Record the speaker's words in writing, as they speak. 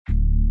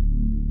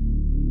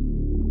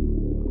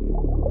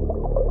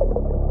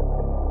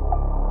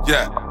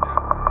Yeah.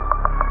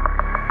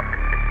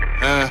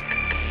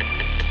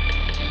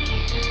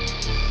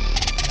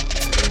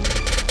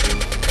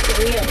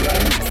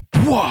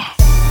 Whoa.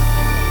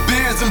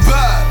 Beers and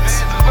vibes.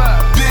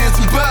 Beers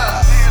and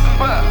vibes.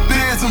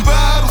 Beers and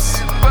bottles.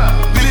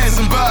 Beers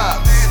and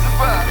vibes.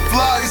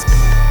 Flies.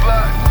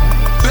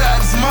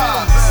 Bad as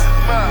mobs.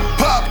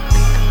 Pop.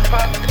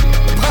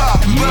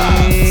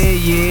 Yeah.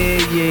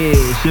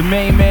 It's your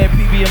main man,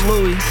 PB and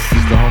Louie.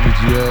 It's the homie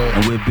GL.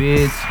 And we're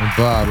Bids. And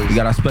Bottles. We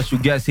got our special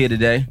guest here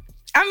today.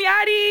 I'm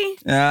Yatti.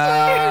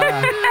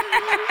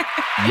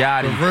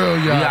 Yatti. The real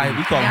Yatti.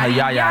 We call her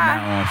Yaya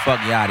now. Fuck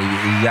Yatti.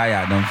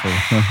 Yaya, don't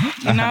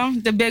feel. You know,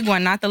 the big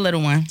one, not the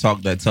little one.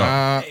 Talk that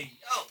talk.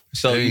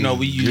 So, hey, you know,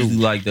 we usually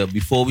like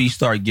before we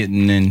start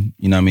getting in,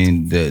 you know what I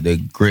mean,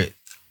 the grit,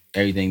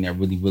 everything that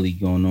really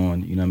going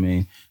on, you know what I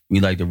mean? We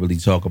like to really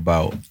talk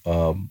about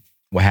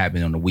what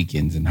happened on the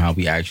weekends and how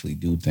we actually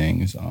do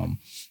things.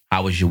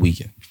 How was your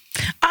weekend?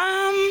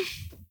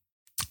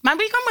 My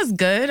weekend was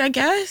good, I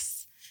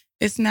guess.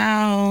 It's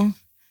now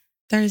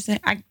Thursday.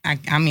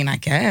 I mean, I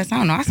guess. I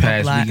don't know. I slept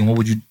Past a lot. weekend, what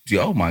would you do?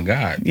 Oh my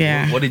God.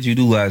 Yeah. What did you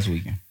do last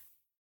weekend?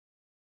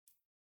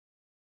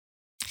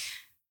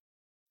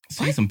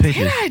 See some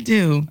pictures. What did I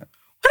do?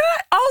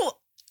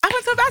 I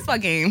went to a basketball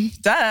game.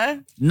 Duh.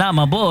 Not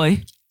my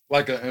boy.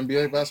 Like an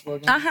NBA basketball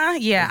game? Uh-huh.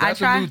 Yeah. Is that I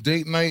tried. the new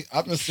date night?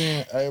 I've been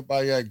seeing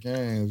everybody at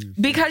games.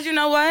 Because you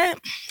know what?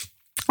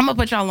 I'm gonna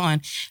put y'all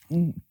on.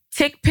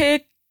 Tick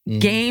pick,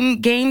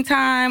 game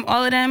time,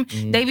 all of them,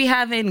 they be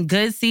having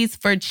good seats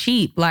for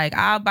cheap. Like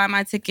I'll buy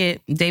my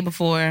ticket day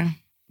before,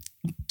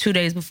 2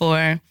 days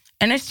before,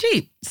 and it's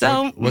cheap.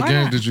 So what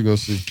game did you go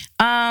see?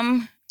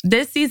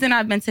 This season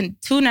I've been to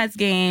 2 Nets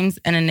games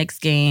and a Knicks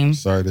game.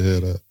 Sorry to hear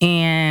that.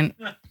 And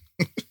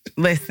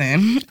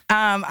listen,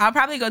 I'll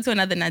probably go to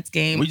another Nets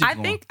game. I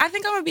think I'm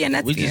gonna be a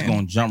Nets We fan. just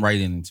gonna jump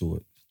right into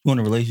it. You in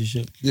a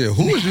relationship? Yeah,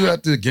 who was you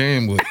at the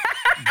game with?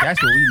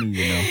 That's what we need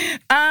to know.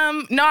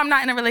 No, I'm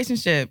not in a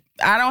relationship.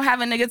 I don't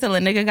have a nigga till a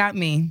nigga got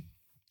me.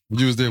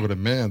 You was there with a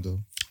man though.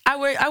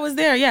 I was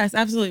there, yes,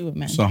 absolutely with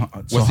men. So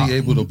Was he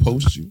able to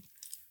post you?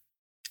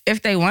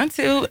 If they want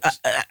to,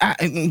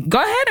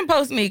 go ahead and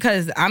post me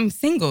because I'm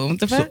single. What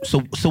the fuck?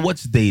 So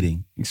what's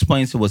dating?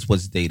 Explain to us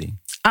what's dating.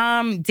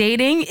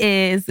 Dating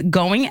is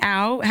going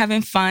out,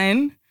 having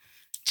fun,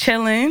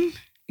 chilling,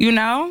 you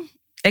know,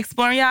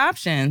 exploring your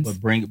options.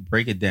 But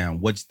break it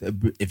down.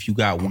 If you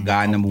got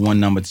guy number 1,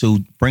 number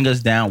 2, bring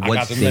us down.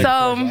 What's dating?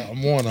 So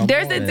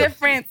there's a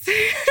difference.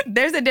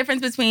 There's a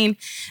difference between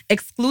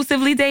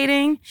exclusively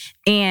dating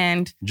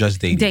and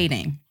just dating.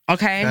 Dating.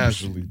 Okay.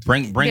 Casually.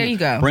 There you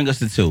go. Bring us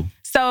to 2.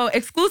 So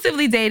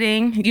exclusively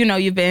dating, you know,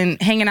 you've been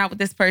hanging out with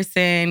this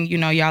person, you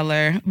know, y'all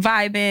are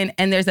vibing,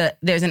 and there's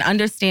an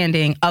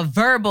understanding, a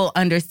verbal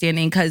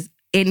understanding, because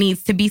it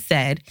needs to be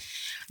said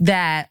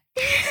that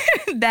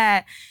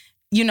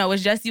you know,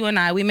 it's just you and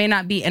I. We may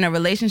not be in a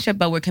relationship,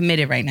 but we're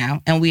committed right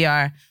now, and we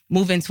are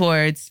moving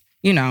towards,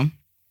 you know,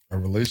 a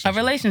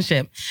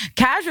relationship.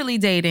 Casually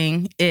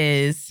dating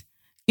is,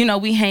 you know,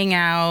 we hang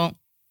out,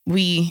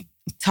 we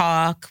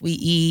talk, we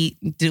eat,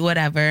 do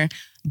whatever,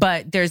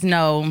 but there's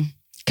no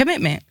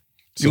commitment.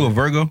 You a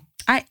Virgo?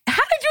 How did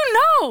you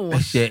know?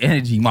 That's your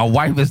energy. My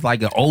wife is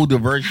like an older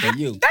version of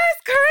you.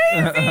 That's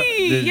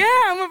crazy. Yeah,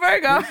 I'm a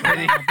Virgo.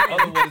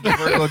 Other one is a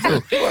Virgo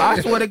too. I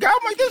swear to God,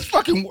 I'm like, this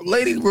fucking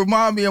lady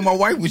remind me of my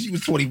wife when she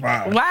was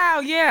 25.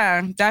 Wow,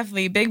 yeah,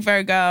 definitely. Big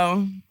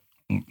Virgo.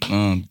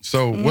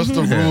 So what's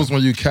the rules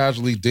when you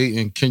casually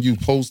dating? Can you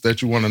post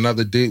that you want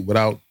another date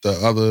without the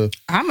other?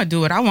 I'm gonna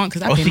do what I want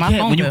because I pay my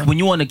phone bill. When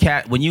you on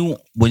the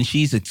when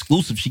she's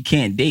exclusive, she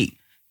can't date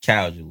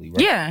casually,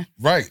 right? Yeah.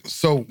 Right.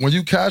 So when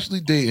you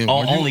casually dating,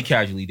 only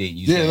casually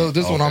dating.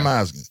 This is what I'm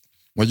asking.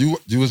 When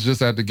you was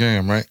just at the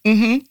game, right?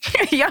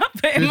 Mm-hmm.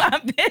 Yup, in my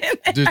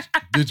business.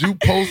 Did you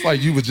post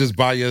like you was just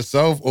by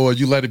yourself, or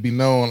you let it be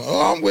known?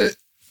 Oh, I'm with.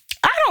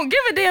 I don't give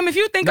a damn if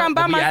you think I'm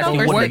by myself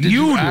or what something. did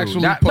you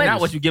actually post?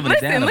 Not what you giving a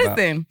damn about.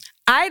 Listen.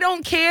 I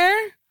don't care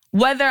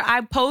whether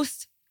I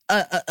post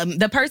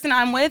the person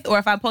I'm with or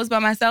if I post by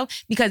myself,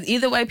 because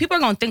either way, people are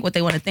gonna think what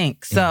they want to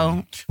think.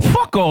 So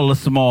fuck all the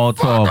small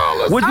talk.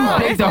 Would you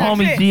take the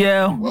homie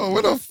GL? Whoa,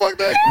 what the fuck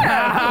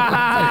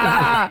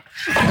that?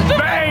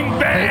 Bang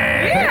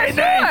bang. Yeah,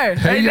 sure.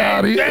 Hey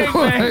Yachty. Hey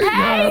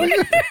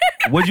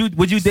Yachty. Would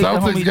you date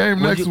Celtics the homie game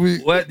next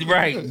week? What?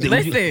 Right.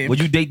 Listen. Would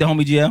you date the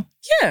homie GL?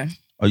 Yeah.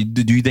 Or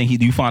do you think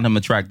do you find him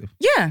attractive?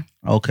 Yeah.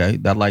 Okay,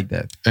 I like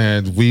that.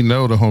 And we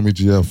know the homie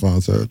GL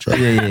finds her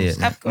attractive.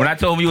 Yeah. When I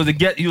told him he was a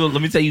get, let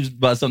me tell you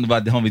about something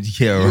about the homie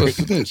GL. You a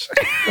snitch.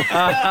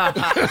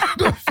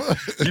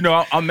 You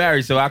know, I'm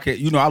married, so I can.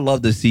 You know, I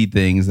love to see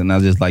things, and I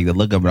just like to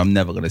look up. But I'm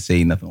never gonna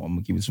say nothing. I'm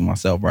gonna keep it to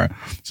myself, right?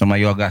 So I'm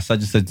like, y'all got such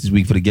and such this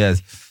week for the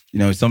guests. You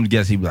know, some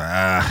guests he be like,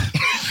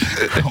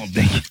 I don't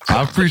think.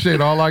 I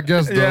appreciate all our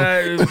guests, though. Yeah,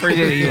 I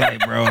appreciate it. You like,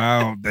 bro, I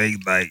don't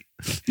think like.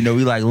 You know,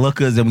 we like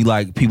lookers and we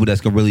like people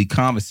that's gonna really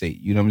conversate.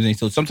 You know what I'm saying?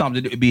 So sometimes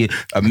it'd be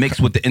a mix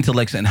with the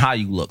intellects and how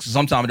you look. So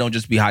sometimes it don't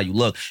just be how you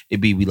look.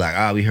 It'd be we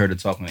like, we heard her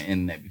talk on the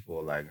internet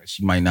before. Like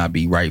she might not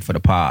be right for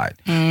the pod.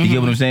 Mm-hmm. You get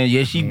what I'm saying?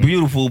 Yeah, she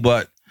beautiful,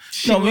 but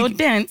She real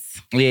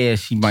dense. Yeah,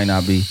 she might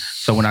not be.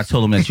 So when I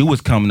told him that you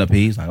was coming up here,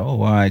 he's like,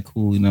 "Oh, all right,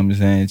 cool." You know what I'm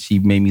saying? She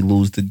made me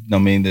lose the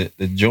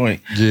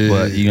joint. Yeah.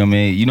 But you know what I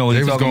mean? You know what They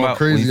he's was talking going about?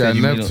 crazy at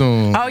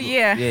Neptune. Oh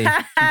yeah,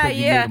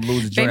 Yeah.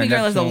 Baby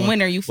girl is a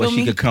winner. You feel Well,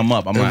 me? she could come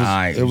up. I'm like, all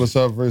right. It was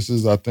her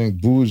versus, I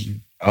think,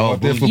 Bougie. Oh, I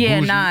did for yeah,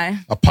 Bougie. nah.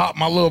 I popped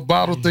my little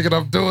bottle thinking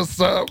I'm doing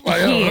something.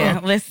 Like,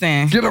 Yeah,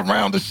 listen. get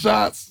around the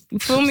shots. You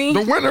feel me?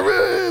 The winner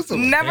is.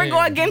 Never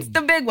go against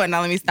the big one. Now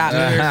let me stop.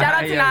 Shout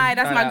out to Nye.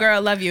 That's my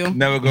girl. Love you.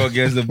 Never go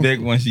against the big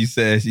one. She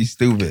said she's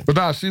stupid. But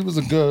nah, she was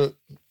a good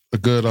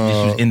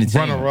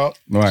entertainer. runner-up.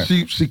 Right.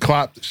 She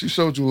clapped. She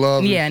showed you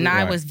love. Yeah,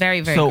 Nye Nye was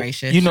very, very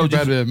gracious. You know,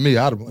 better than me.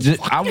 I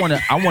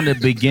want to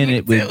begin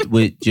it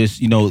with just,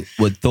 you know,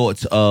 with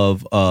thoughts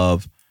of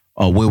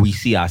where we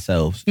see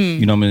ourselves.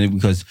 You know what I mean?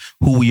 Because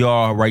who we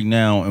are right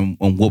now and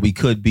what we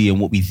could be and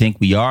what we think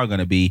we are going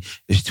to be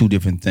is two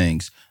different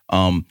things.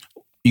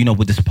 You know,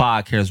 with this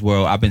podcast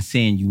world, I've been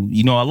seeing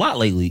you know, a lot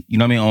lately. You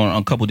know what I mean?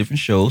 On a couple different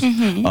shows.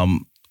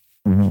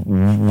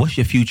 What's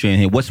your future in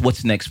here?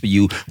 What's next for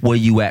you? Where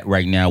you at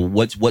right now?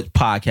 What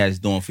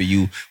podcast doing for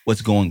you?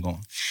 What's going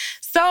on?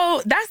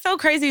 So that's so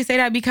crazy you say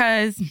that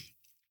because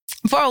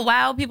for a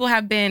while, people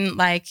have been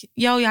like,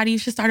 yo, Yatti, you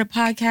should start a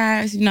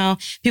podcast. You know,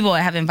 people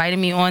have invited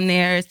me on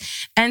theirs.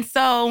 And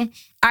so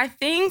I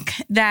think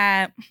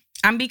that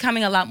I'm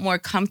becoming a lot more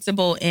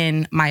comfortable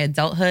in my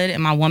adulthood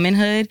and my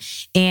womanhood.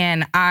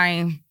 And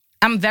I'm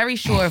very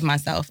sure of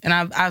myself. And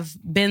I've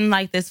been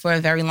like this for a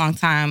very long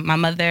time. My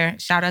mother,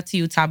 shout out to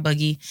you, Top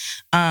Boogie.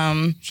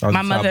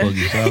 My mother.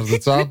 Shout out to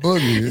Top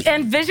Boogie.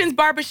 And Vision's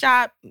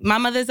Barbershop. My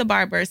mother's a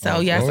barber. So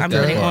yes, I'm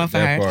really going for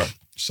her.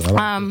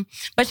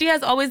 But she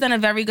has always done a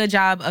very good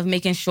job of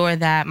making sure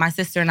that my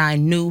sister and I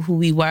knew who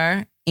we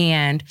were.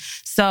 And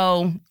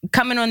so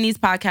coming on these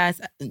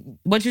podcasts,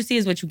 what you see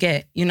is what you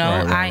get. You know,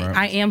 right.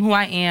 I am who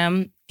I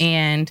am,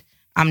 and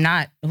I'm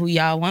not who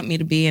y'all want me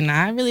to be, and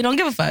I really don't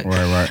give a fuck.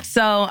 Right.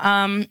 So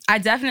I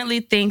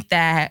definitely think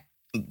that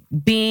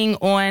being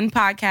on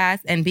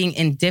podcasts and being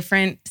in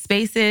different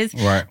spaces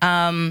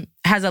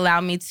has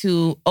allowed me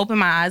to open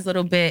my eyes a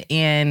little bit,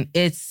 and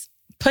it's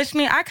pushed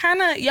me.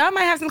 Y'all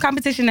might have some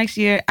competition next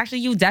year. Actually,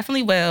 you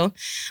definitely will.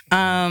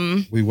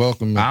 We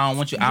welcome you. I don't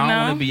want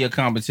to be your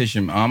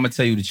competition. I'm gonna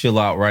tell you to chill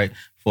out, right,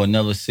 for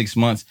another 6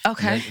 months.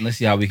 Okay. Let's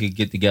see how we could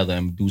get together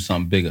and do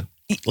something bigger.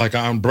 Like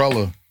an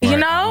umbrella. You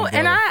know,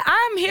 and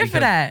I'm here for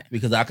that.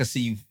 Because I can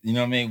see you, you know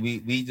what I mean?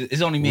 We just,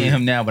 it's only me and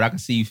him now, but I can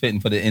see you fitting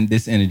for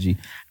this energy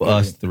for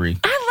us three.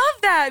 I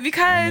love that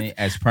because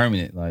as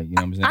permanent, like, you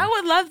know what I'm saying? I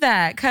would love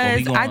that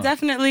because I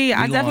definitely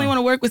want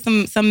to work with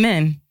some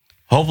men.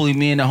 Hopefully,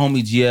 me and the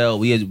homie GL,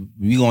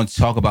 we going to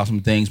talk about some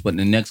things, but in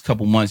the next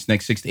couple months,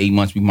 next 6 to 8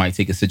 months, we might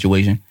take a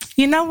situation.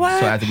 You know what?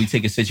 So after we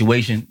take a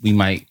situation, we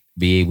might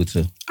be able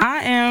to.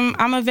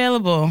 I'm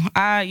available.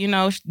 You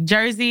know,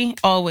 Jersey,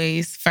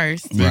 always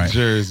first. Big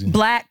Jersey.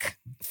 Black,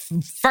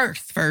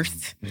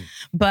 first.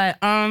 But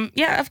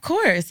yeah, of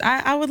course.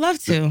 I would love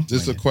to.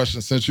 Just a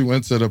question. Since you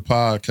went to the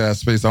podcast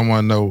space, I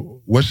want to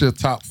know, what's your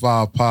top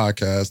 5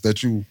 podcasts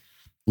that you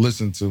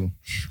listen to?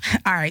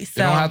 All right,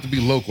 so it don't have to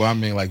be local. I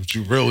mean, like, what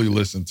you really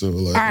listen to.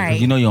 Like, all right.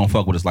 You know you don't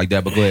fuck with us like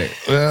that, but go ahead.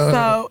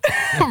 So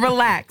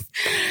relax.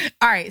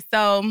 All right,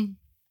 so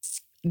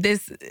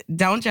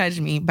don't judge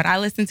me, but I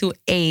listen to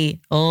a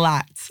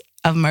lot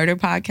of murder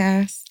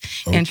podcasts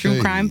and true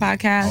crime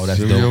podcasts. Oh, that's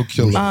serial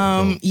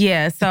dope.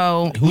 Yeah.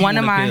 So who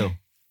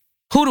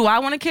do I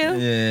want to kill?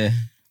 Yeah.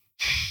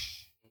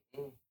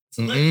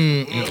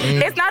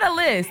 It's not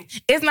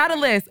a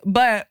list,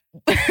 but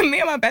me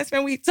and my best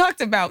friend, we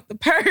talked about the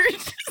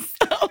purge.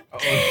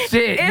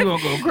 Shit, you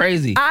gonna go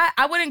crazy.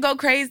 I wouldn't go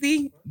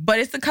crazy, but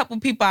it's a couple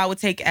people I would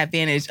take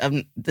advantage of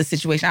the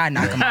situation. I'd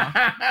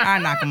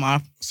knock them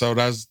off. So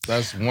that's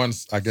one,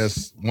 I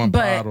guess, one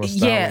pod or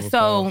style. Yeah,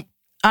 so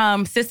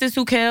Sisters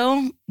Who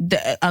Kill,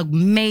 the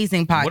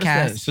amazing podcast. What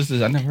is that?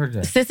 Sisters, I never heard of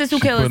that. Sisters Who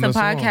Kill is a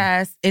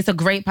podcast. It's a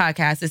great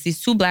podcast. It's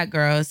these 2 Black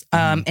girls,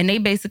 and they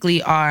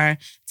basically are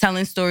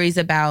telling stories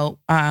about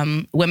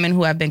women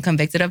who have been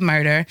convicted of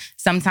murder.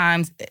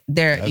 Sometimes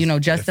they're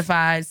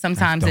justified.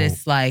 Sometimes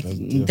it's like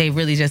they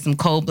really just some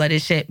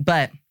cold-blooded shit.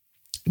 But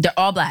they're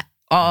all Black.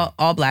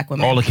 All Black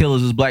women. All the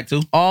killers is Black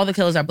too? All the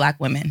killers are Black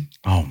women.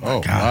 Oh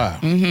my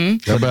God.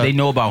 Mm-hmm. What they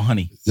know about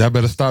honey? Y'all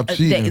better stop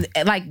cheating.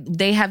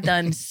 They have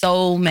done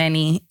so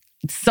many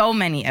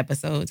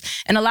episodes.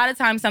 And a lot of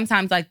times,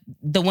 sometimes like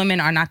the women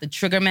are not the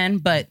trigger men,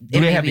 but do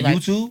they have a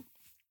YouTube?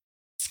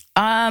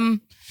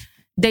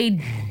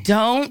 They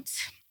don't.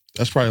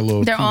 That's probably a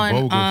little too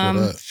vulgar for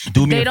that.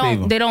 Do me a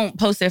favor. They don't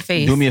post their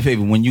face. Do me a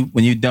favor. When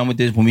you're done with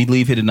this, when we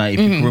leave here tonight,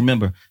 if you can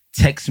remember,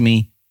 text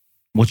me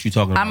what you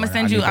talking about. I'm gonna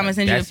send you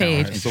a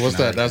page. So what's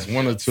that? That's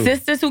 1 or 2?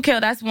 Sisters Who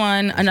Kill, that's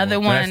one. Another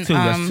one.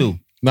 That's 2.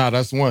 Nah,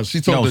 that's 1. She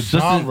told the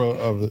genre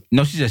of it.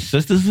 No, she said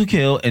Sisters Who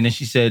Kill, and then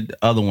she said the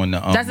other one.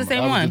 That's the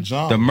same one.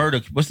 The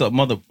murder. What's the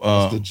mother?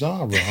 That's the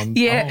genre. I'm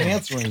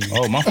answering you.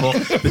 Oh, my fault.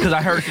 Because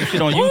I heard some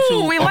shit on YouTube.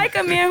 Ooh, we like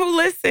a man who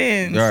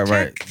listens.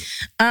 Right.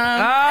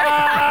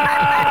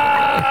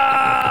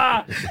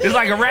 It's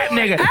like a rap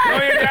nigga.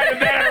 Oh, you got the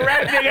back of a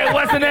rap nigga.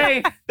 What's the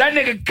name? That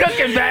nigga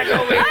cooking back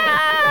over here.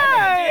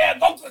 Yeah,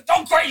 go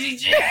crazy,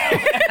 Jim.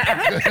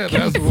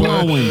 That's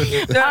flowing.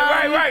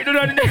 Right.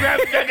 No, the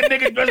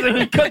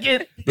nigga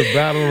cooking. The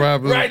battle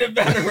rapper. Right, the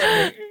battle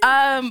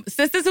rapper.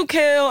 Sisters Who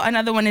Kill,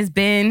 another one is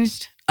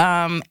Binged.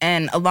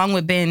 And along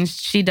with Binged,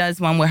 she does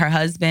one with her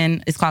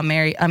husband. It's called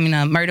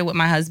Murder with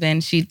My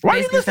Husband. Why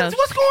you listen?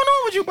 What's going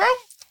on with you, bro?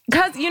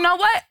 Because you know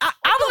what?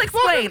 I will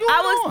explain.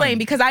 I will explain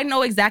because I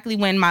know exactly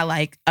when my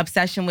like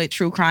obsession with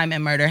true crime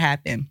and murder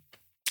happened.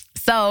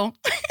 So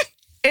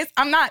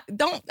I'm not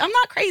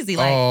crazy.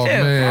 Like,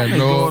 chill. Man,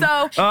 no.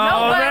 So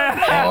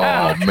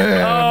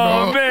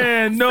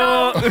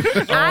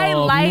I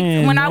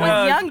liked when I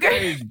was younger.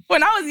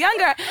 When I was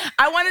younger,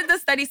 I wanted to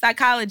study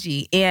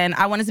psychology and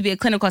I wanted to be a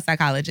clinical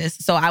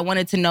psychologist. So I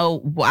wanted to know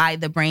why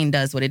the brain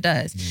does what it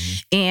does.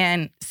 Mm-hmm.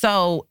 And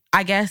so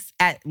I guess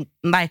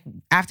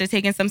after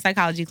taking some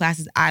psychology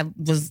classes, I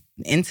was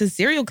into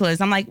serial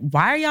killers. I'm like,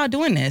 why are y'all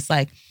doing this?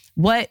 Like,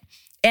 what?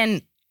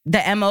 And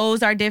the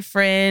MOs are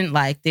different.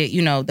 Like,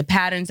 the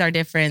patterns are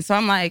different. So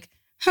I'm like,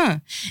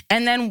 And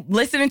then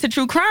listening to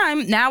true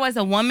crime, now as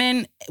a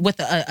woman with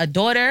a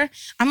daughter,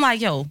 I'm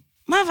like, yo,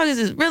 motherfuckers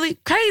is really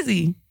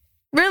crazy.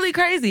 Really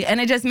crazy. And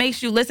it just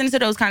makes you listen to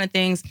those kind of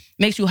things,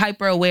 makes you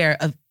hyper aware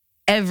of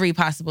every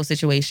possible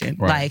situation.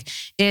 Right. Like,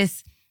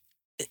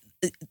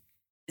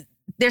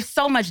 there's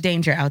so much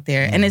danger out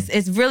there. Mm-hmm. And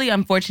it's really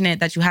unfortunate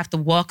that you have to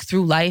walk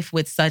through life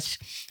with such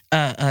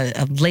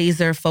a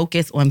laser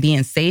focus on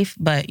being safe.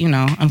 But,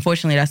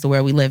 unfortunately, that's the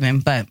world we live in.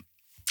 But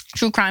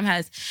true crime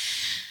has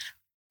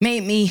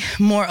made me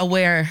more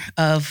aware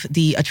of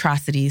the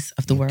atrocities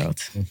of the world.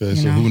 Okay,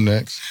 so who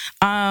next?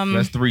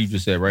 That's 3 you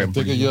just said, right? I'm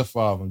thinking your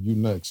 5 and you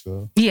next,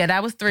 girl. Yeah,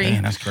 that was 3.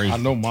 Man, that's crazy. I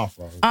know my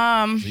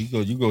 5. So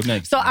you go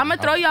next. So I'm gonna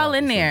throw y'all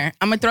in there.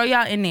 Ooh,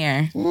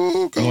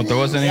 you gonna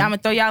throw us in there? Yeah, I'm gonna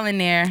throw y'all in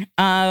there.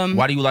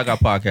 Why do you like our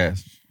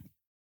podcast?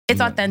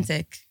 It's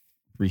authentic.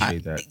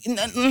 Appreciate that.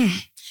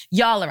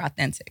 Y'all are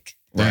authentic.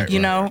 Right,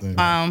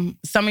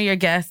 some of your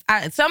guests,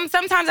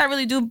 sometimes I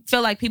really do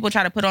feel like people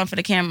try to put on for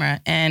the camera,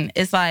 and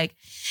it's like,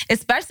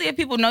 especially if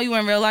people know you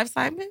in real life, it's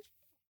like, bitch,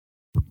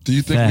 do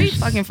you think we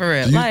fucking for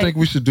real? Do you think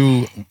we should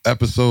do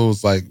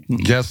episodes like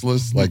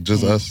guestless, like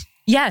just us?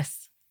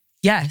 Yes.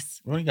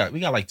 We got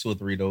like 2 or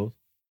 3 of those.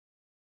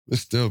 It'd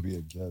still be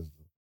a guest.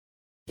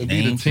 It'd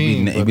be the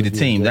team. It'd be the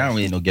team. There don't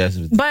really no guests.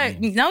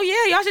 But no,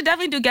 yeah, y'all should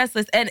definitely do guest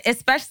lists, and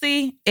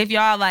especially if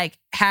y'all like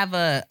have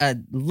a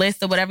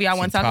list of whatever y'all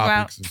want to talk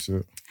about. And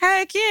shit.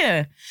 Heck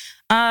yeah.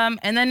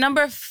 And then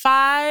number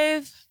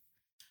 5,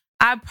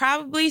 I'd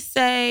probably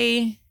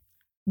say,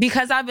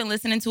 because I've been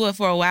listening to it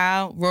for a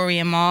while, Rory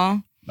and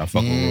Mal. I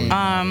fuck with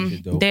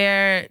Rory.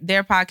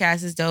 Their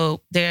podcast is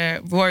dope.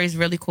 Rory's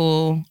really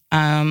cool.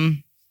 But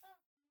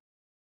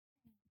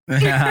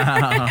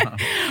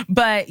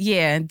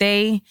yeah,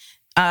 they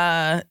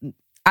I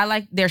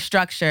like their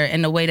structure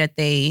and the way that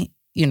they,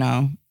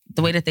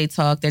 the way that they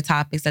talk, their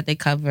topics that they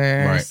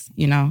cover. Right.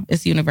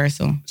 It's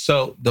universal.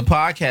 So the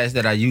podcast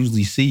that I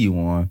usually see you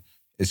on,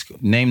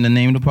 name the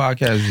name of the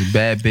podcast is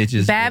Bad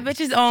Bitches. Bad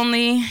Bitches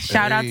Only.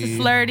 Shout out to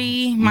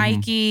Flirty,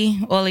 Mikey,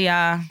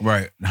 Olia.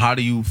 Right. How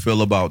do you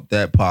feel about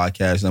that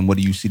podcast, and what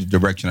do you see the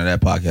direction of that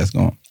podcast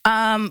going?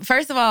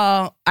 First of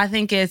all, I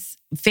think it's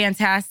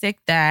fantastic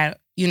that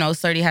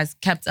Slurdy has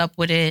kept up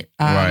with it.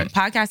 Right.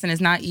 Podcasting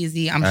is not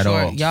easy. I'm At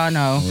sure all. y'all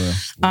know. Yeah.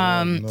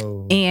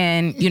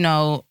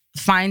 And,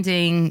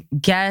 finding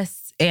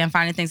guests and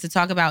finding things to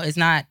talk about is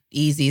not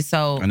easy.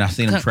 So, and I've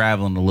seen him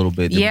traveling a little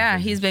bit. Yeah,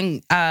 he's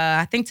been,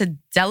 I think, to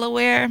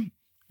Delaware.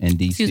 And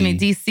DC. Excuse me,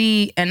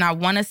 DC. And I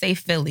want to say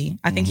Philly.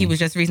 I think he was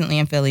just recently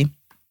in Philly.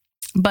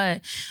 But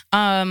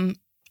I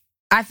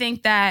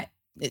think that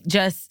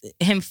just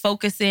him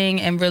focusing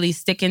and really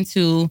sticking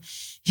to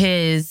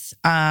his...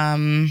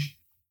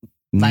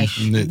 niche.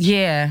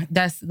 Yeah,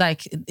 that's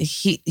like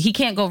he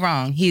can't go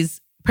wrong. He's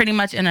pretty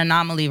much an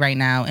anomaly right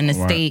now in the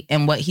state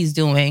and what he's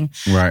doing.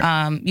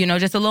 Right.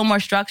 Just a little more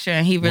structure,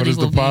 and he really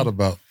will What is the pod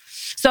about?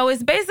 So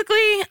it's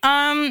basically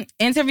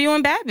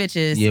interviewing bad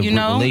bitches. Yeah,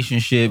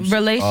 relationships,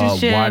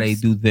 why they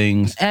do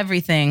things,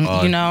 everything.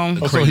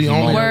 So he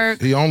only work.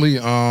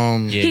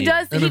 He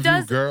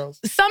does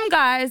girls. Some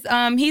guys.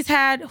 He's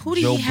had who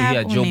did he have? He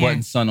had Joe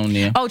Budden's son on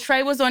there. Oh,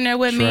 Trey was on there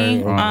with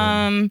me.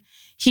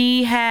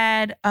 He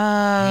had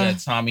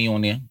Tommy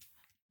on there.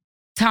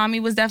 Tommy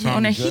was definitely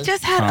on there. He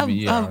just had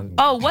Tommy,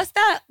 what's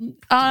that?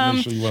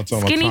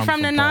 Skinny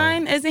from the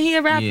 9. Isn't he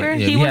a rapper? Yeah,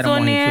 he was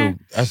on there.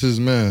 That's his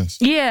man.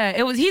 Yeah,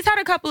 it was. He's had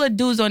a couple of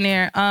dudes on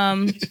there.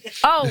 Another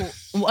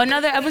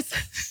episode.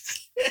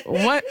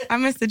 What? I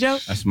missed the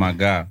joke. That's my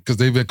guy. Because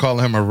they've been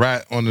calling him a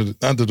rat under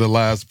the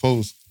last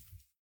post.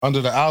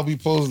 Under the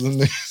Albie post,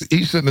 and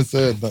he shouldn't have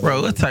said that.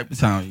 Bro, what type of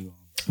time are you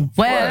on?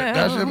 Well,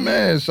 that's your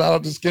man. Shout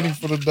out to Skinny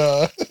for the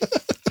dog.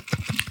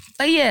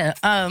 But yeah,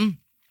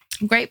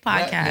 great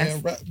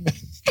podcast. Rat man.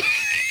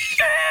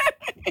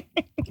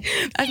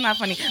 That's not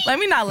funny. Let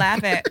me not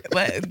laugh at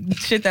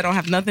shit that don't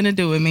have nothing to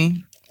do with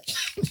me.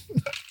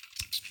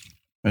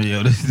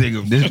 Yo, this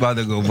about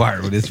to go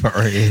viral. This part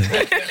right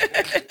here.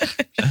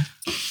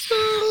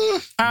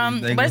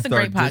 But it's a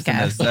great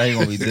podcast. They ain't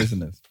gonna be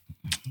dissing us.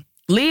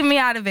 Leave me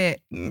out of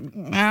it.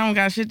 I don't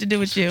got shit to do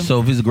with you.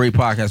 So if it's a great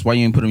podcast, why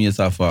you ain't put them in your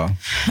top 5?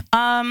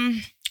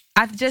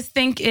 I just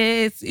think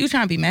you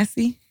trying to be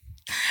messy.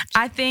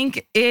 I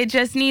think it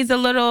just needs a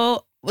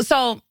little.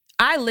 So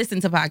I listen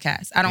to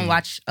podcasts. I don't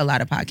watch a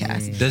lot of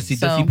podcasts. Does he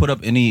put up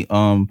any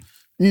no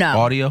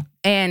audio?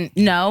 And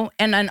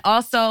then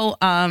also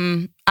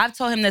I've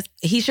told him this.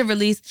 He should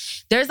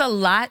release. There's a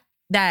lot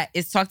that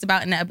is talked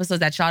about in the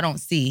episodes that y'all don't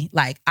see.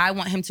 Like, I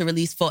want him to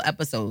release full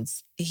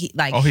episodes. He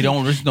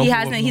don't listen to. He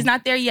hasn't. He's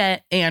not there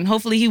yet, and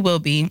hopefully he will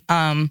be.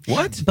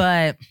 What?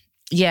 But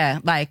yeah,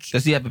 like.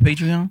 Does he have a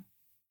Patreon?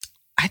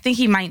 I think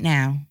he might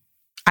now.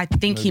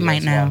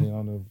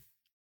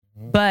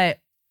 But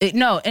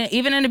no,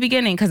 even in the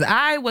beginning, because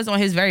I was on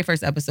his very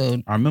first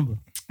episode. I remember.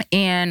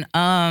 And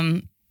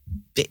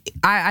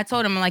I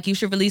told him, like, you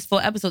should release full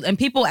episodes. And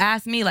people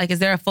ask me, like, is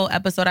there a full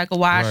episode I could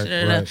watch?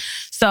 Right.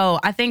 So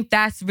I think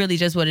that's really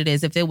just what it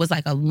is. If it was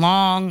like a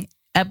long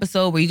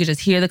episode where you could just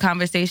hear the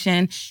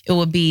conversation, it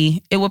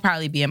would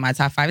probably be in my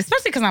top 5,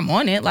 especially because I'm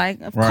on it.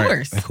 Like, of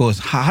course. Of course.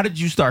 How did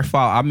you start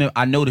following?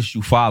 I noticed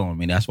you following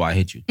me. That's why I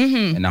hit you.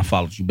 Mm-hmm. And I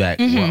followed you back.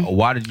 Mm-hmm.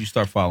 Why did you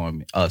start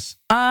following us?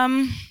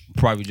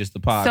 Probably just the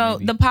pod. So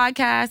maybe. The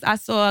podcast, I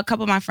saw a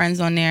couple of my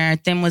friends on there.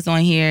 Tim was on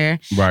here.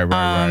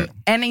 Right.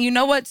 And then you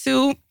know what,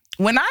 too?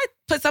 When I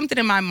put something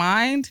in my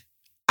mind,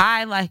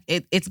 I like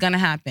it's going to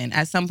happen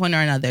at some point or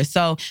another.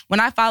 So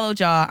when I followed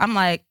y'all, I'm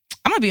like,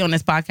 I'm going to be on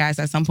this podcast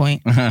at some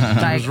point.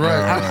 Like,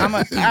 I'm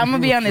going to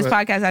be on this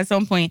podcast at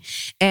some point.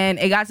 And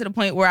it got to the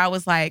point where I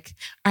was like,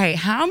 all right,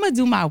 how am I going to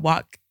do my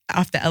walk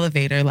off the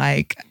elevator?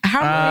 Like,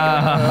 how am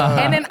I going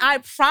to... And then I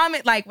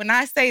promise, like, when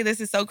I say this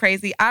is so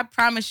crazy, I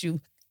promise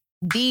you,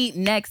 the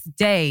next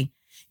day,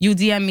 you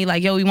DM me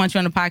like, yo, we want you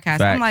on the podcast.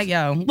 Facts. I'm like,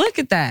 yo, look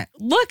at that.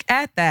 Look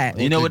at that.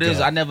 You know what it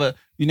is? I never,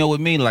 you know what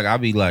I mean? Like, I'll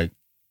be like,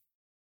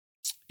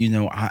 you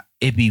know, I'll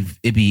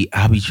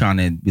be trying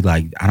to be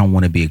like, I don't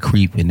want to be a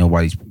creep in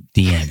nobody's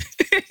DM.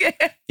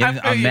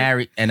 I'm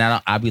married, and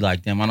I'll be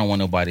like, damn, I don't want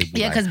nobody to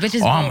be like, because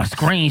bitches. I'm gonna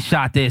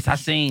screenshot this. I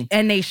seen,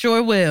 and they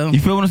sure will. You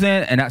feel what I'm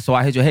saying? And so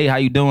I hit you. Hey, how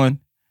you doing?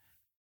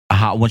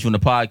 I want you on the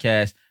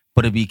podcast,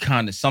 but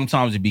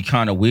sometimes it'd be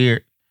kind of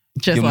weird.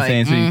 Just you know like, what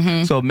I'm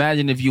saying? So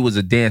imagine if you was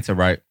a dancer,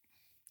 right?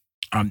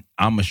 I'm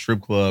a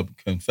strip club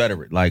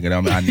Confederate, like it.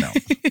 I know.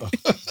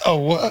 Oh,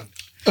 what?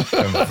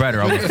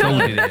 Confederate. I was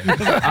soldier there.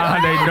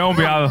 They know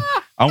me.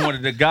 I'm one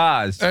of the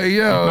guys. Hey, yo.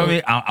 You know what I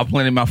mean? I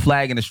planted my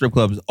flag in the strip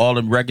clubs. All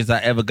the records I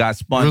ever got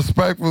spun.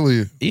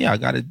 Respectfully. Yeah, I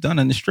got it done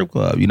in the strip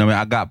club. You know what I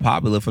mean? I got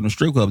popular from the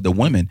strip club. The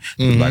women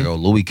was like, oh,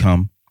 Louis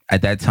come.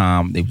 At that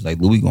time, they was like,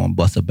 Louis gonna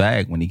bust a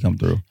bag when he come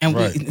through. And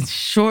it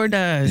sure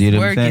does. You know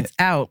Word gets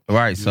out.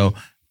 Right. So,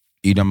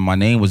 you know, my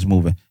name was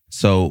moving.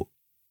 So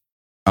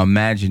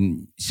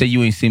imagine, say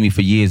you ain't seen me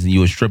for years and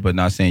you a stripper,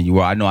 not saying you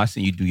were. I know I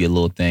seen you do your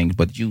little things,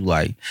 but you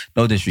like,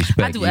 no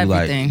disrespect. I do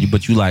everything.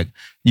 But you like,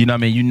 you know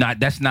what I mean?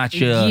 That's not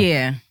your,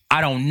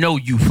 I don't know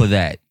you for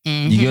that.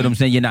 Mm-hmm. You get what I'm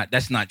saying?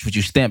 That's not what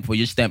you stamp for.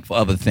 You're stamped for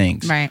other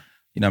things. Right.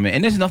 You know what I mean?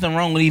 And there's nothing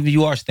wrong with even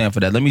you are stamped for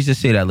that. Let me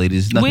just say that,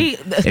 ladies.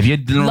 If you're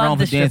doing wrong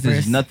for dancers,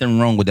 there's nothing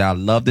wrong with that. I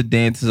love the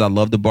dancers. I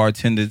love the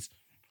bartenders.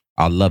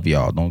 I love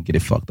y'all. Don't get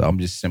it fucked up. I'm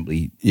just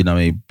simply, you know what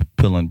I mean,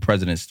 pulling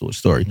President's story.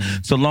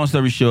 Mm-hmm. So long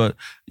story short,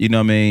 you know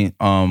what I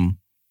mean?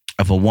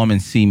 If a woman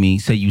say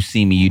you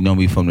see me, you know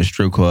me from the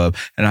strip club,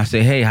 and I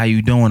say, hey, how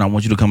you doing? I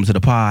want you to come to the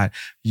pod.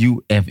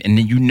 And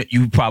then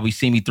you probably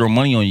see me throw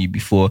money on you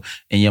before.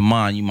 In your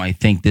mind, you might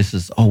think this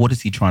is, what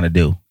is he trying to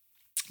do?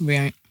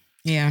 Right.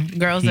 Yeah.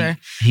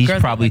 He's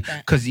probably,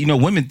 because, you know,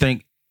 women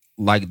think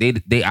like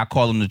I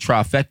call them the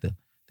trifecta.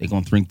 They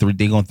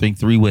gonna think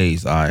three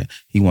ways. All right,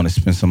 he want to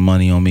spend some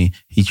money on me.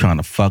 He trying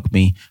to fuck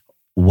me.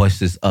 What's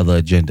this other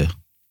agenda?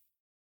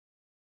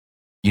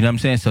 You know what I'm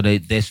saying? So they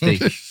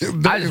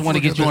I just want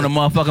to get you on a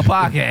motherfucking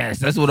podcast.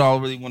 That's what I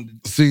really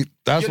wanted to see.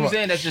 That's you know what I'm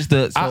saying. That's just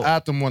I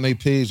asked them on their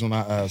page when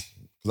I asked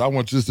because I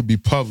want this to be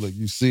public.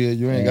 You see it.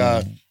 You ain't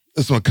got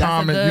it's one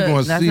comment. You're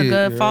gonna see it. That's a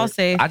good false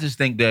say. I just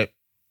think that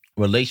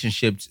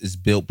relationships is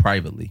built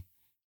privately,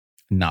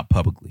 not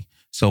publicly.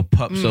 So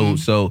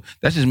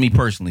that's just me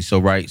personally.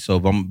 So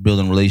if I'm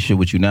building a relationship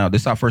with you now,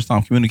 this is our first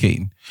time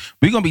communicating.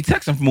 We're gonna be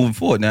texting moving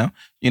forward now.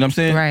 You know what I'm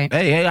saying? Right.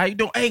 Hey, how you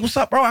doing? Hey, what's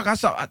up, bro? I got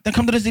something. Then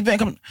come to this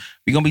event.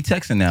 We're gonna be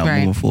texting now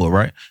moving forward,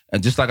 right?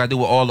 And just like I do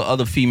with all the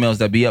other females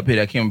that be up here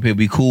that came up here,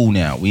 be cool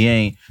now. We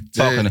ain't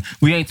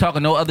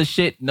talking no other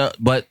shit. No,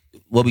 but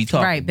we'll be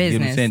talking. Right, business. You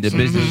know what I'm saying? The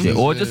business shit.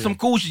 Or just some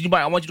cool shit.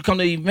 I want you to come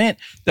to the event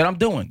that I'm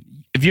doing.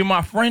 If you're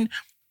my friend,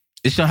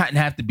 it shouldn't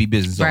have to be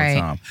business all the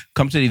time.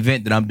 Come to the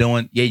event that I'm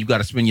doing. Yeah, you got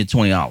to spend your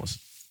 $20.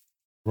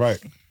 Right.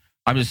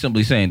 I'm just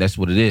simply saying that's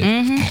what it is.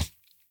 Mm-hmm.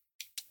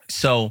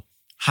 So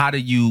how do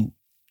you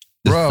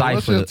decipher? Bro,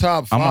 what's your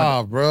top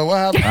 5, bro? What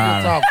happened to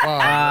your top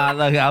 5?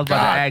 Look, I was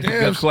about to ask you a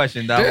good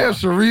question, dog. Damn,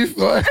 Sharif.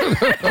 All right,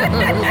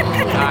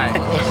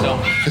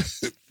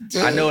 so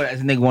I know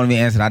as a nigga wanted me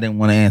to answer. I didn't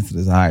want to answer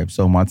this. All right,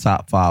 so my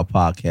top 5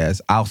 podcasts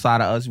outside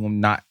of us, you will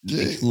not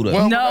include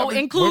us.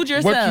 Include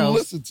yourself. What you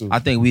listen to? I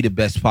think we the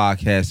best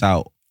podcast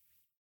out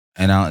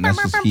And let's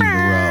just keep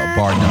it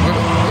bar number. Where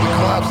the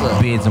collapse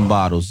at? Beards and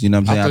Bottles. You know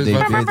what I'm saying?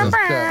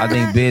 I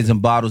think Beards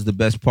and Bottles the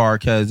best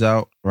podcast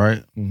out,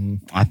 right? Mm-hmm.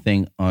 I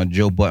think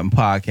Joe Budden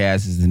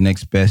podcast is the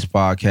next best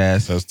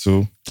podcast. That's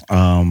two.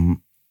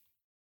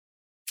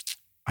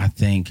 I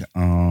think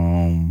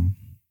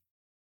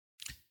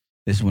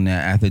this one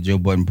that after Joe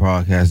Budden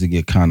podcast it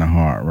get kind of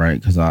hard, right?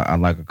 Because I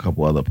like a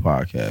couple other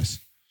podcasts.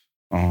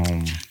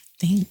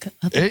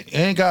 It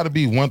ain't got to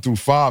be 1 through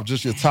 5,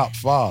 just your top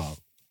 5.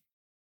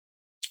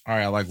 All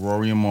right, I like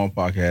Rory and Maul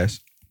podcast.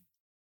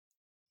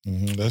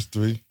 That's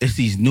 3. It's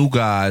these new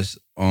guys.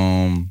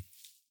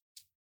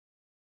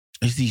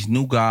 It's these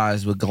new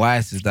guys with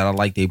glasses that I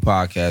like their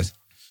podcast.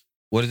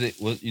 What is it?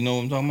 What you know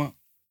what I'm talking about?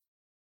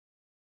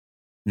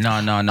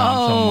 No.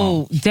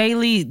 Oh,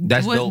 Daily.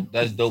 That's dope.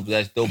 That's dope.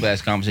 That's dope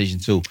ass conversation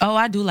too. Oh,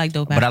 I do like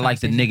dope ass. But I like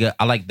the nigga.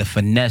 I like the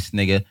finesse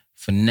nigga.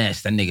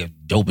 Finesse. That nigga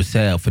dope as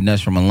hell.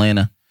 Finesse from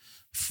Atlanta.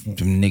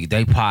 Nigga,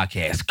 they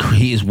podcast.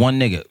 He is one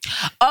nigga.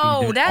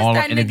 Oh, that's all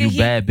that interview nigga.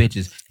 Bad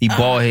bitches. He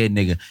bald head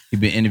nigga. He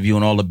been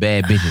interviewing all the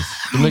bad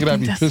bitches. The nigga that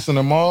be pissing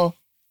them off.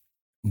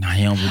 Nah,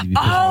 he don't really be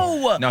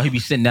pissing. Oh, no, he be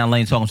sitting down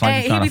lane talking.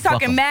 Hey, he be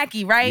talking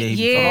Mackie, right?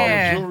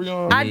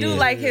 Yeah, I do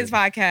like his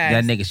podcast.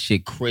 That nigga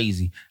shit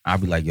crazy. I'll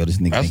be like, yo, this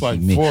nigga That's think like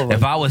he me. 4 right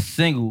If I was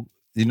single,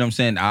 you know what I'm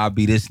saying? I'll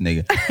be this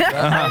nigga.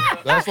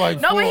 That's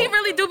like no, 4. but he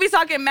really do be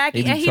talking Mackie,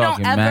 He be and he don't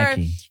talking ever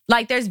Mackie.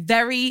 like. There's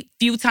very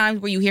few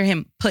times where you hear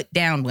him put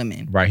down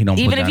women. Right? He don't.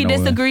 Even put if he down no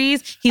women.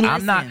 disagrees, he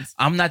listens.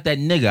 I'm not that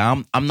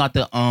nigga. I'm not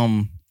the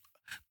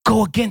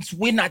go against.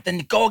 We're not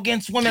the go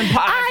against women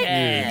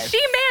podcast. She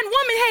man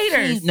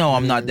woman haters. No,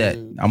 I'm not that.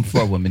 I'm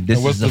for women.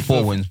 This is the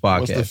Four Wins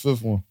podcast. What's the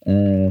 5th one?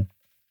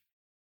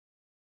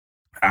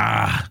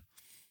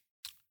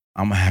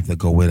 I'm gonna have to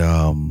go with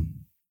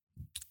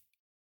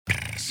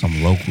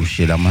some local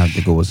shit. I'm gonna have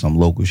to go with some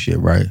local shit,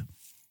 right?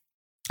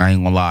 I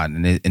ain't gonna lie,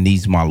 and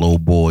these my little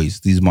boys.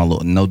 These my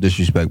little, no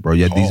disrespect, bro.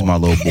 Yeah, these my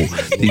little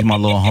boys. These my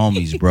little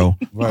homies, bro.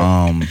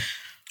 Right.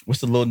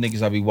 What's the little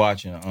niggas I be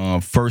watching?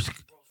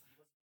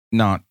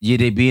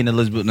 They be in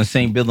Elizabeth in the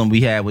same building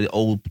we had with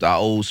our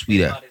old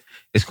suite at.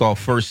 It's called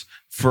First.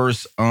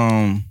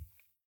 The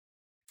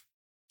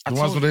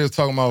ones where they was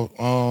talking about.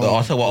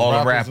 I talk about all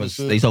the rappers.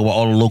 They talk about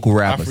all the local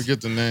rappers. I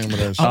forget the name of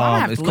that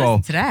shit. It's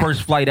called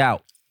First Flight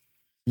Out.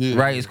 Yeah.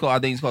 Right? I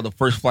think it's called the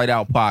First Flight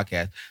Out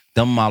podcast.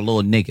 Them my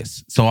little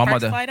niggas. So I'm First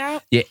about to Flight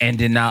Out? Yeah, and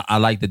then now I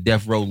like the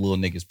Death Row little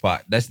niggas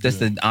pot. That's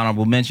the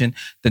honorable mention.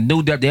 The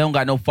new Death, they don't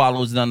got no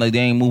followers, nothing like they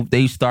ain't moved.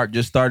 They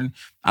just starting.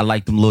 I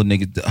like them little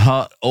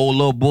niggas. Old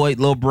little boy,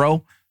 little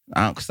bro.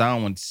 Cause I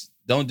don't want.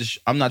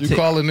 I'm not. You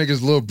calling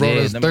niggas little bro?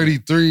 Yeah, that's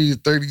 33,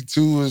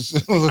 32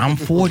 is. I'm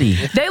 40.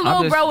 They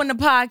little bro in the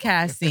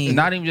podcast scene.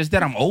 Not even just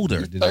that. I'm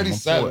older.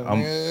 37.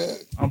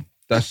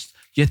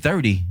 You're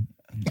 30.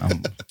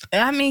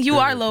 I mean, you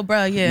are little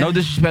bro. Yeah. No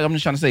disrespect. I'm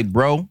just trying to say,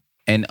 bro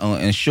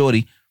and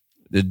Shorty,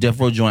 the Death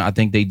Row joint. I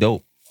think they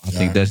dope. I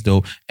think that's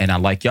dope, and I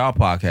like y'all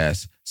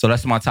podcast. So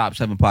that's my top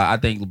 7 pod. I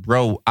think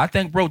bro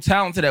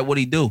talented at what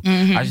he do.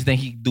 Mm-hmm. I just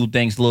think he do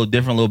things a little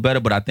different, a little better.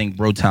 But I think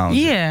bro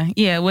talented.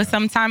 Yeah. With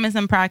some time and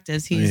some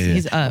practice,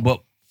 he's up.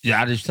 But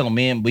I just tell him,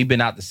 man, we've been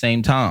out the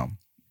same time.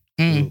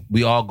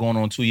 We all going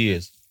on 2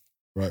 years.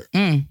 Right.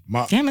 Damn,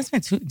 it's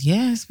been 2.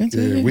 Yeah, it's been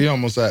 2 years. We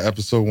almost at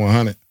episode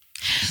 100.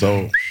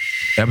 So.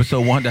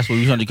 Episode 1, that's what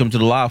we want you to come to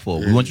the live for.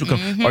 We want you to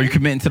come. Are you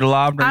committing to the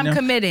live right now? I'm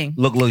committing.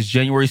 Look, it's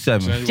January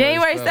 7th.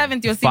 January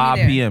 7th, you'll see 5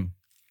 me there. p.m.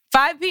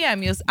 5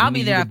 p.m. I'll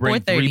be there at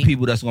 4:30. 3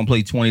 people that's gonna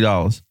play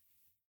 $20.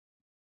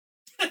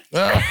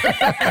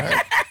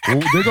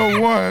 They go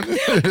one.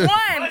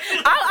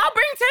 I'll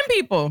bring 10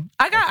 people.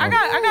 I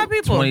got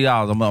people.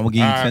 $20. I'm gonna give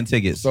you 10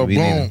 tickets. So Be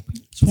boom. there.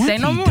 Say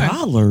no more.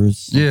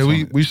 Yeah,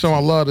 we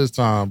showing love this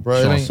time,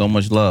 bro. Showing so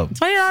much love.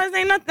 $20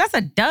 ain't nothing. That's a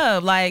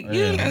dub. Like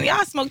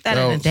y'all smoke that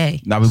in a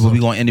day. Now we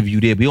gonna interview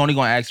there. We only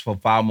gonna ask for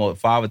 5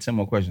 or 10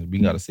 more questions. We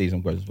gotta say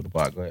some questions for the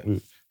pod. Go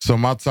ahead. So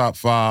my top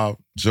 5: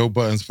 Joe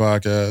Budden's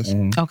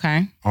podcast,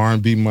 Okay.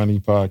 R&B Money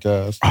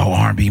podcast. Oh,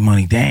 R&B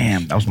Money.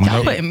 Damn, that was my.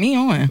 Y'all putting me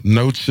on.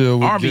 No Chill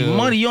with R&B Gil.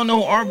 Money. You don't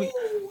know R&B.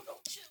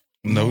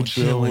 No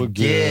Chill with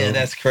Gil. Yeah,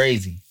 that's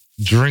crazy.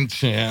 Drink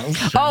Champs.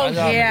 Oh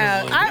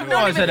yeah. I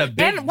don't even.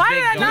 And why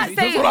did I not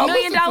say $1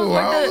 million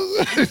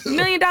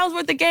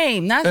worth of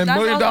game? That's $1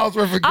 million worth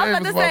of game. I was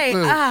about to say,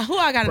 who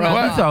I got to know What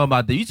you about? talking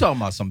about? You talking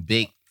about some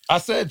big? I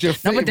said your No,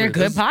 favorite. but they're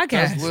good podcasts.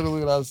 That's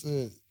literally what I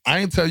said. I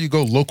ain't tell you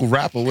go local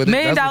rapper with it. $1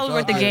 million That's what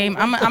worth of y'all game.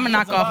 I'm gonna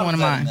knock off one of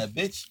mine.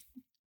 Bitch.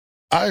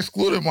 I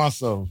excluded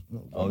myself.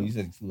 Oh, you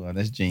said exclude.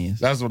 That's genius.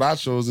 That's what I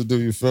chose to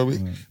do. You feel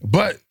me?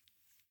 But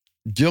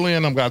Gilly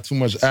and them got too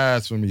much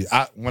ads for me.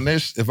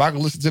 If I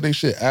could listen to their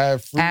shit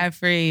ad free, Ad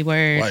free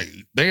word. like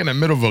they in the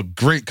middle of a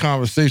great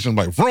conversation,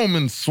 like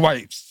Roman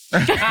swipes.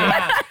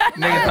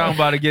 Nigga talking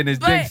about getting his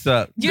dick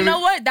sucked. You know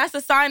what? That's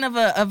a sign of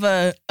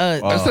a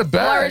That's a bad.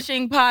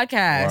 flourishing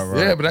podcast.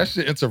 Yeah, but that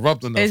shit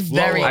interrupting the It's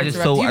flow. very I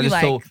just told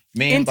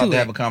me and about to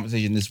have a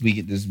conversation this week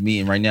at this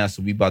meeting right now.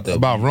 So we about to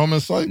about Roman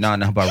Sykes. No,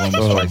 not about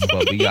Roman Sykes,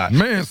 but we got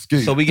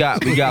Manscaped. So we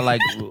got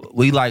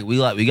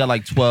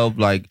like 12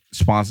 like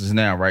sponsors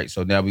now, right?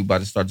 So now we about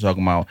to start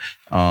talking about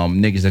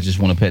niggas that just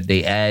want to put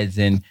their ads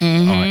in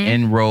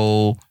end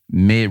roll,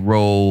 mid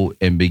roll,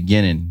 and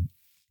beginning.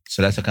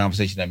 So that's a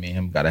conversation that me and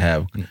him gotta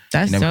have.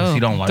 That's dope. He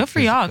don't like good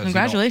for y'all.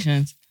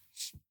 Congratulations.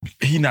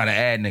 He not an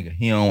ad nigga.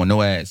 He don't want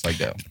no ads like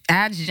that.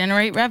 Ads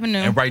generate revenue.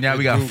 And right now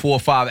we got 4 or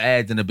 5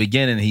 ads in the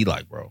beginning. And he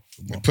like, bro,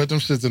 put them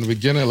shits in the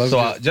beginning.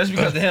 Just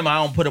because of him, I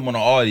don't put him on the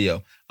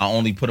audio. I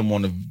only put him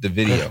on the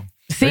video.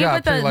 See,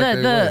 but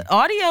the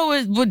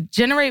audio would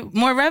generate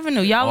more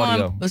revenue. Y'all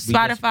Audio. on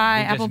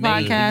Spotify, Apple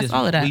Podcasts,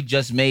 all of that. We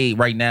just made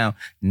right now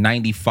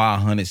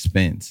 9,500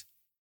 spins.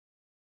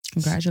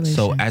 Congratulations.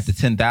 So at the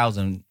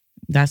 10,000.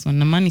 That's when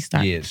the money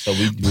starts. Yeah, so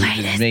we Play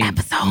just this made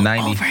episode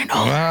 90. over and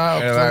over.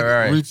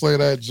 Right. Replay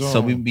that joint.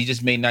 So we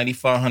just made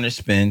 9,500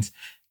 spins.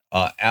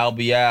 Al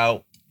be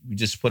out. We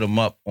just put him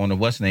up on the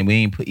what's name. We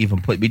ain't we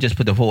just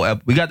put the whole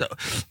we got the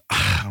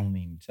I don't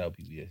even tell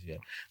people this yet.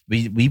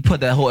 We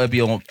put that whole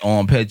episode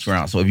on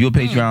Patreon. So if you're a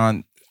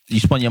Patreon, you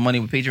spend your money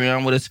with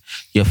Patreon with us,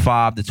 your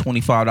 $5 to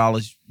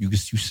 $25,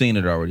 you seen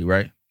it already,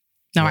 right?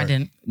 No, I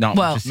didn't. No,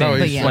 well, just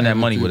saying, you spend that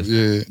money with us.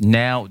 Yeah.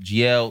 Now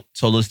GL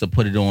told us to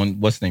put it on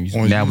what's the name?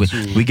 Now we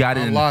got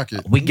it.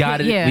 We got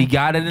it. Yeah. We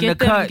got it in the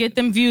cut. Get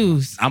them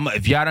views.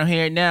 If y'all don't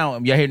hear it now,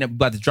 y'all hearing it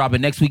about to drop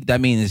it next week.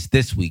 That means it's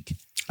this week.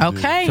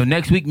 Okay. So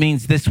next week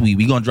means this week.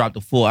 We're gonna drop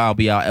the full I'll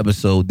Be Out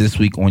episode this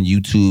week on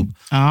YouTube.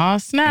 Oh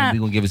snap! And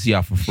we're gonna give it to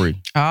y'all for free.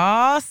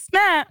 Oh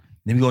snap!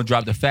 Then we're gonna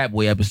drop the Fat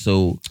Boy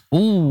episode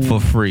for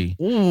free.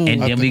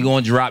 And then we're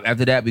gonna drop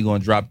after that. We're gonna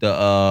drop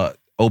the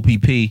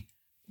OPP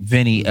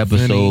Vinny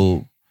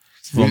episode.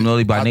 From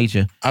Lily by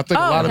Nature. I think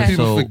a lot of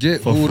people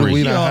forget who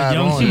we done had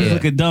on. She was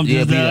looking dumb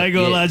just now. I ain't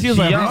gonna lie. She was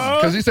like,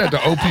 because he said the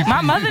OPP.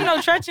 My mother know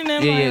Tretch in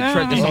them.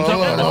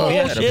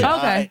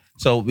 Okay.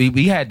 So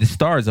we had the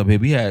stars up here.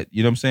 We had,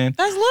 you know what I'm saying?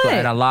 That's lit. So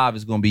at our live,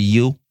 it's gonna be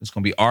you. It's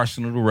gonna be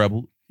Arsenal the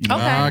Rebel. You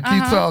know?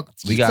 Keep talking.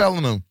 Keep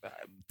telling them.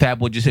 Fat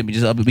Boy just hit me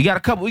just up. We got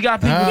a couple. We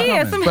got people.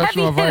 Yeah, some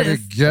heavy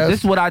hitters. This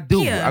is what I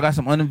do. Yeah. I got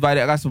some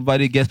uninvited. I got some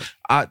invited guests.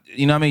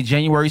 You know what I mean?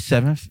 January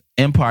 7th,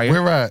 Empire.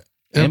 We're at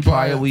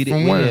Empire, we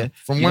did.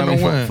 From when to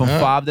when? From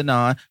 5 to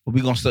 9. But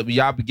we gonna start.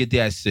 Y'all get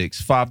there at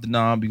 6. 5 to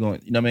 9. We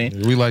going. You know what I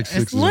mean? We like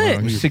 6.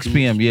 6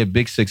 p.m. Yeah,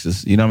 big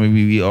 6s. You know what I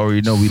mean? We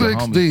already know we the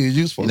homies. 6 D's.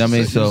 You supposed to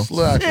say so 6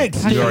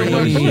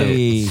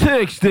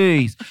 6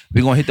 D's.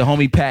 We gonna hit the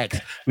homie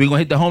packs. We gonna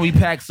hit the homie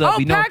packs up.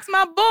 Oh, Packs,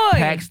 my boy.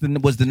 Packs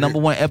was the number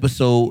 1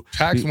 episode.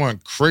 Packs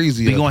went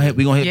crazy. We gonna hit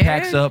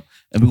Packs up,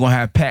 and we gonna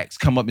have Packs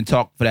come up and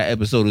talk for that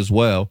episode as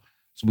well.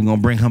 So we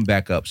gonna bring him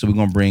back up. So we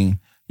gonna bring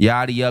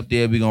Yatti up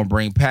there. We gonna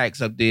bring Packs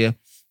up there.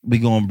 We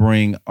gonna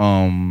bring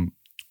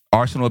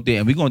Arsenal up there,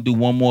 and we gonna do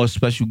one more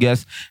special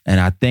guest, and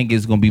I think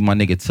it's gonna be my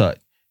nigga Tut.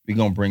 We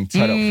gonna bring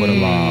Tut up for the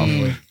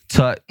live.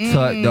 Tut, the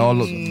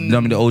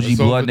OG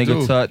blood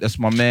nigga Tut. That's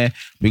my man.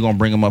 We gonna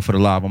bring him up for the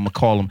live. I'm gonna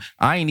call him.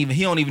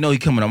 He don't even know he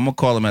coming up. I'm gonna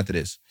call him after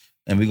this,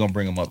 and we gonna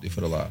bring him up there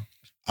for the live.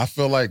 I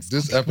feel like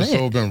this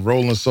episode been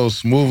rolling so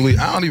smoothly.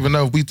 I don't even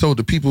know if we told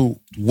the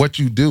people what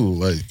you do.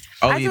 Like,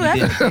 I do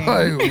everything.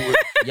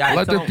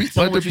 Let the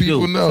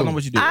people know. Tell them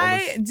what you do.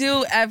 I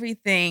do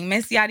everything.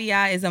 Miss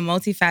Yatti is a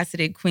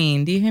multifaceted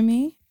queen. Do you hear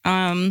me?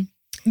 Yay.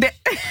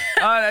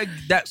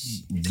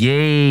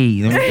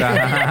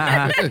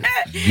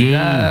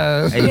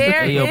 Yes.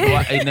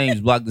 Hey, names,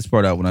 block this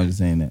part out when I was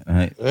saying that. All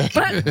right.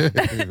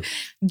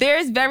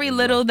 There's very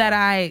little that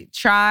I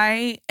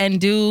try and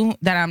do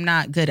that I'm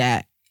not good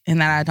at and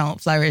that I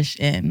don't flourish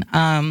in.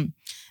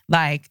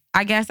 Like,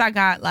 I guess I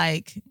got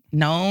like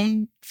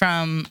known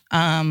from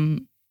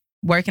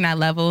working at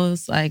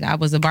Levels. Like, I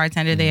was a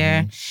bartender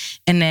there,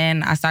 and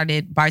then I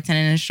started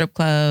bartending in strip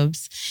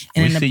clubs.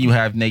 And we see you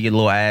have naked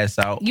little ass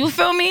out. You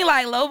feel me?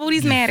 Like, low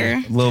booties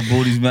matter. Little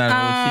booties matter.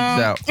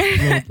 Little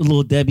cheeks out.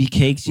 Little Debbie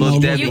cakes. Little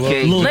Debbie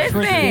cakes.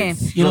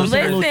 Listen,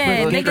 Little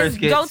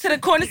niggas go to the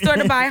corner store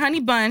to buy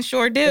honey bun.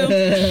 Sure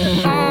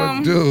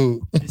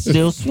do.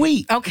 Still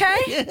sweet.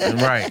 Okay.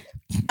 Right.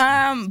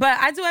 But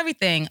I do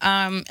everything.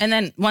 And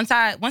then once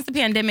the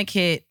pandemic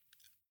hit,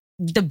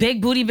 the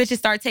big booty bitches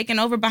start taking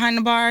over behind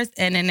the bars,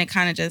 and then it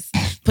kind of just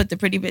put the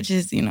pretty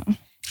bitches, you know.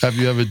 Have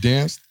you ever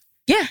danced?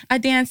 Yeah, I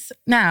dance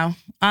now.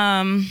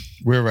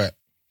 Where at?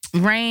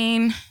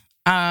 Rain.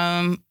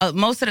 I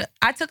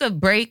took a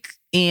break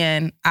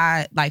and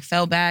I like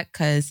fell back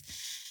because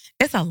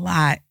it's a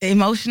lot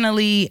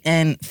emotionally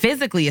and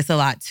physically. It's a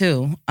lot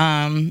too.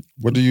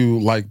 What do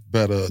you like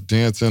better,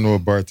 dancing or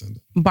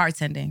bartending?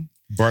 Bartending.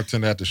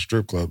 Bartending at the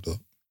strip club though.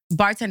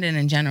 Bartending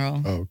in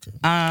general. Oh, okay.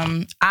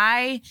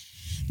 I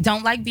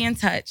don't like being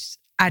touched.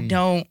 I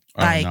don't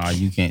like. No,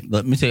 you can't.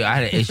 Let me tell you, I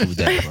had an issue with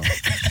that, bro.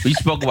 We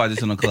spoke about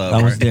this in the club.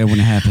 I was there when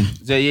it happened.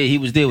 So yeah, he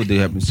was there when it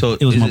happened. So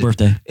it was my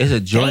birthday. It's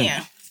a joint.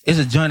 Damn. It's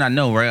a joint I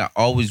know, right? I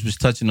always was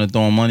touching her,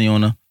 throwing money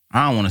on her.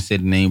 I don't want to say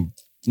the name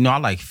I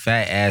like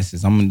fat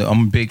asses. I'm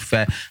a big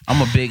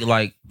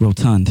like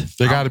Rotund.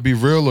 They got to be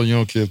real, or you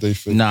don't care if they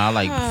fake. Nah, I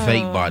like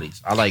fake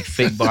bodies. I like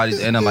fake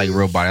bodies and I like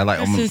real body. I like.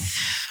 This is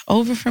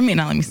over for me.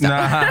 Now let me stop.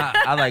 Nah,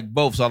 I like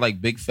both. So I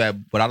like big fat,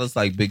 but I just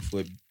like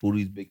Bigfoot,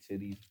 booties, big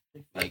titties,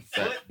 like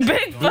fat.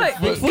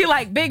 Bigfoot. He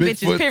like big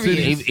bitches.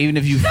 Period. Even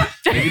if you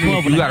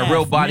got a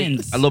real body,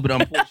 a little bit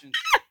unfortunate,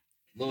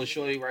 little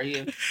shorty right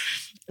here.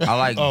 I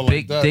like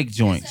big dick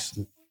joints.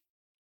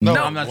 No,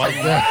 I'm not like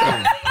talking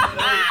that.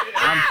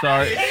 I'm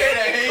sorry.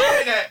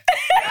 I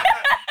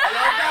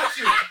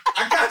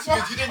got you,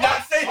 but you did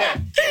not say that.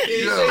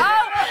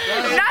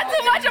 Not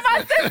too much of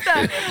my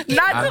sister.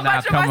 Not too I'm much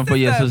not of my coming for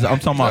your sister. I'm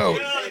talking about.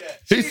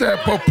 He said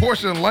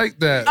proportion like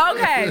that.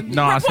 Okay.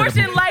 No,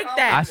 proportion like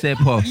that. I said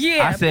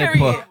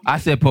I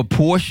said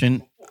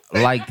proportion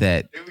like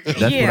that. That's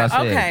what I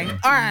said. Okay.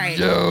 All right.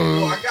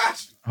 Yo, I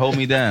got you. Hold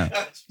me down.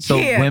 So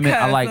Yeah, women,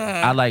 I like,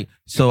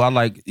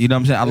 you know what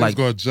I'm saying? I like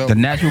gonna jump. the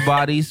natural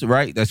bodies,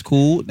 right? That's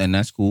cool. Then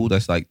that's cool.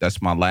 That's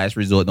my last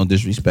resort. No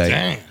disrespect.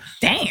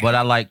 Damn. But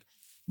I like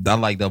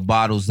the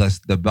bodies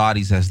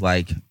that's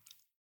like,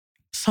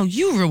 So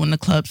you ruined the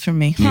clubs for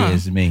me, huh? yeah,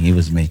 it's me. It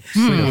was me.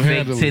 The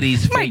fake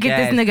titties, Might fake get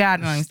ass, this nigga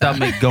out of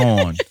stomach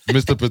gone.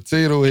 Mr.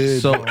 Potato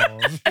Head.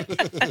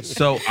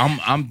 So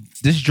I'm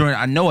this joint.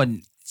 I know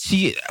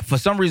she for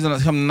some reason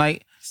come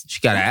tonight. She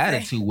got an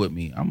attitude with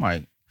me. I'm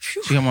like,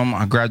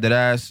 I grabbed that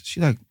ass. She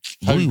like,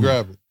 How you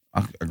grab it?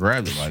 I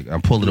grabbed it like I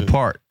pulled it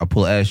apart. I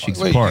pull ass cheeks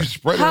apart. You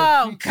spread it.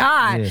 Oh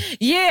God,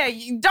 yeah.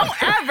 You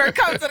don't ever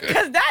come to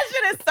because that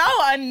shit is so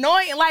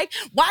annoying. Like,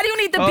 why do you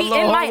need to be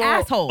in my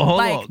asshole? Hold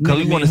Like, on, because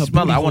we want to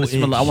smell it. I want to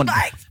smell it.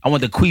 I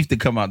want the queef to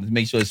come out to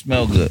make sure it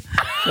smells good.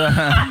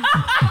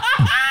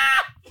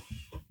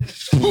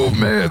 Who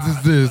man's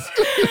is this?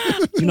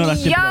 You know that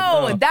shit.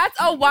 yo, that's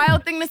a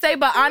wild thing to say,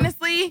 but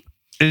honestly,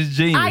 It's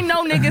genius. I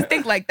know niggas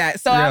think like that,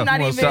 so I'm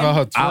not even.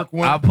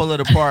 I'll pull it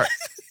apart.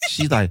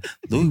 She's like,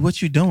 Louis,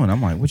 what you doing?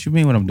 I'm like, what you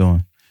mean what I'm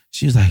doing?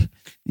 She's like,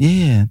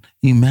 yeah,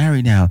 you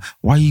married now.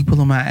 Why you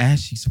pulling my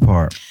ass cheeks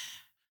apart?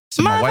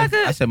 So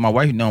I said, my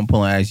wife know I'm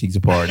pulling ass cheeks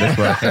apart. That's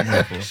what I came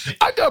here for.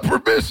 I got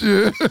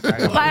permission.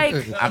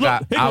 I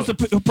got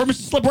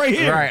permission slip right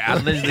here. Right, I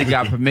literally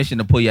got permission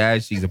to pull your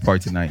ass cheeks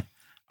apart tonight.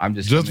 I'm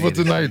just for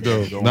tonight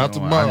though, not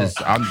tomorrow.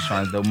 I'm just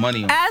trying to throw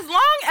money on. As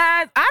long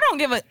as I don't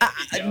give a.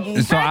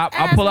 So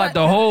I pull out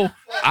the whole.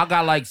 I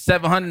got like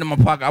 $700 in my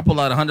pocket. I pull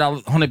out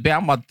 $100 band.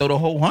 I'm about to throw the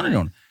whole 100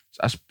 on it. So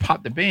I just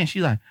popped the band.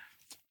 She's like,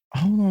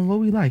 hold on, what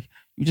we like?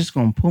 You just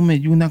gonna pull me?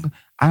 You not?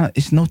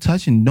 It's no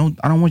touching.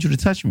 I don't want you to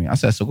touch me. I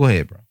said, so go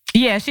ahead, bro.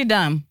 Yeah, she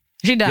dumb.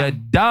 She dumb. You're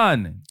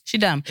done. She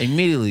dumb.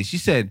 Immediately, she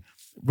said,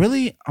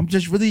 really?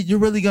 You're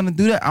really gonna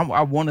do that?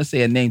 I want to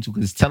say a name too,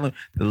 because it's telling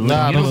the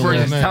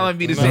universe is telling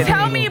me to say.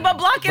 Tell me, but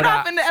block it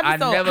off in the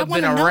episode. I never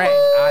been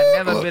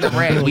a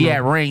rat. We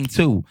had Rain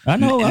too. I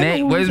know.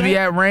 Where's we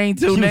at Rain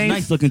too? She was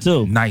nice looking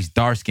too. Nice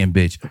dark skinned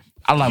bitch.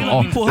 I love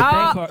all.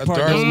 I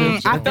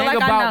feel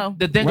like I know.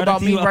 The thing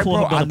about me, right,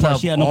 bro? I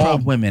love all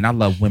women. I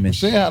love women.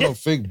 She had no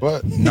fake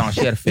butt. No,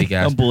 she had a fake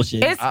ass. Some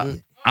bullshit.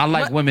 I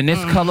like women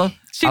this color.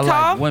 She I tall?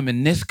 like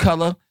women this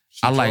color.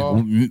 I like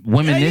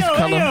women this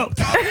color.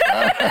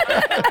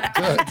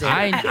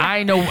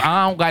 I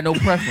don't got no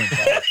preference.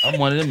 I'm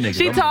one of them niggas.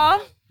 She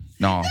tall?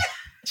 No.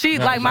 She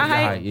like my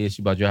height? Yeah,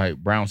 she about your height.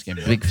 Brown skin,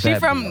 big fat. She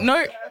from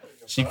North?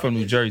 She from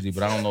New Jersey,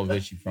 but I don't know where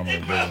she from.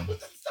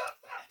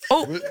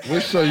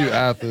 We'll show you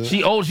after.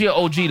 She an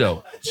OG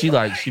though. She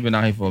been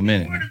out here for a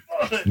minute.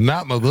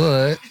 Not my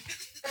blood.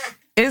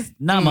 It's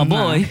not my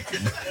boy.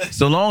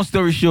 So long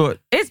story short.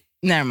 It's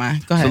never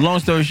mind. Go ahead. So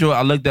long story short,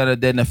 I looked at her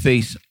dead in the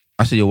face.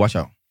 I said, yo, watch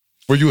out.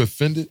 Were you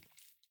offended?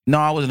 No,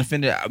 I wasn't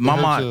offended. My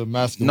mom.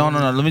 No.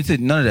 Let me tell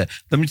you none of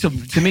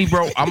that. To me,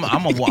 bro.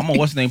 I'm a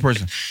what's the name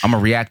person. I'm a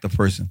reactive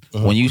person.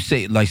 When you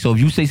say so, if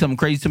you say something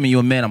crazy to me, you're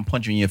a man. I'm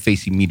punching you in your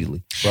face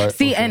immediately. Right.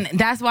 See, and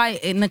that's why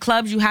in the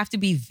clubs you have to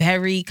be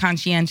very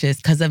conscientious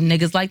because of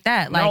niggas like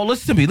that. Like, no,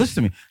 listen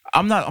to me.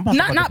 I'm not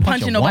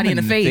punching nobody in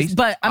the face,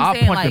 but I'm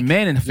saying I'll punch a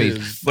man in the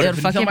face. But if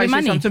somebody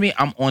says something to me,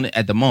 I'm on it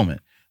at the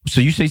moment. So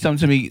you say something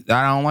to me that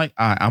I don't like,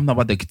 I'm not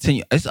about to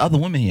continue. It's other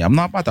women here. I'm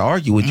not about to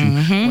argue with you.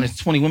 When it's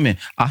 20 women,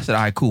 I said,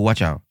 all right, cool,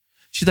 watch out.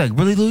 She's like,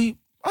 really, Louis?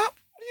 What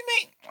do you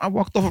mean? I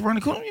walked off around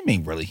the corner. What do you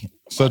mean, really?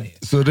 So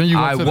then you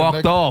I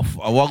walked off.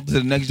 I walked to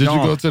the next joint.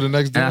 Did you go to the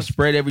next joint? And I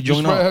spread every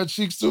joint up. You spread up. her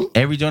cheeks too?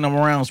 Every joint I'm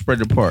around, spread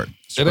it apart.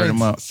 Spread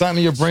them up. Something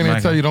in your brain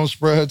ain't tell you don't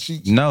spread her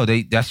cheeks? No,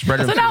 that spread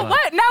her. So now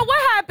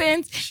what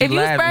happens if you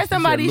spread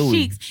somebody's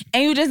cheeks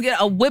and you just get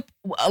a whip,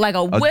 like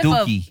a whiff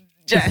of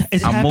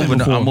just. I'm moving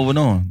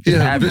on.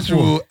 Yeah,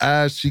 habitual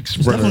ass cheek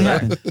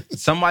spreader.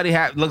 Somebody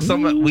had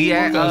we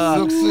had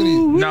Silk City.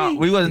 No,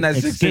 we wasn't at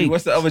Silk City.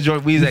 What's the other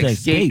joint? We was at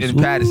Escape in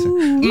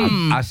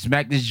Patterson. I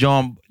smacked this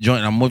joint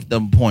and I moved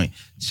them point.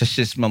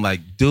 Shit smell like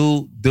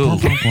dude. Did you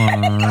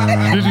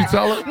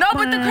tell her? No,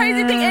 but the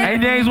crazy thing is, hey,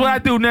 Names, what I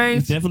do,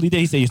 Names? Definitely did.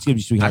 He said, excuse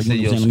me, sweetheart. I said,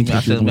 yo,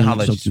 let me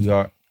holler at you,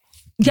 sweetheart.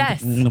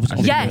 Yes.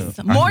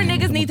 More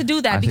niggas need to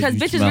do that because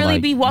bitches really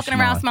be walking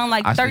around smelling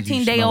like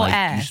 13-day-old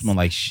ass. You smell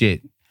like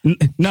shit. No,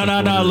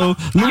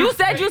 Lou. You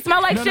said you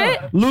smell like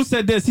shit? Lou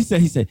said this. He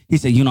said,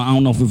 you know, I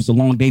don't know if it was a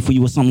long day for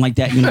you or something like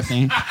that. You know what I'm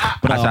saying?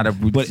 But I ain't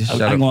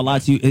gonna lie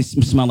to you. It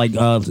smelled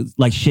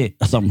like shit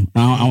or something.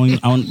 I don't,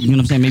 you know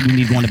what I'm saying? Maybe you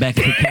need to go in the back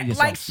and take care of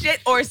yourself. Like shit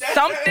or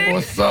something?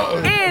 Or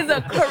something. It's the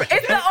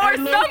or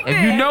something.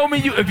 If you know me,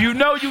 if you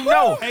know, you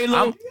know. Hey,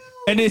 Lou.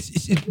 And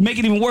it's make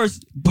it even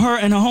worse. Her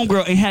and her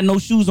homegirl ain't had no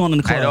shoes on in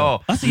the club. At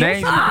all. I see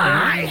Names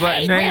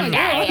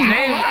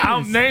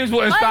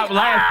wouldn't stop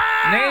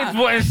laughing. Names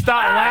wouldn't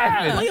stop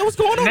laughing. Like, what's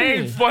going on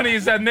Names here? funny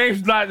as that.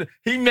 Names like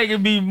he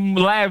making me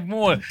laugh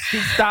more.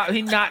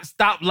 He not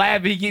stop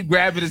laughing. He keep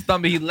grabbing his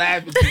stomach. He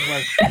laughing too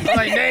much. I'm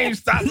like, Names,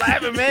 stop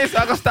laughing, man. So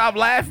I can stop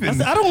laughing. I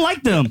said, I don't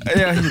like them.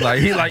 Yeah,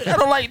 he like I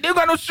don't like. They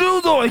got no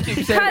shoes on. He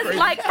keep saying Because, crazy.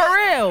 like, for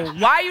real,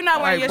 why you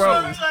not wearing Like, your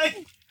bro.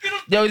 shoes?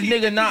 Yo, this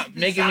nigga not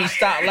making me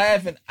stop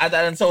laughing. I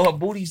done told her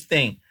booties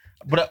thing,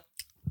 but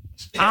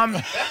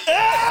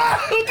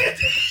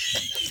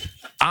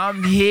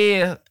I'm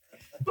here.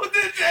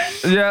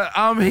 Yeah,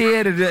 I'm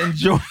here to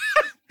enjoy.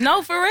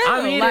 No, for real.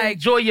 I'm here to Like,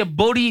 enjoy your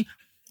booty.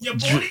 Your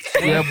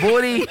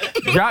booty.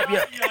 Drop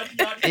your.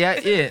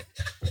 Yeah.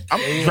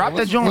 Drop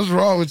that joint. What's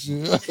wrong with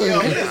you?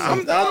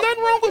 I'm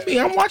nothing wrong with me.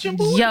 I'm watching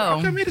booty. Yo.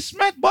 I come here to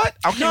smack butt.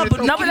 no,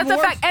 but that's a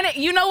fact. And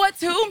you know what,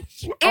 too?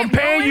 I'm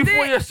paying you for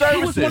your She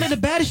services. was one of the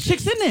baddest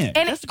chicks in there.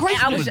 And That's the crazy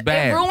and thing. was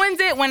bad. It ruins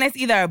it when it's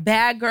either a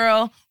bad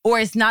girl or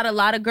it's not a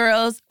lot of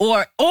girls,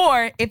 or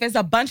if it's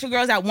a bunch of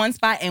girls at one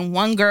spot and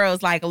one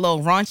girl's like a little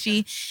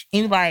raunchy,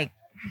 and you're like,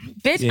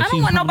 bitch, Yeah, I don't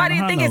she's want nobody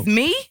to humming think on it's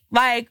me.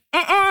 Like,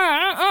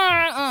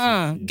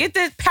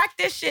 pack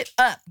this shit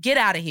up. Get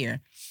out of here.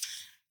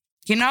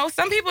 You know,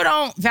 some people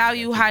don't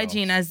value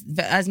hygiene as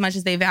much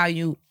as they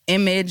value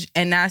image,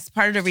 and that's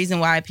part of the reason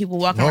why people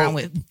walk around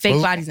with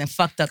fake bodies and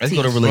fucked up Let's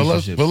teeth. go to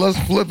relationships. But let's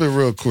flip it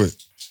real quick.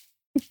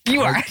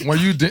 You are. When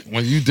you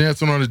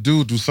dancing on a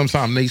dude, do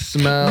sometimes they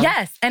smell?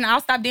 Yes, and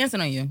I'll stop dancing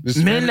on you.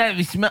 Men that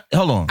be smell.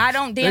 Hold on. I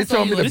don't They dance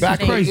told on me you. the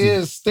back of their crazy.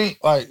 ears stink.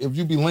 Like if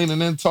you be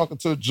leaning in talking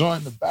to a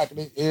joint, the back of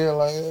their ear,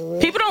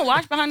 like People don't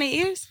wash behind their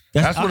ears.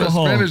 That's what the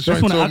alcohol. Spanish That's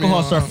joint when the told me,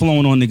 alcohol start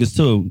flowing on niggas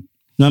too. You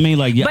know what I mean?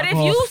 Like, yeah. But if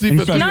you See,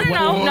 but no, you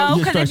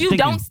because start if you stinking.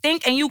 don't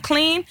stink and you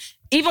clean,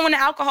 even when the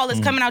alcohol is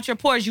coming out your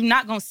pores, you're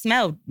not gonna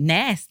smell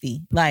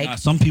nasty. Like, Nah,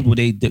 some people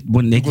they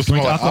when they People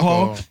drink smell like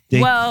alcohol,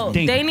 alcohol.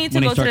 they need to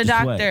when go to start the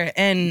sweat. doctor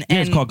and Yeah,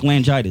 it's called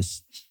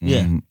glanditis.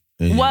 Yeah.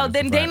 well,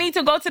 then they need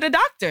to go to the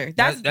doctor.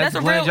 That's a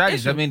real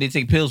laryngitis. issue. I mean, they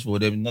take pills for it.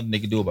 There's nothing they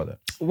can do about that.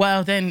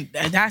 Well, then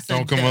that's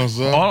don't come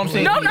outside. All I'm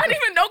saying. No, not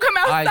even don't come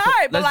outside, All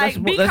right, so but let's-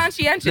 like be let's-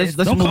 conscientious.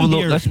 Let's Don't move a come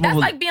little. here. Let's move. That's a-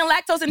 like being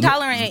lactose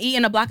intolerant and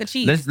eating a block of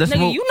cheese. Let's Nigga,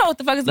 move- you know what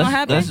the fuck is gonna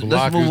happen.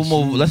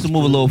 Let's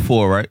move a little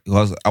forward, right?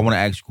 Because I want to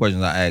ask you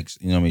questions I asked,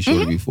 you know what I mean,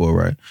 shortly before,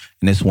 right?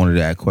 And this one of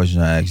the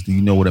questions I asked, do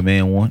you know what a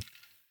man want?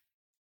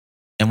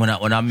 And when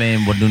I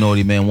man what do you know what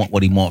a man want,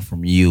 what he want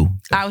from you?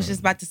 I was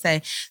just about to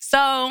say.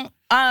 So,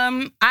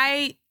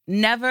 I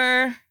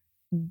never.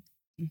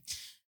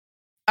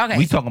 Okay,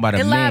 We talking about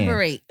a man.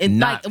 elaborate. It's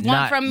Not- like one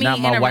not- from me not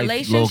my in a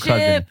wife's little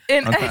relationship.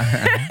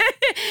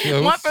 Yeah,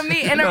 One from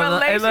me in a Hey, little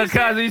relationship.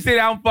 cousin, you see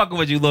that? I'm fucking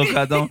with you, little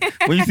cousin.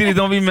 When you see this,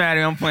 don't be mad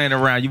at me. I'm playing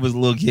around. You was a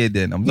little kid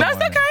then. I'm No, talking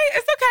it's about okay.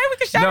 It's okay. We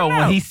can shout No, it when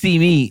out. he see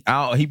me,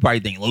 he probably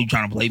think, "Oh, you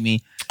trying to play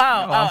me?"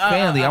 I'm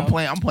family.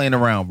 I'm playing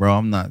around, bro.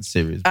 I'm not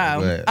serious. Bro.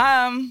 Go ahead.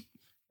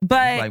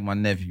 But He's like my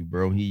nephew,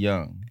 bro. He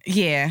young.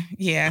 yeah.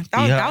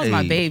 That was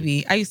my Hey.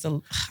 baby. I used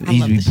to. I He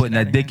love be the putting shit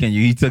out that of dick him. in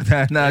you. He took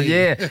that now.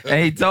 Yeah.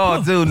 And he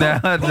tall too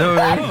now.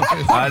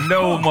 I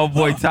know my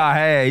boy Ty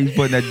had. He's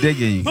putting that dick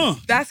in you.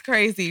 That's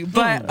crazy.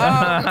 But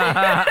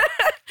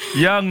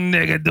Young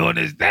nigga doing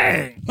his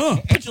thing.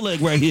 Put your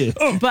leg right here.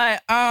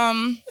 but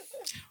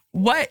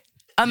what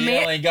a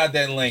man. ain't got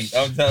that link.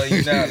 I'm telling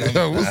you now.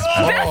 Yo, what's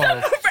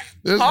Paul?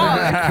 This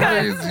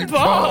nigga crazy,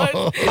 Pause.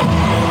 Paul.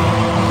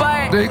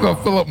 But They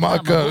gonna fill up my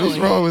cup. What's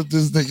wrong with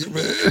this nigga,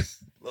 man?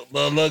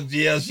 Look,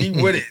 GL, she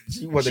with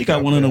it. She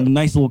got one of them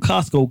nice little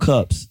Costco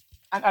cups.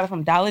 I got it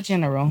from Dollar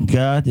General.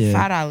 God damn.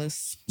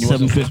 $5. You want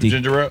some $7.50.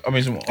 ginger ale? I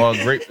mean, some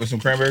grape with some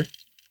cranberry.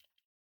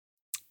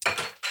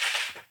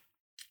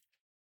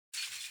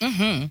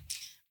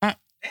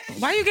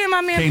 Why you getting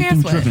my man Came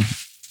pants through wet? tripping.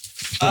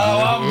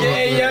 Oh, I'm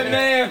getting your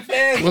man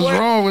fans. What's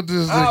wrong with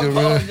this I nigga,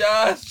 man?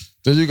 apologize.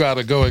 Then you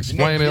gotta go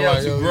explain it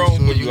like too yo,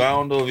 grown this for you. I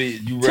don't know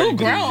if you ready Too for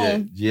grown?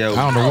 this yet. I Yeah. don't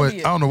know How what old are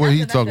you? I don't know what he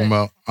That's talking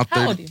about. I'm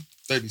How old are you?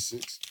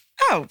 36.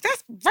 Oh,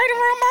 that's right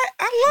around my.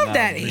 I love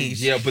that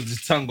age. Yeah, put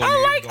this tongue on you.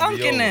 I It's like gonna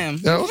be Unc and over. them.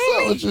 Yeah, what's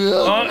up with you?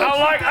 Yo? I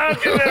like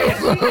Unc and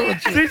them.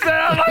 She said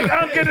I like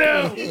Unc and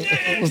them.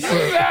 What's She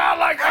said up? I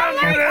like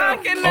Unc and them.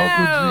 Unc and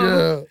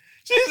Uncle them.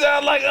 G, She said I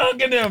like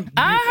Unc and them.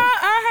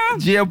 Uh-huh.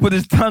 GL put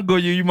his tongue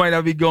on you. You might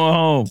not be going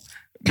home.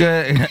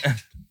 Good.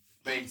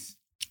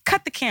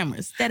 Cut the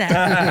cameras. That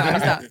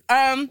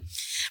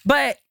ass.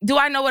 But do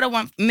I know what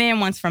a man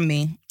wants from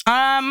me?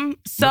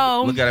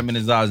 So Look at him in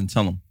his eyes and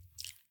tell him.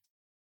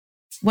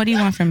 what do you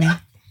want from me?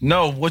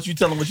 No, what you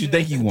tell him what you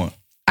think he want.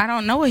 I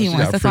don't know what he She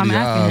wants. got That's why I'm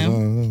pretty asking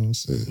him.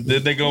 eyes. Shit.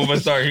 Then they go over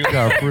and start. She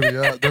got pretty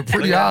eyes. The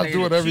pretty eyes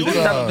do it every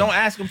time. Don't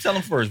ask him. Tell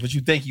him first what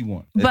you think he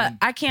want. But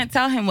I can't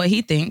tell him what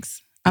he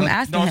thinks. I'm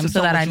asking him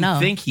so that I know. What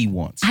do you think he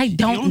wants? I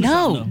don't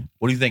know.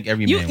 What do you think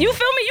every You man feel wants?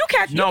 me? You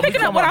catch you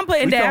picking up what I'm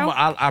putting down.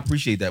 I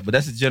appreciate that, but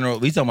that's a general.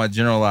 We talking about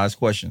generalized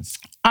questions.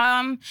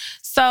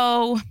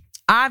 So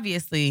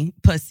obviously,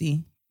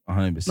 pussy.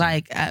 100%.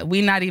 Like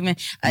we not even.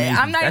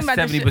 I'm not even about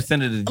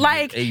 70% of the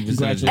like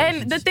 80%.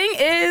 And the thing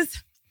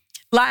is,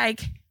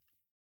 like,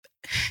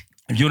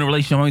 if you're in a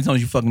relationship, how many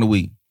times you fucking a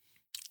week?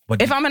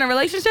 But if I'm in a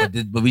relationship,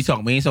 but we ain't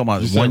talking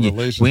about 1 year.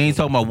 We ain't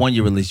talking about 1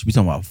 year relationship. We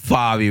talking about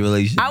 5-year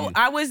relationship.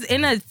 I was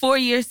in a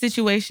 4-year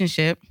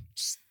situationship.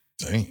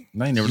 Dang,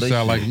 not in a you relationship.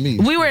 sound like me.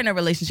 We were in a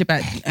relationship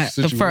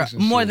for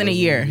more than a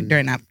year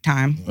during that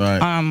time.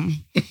 Right.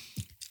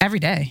 Every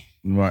day.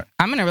 Right.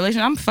 I'm in a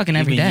relationship. I'm fucking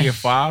every day. Year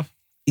 5.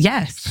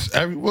 Yes.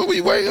 What we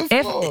waiting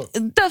for?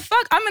 The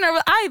fuck,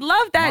 I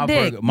love that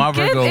dick.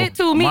 Give it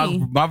to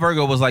me. My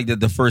Virgo was like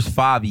the first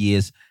 5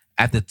 years.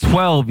 After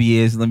 12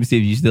 years, let me see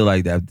if you still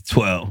like that. After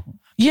 12.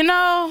 You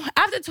know,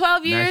 after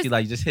 12 years. Now she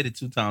like, just hit it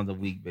 2 times a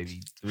week, baby.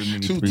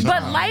 3 But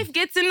times. life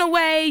gets in the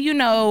way, you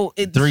know.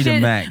 3 to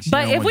max.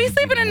 But if we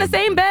sleeping in the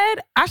same bed,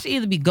 I should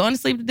either be going to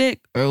sleep to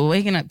dick or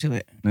waking up to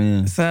it.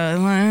 Yeah.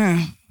 So,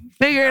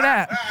 figure it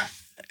out.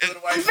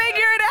 Figure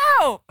it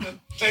out.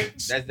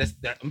 That's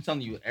I'm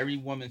telling you, every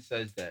woman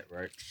says that,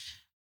 right?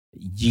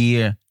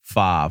 Year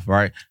 5,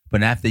 right?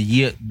 But after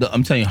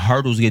I'm telling you,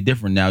 hurdles get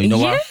different now. You know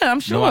why? Yeah,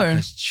 I'm sure. You know why?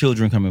 'Cause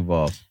children come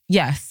involved.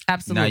 Yes,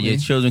 absolutely. Now your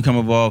children come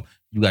involved.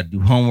 You got to do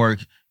homework.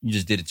 You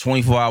just did a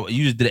 24-hour.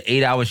 You just did an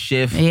 8-hour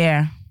shift.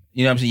 Yeah.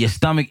 You know what I'm saying? Your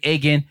stomach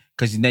aching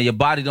because now your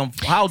body don't.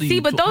 How old are you? See,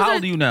 but those how are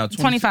old are you now?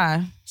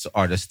 25. So,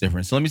 that's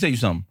different. So let me tell you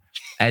something.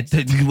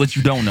 What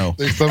you don't know.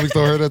 They stomach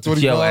don't hurt at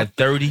 25. Yo, at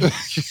 30.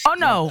 Oh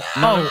no.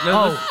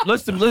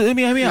 Let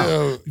me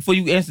out before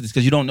you answer this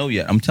because you don't know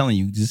yet. I'm telling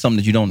you, this is something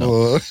that you don't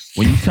know.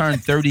 When you turn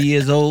 30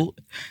 years old,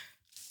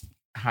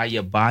 how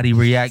your body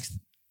reacts.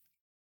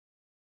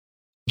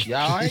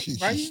 Yeah, all right?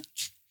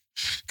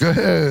 Go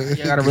ahead.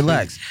 You gotta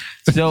relax.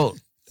 So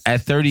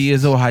at 30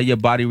 years old, how your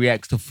body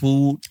reacts to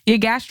food, your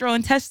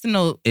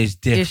gastrointestinal is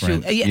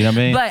different. Issue. You know what I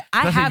mean? But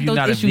I have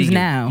those issues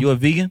now. You a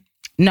vegan?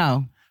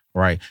 No.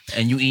 Right.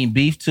 And you eating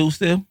beef too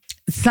still?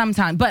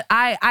 Sometimes, but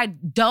I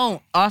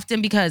don't often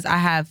because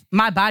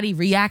my body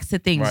reacts to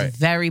things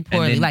very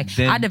poorly.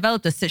 Then I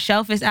developed a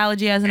shellfish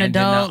allergy as an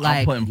adult.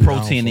 I'm putting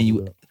protein in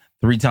you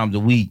 3 times a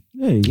week.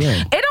 Yeah. It don't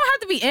have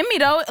to be in me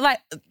though. Like,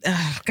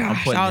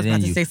 gosh, I was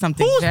about to say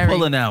something. Who's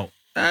pulling out?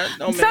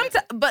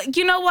 But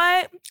you know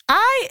what?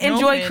 I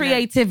enjoy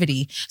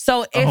creativity.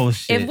 So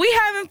if we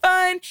having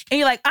fun and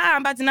you're like,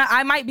 I'm about to nut,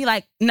 I might be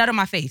like, nut on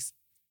my face.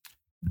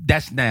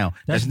 That's not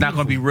going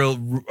to be real.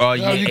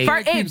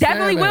 It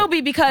definitely will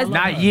be because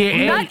not year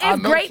 8. Nut is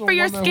great for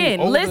your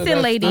skin.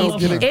 Listen, ladies,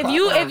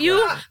 if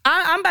you,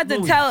 I'm about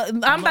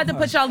to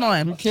put y'all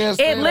on.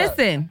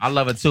 Listen, I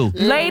love it too,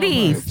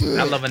 ladies.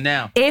 I love it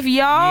now. If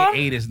y'all,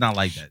 year 8 is not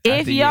like that.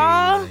 If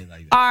y'all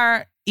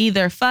are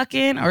either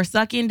fucking or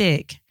sucking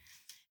dick,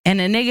 and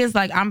the nigga's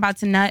like, I'm about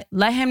to nut,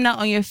 let him nut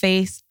on your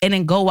face, and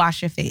then go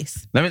wash your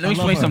face. Let me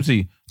explain something to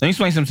you.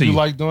 You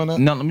like doing that?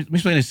 No, let me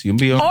explain this to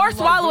you. Or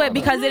swallow it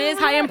because it is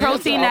high in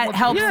protein that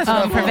helps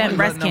prevent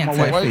breast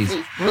cancer.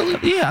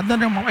 Yeah, I've done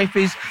that on my wife's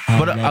face,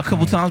 but a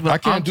couple times. But I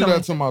can't do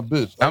that to my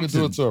bitch. I can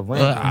do it to a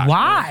random.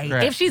 Why?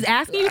 If she's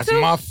asking you to?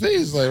 My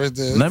face, like right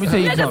there. Let me tell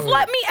you something. Just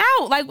let me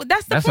out. Like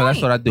that's the point.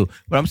 That's what I do.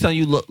 But I'm telling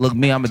you, look,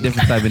 me, I'm a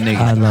different type of nigga.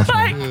 I love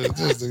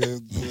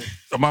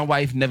her. My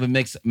wife never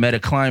met a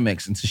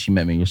climax until she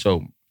met me.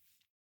 So.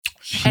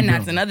 And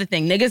that's another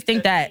thing. Niggas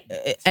think that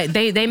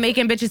they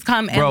making bitches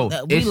come and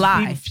we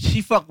lie.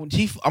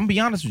 I'm be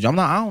honest with you.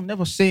 I don't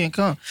never say and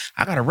come.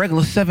 I got a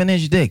regular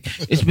 7-inch dick.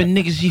 It's been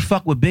niggas she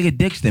fuck with bigger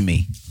dicks than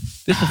me.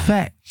 This a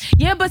fact.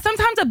 Yeah, but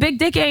sometimes a big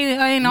dick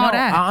ain't all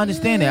that. I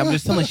understand that. I'm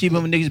just telling she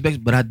been with niggas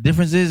big. But the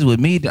difference is with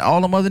me, all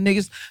them other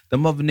niggas,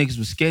 them other niggas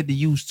was scared to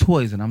use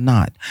toys and I'm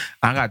not.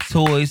 I got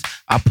toys.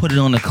 I put it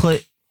on the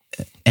clit.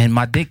 And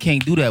my dick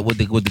can't do that with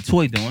the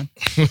toy doing.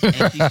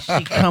 And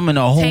she coming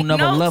a whole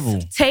nother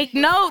level. Take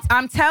notes.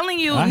 I'm telling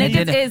you,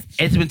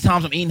 It's been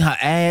times I'm eating her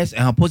ass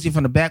and her pussy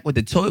from the back with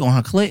the toy on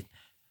her clit.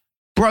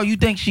 Bro, you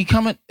think she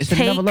coming? It's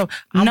another level.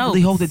 I'm really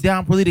hold it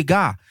down. I'm really the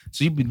guy.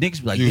 So niggas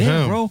be like,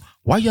 damn, bro,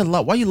 why your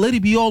lady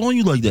be all on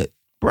you like that?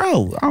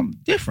 Bro, I'm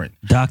different.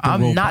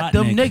 I'm not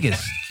them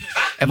niggas.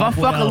 If I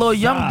fuck a little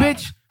young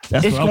bitch,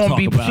 she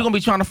gonna be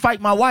trying to fight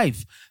my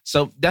wife.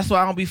 So that's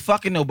why I don't be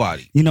fucking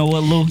nobody. You know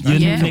what, Lou? Your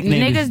new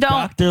nickname is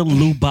Dr.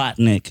 Lou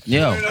Botnick.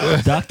 Yo.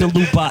 Dr.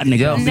 Lou Botnick.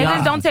 Yo.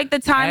 Niggas don't take the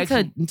time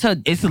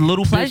to it's a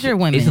little pleasure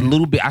women. It's a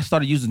little bit. I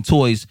started using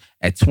toys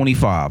at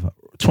 25,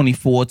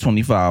 24,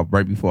 25,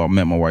 right before I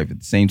met my wife. At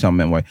the same time I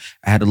met my wife.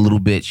 I had a little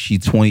bitch.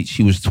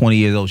 She was 20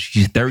 years old.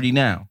 She's 30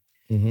 now.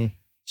 Mm-hmm.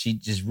 She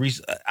just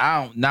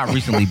not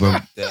recently,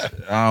 but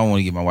I don't want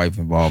to get my wife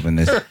involved in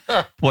this.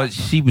 But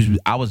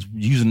I was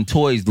using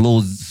toys,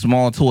 little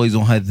small toys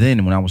on her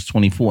then when I was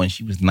 24, and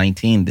she was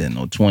 19 then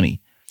or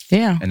 20.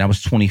 Yeah. And I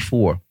was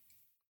 24,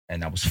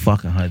 and I was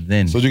fucking her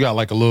then. So you got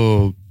like a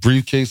little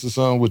briefcase or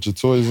something with your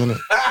toys in it?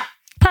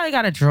 Probably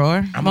probably got a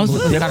drawer. Most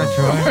of us got a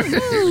drawer.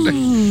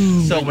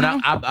 So when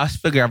I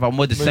figure if I'm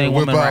with the same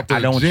woman, right, I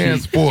don't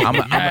cheat.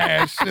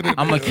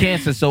 I'm a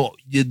Cancer, so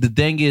the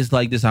thing is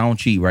like this: I don't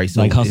cheat, right?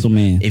 So like hustle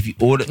man. If you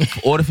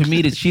order for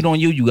me to cheat on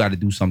you, you got to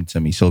do something to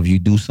me. So if you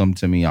do something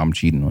to me, I'm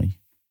cheating on you.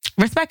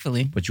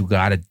 Respectfully. But you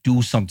got to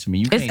do something to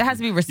me. It has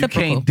to be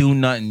reciprocal. You can't do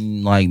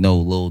nothing like no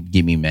little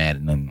get me mad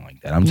and nothing like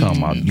that. I'm talking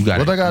about you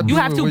got to. You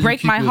have to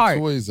break my heart.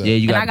 Yeah,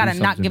 you got. And I got to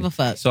not give a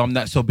fuck. So I'm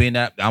not. So being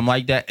that I'm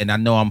like that, and I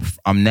know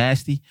I'm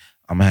nasty.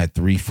 I'm gonna have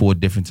 3-4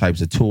 different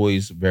types of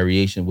toys,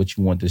 variation. What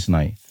you want this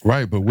night?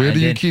 Right, but where do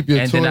you keep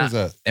your toys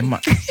at?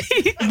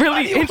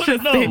 Really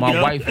interesting.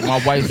 My wife.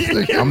 I'm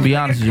gonna be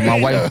honest with you.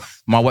 My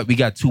wife. We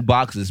got 2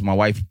 boxes. My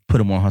wife put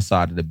them on her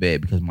side of the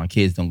bed because my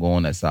kids don't go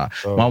on that side.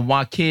 Oh.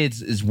 My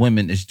kids is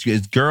women.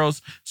 It's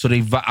girls. So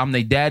I'm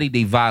their daddy.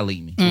 They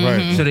violate me.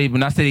 Right. So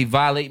when I say they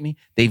violate me,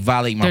 they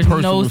violate my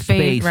personal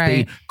space.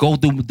 Right.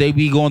 They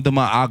be going through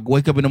I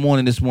wake up in the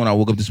morning. I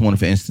woke up this morning,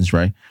 for instance,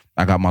 right?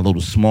 I got my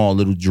small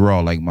little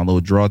drawer, like my little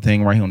drawer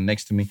thing right here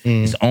next to me.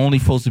 It's only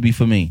supposed to be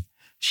for me.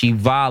 She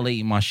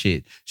violating my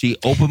shit. She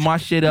opened my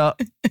shit up.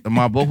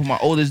 Both of my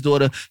oldest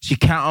daughter, she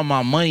counting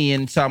my money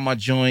inside my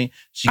joint.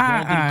 She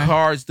going through the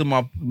cards to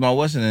my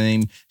what's her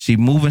name? She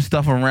moving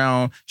stuff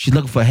around. She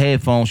looking for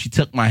headphones. She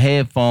took my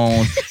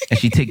headphones and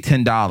she take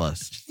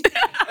 $10.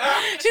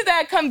 She's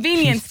at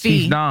convenience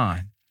fee. She's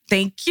 9.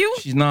 Thank you.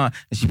 She's not.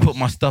 And she put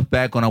my stuff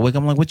back when I wake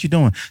up. I'm like, what you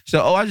doing? She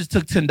said, I just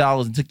took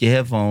 $10 and took your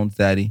headphones,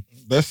 Daddy.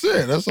 That's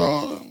it. That's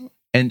all.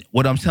 And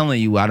what I'm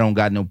telling you, I don't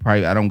got no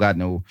private. I don't got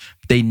no.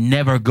 They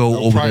never go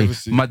over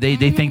privacy.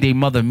 They think they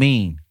mother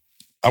mean.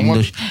 Even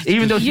though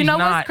she's you know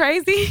not. What's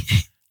crazy?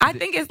 I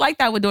think it's like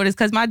that with daughters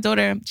because my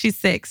daughter, she's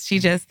 6.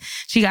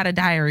 She got a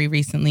diary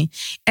recently,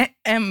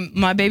 and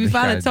my baby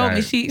father told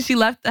me she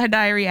left her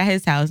diary at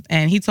his house,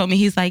 and he told me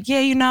he's like,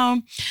 yeah,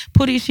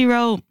 Pootie, she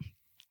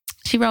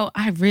wrote,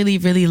 I really,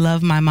 really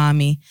love my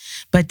mommy,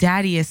 but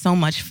daddy is so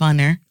much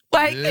funner.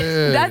 Like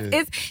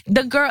it's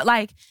the girl,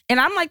 like, and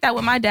I'm like that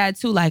with my dad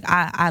too. Like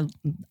I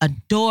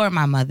adore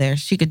my mother.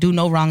 She could do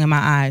no wrong in my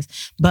eyes.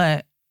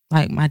 But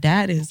like my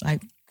dad is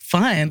like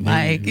fun.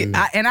 Like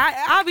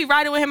I'll be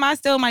riding with him. I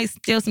still might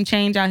steal some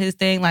change out his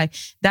thing. Like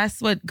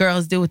that's what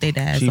girls do with their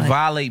dads. She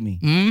violate me.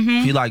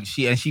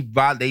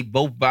 Mm-hmm. They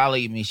both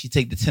violate me. She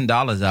take the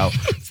 $10 out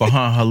for her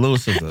and her little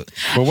sister.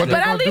 But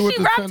at least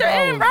she wrapped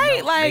her in,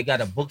 right? Like they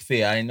got a book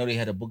fair. I didn't know they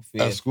had a book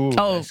fair at school.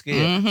 Oh, so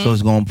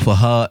it's going for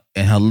her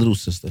and her little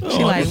sister.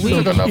 She like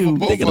we got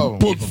a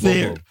book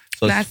fair.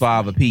 So it's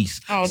 $5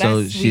 apiece. Oh,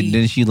 so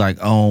she like,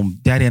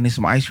 Daddy, I need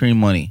some ice cream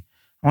money.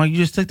 I'm like, you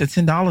just took the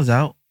 $10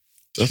 out.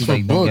 That's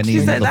like books. She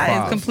said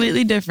that is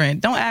completely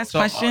different. Don't ask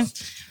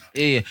questions.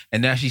 Yeah,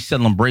 and now she's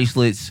selling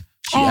bracelets.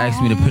 She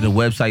asked me to put a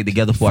website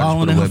together for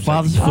following in her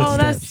father's footsteps.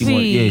 That's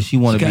sweet. She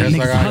wanted to be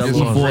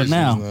hustling for it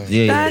now.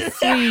 Yeah, that's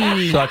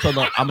sweet. So I told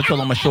her, I'm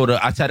gonna show her.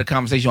 I had a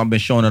conversation. I've been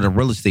showing her the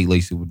real estate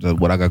lately with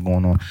what I got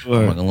going on.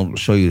 I'm gonna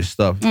show you the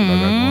stuff that I got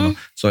going on.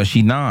 So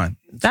she 9.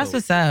 That's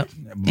what's up.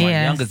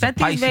 Set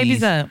these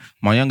babies up.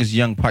 My youngest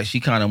young Pisces. She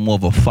kind of more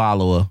of a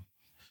follower.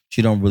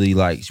 She don't really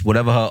like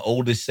whatever her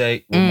oldest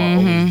say. What my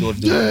oldest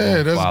daughter do.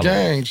 Yeah, that's follow.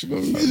 gang.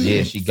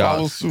 She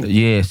got suit.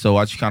 Yeah, so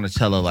I just kind of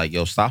tell her like,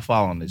 yo, stop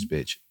following this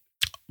bitch.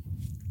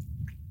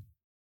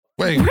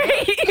 Wait.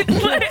 He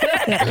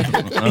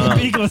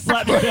gonna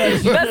slap me.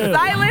 The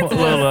silence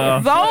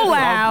was so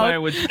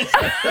loud.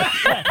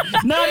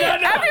 No.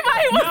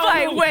 Everybody was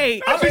like,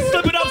 wait. I'll be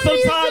slipping up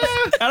sometimes,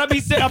 and I'll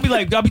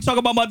be talking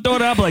about my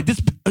daughter. I'll be like, this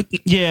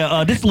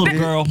little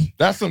girl.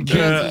 That's some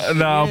kids.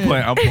 No,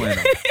 I'm playing.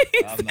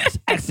 That's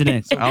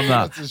accident. I'm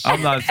not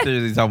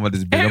seriously talking about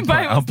this bitch.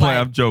 I'm playing.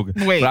 I'm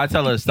joking. Wait. But I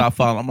tell her to stop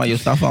following. I'm like, yo,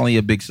 stop following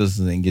your big sisters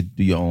and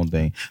do your own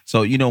thing.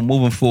 So,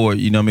 moving forward,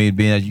 you know what I mean?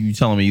 Being that you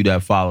telling me you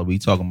that follow, we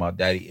talking about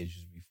daddy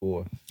issues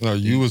before. No,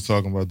 you was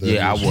talking about that.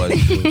 Yeah, I was.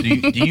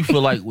 do you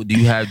feel like, do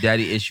you have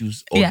daddy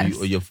issues or yes.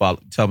 or your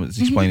father?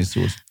 Explain this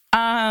to us.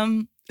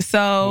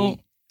 So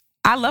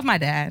I love my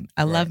dad.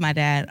 I love my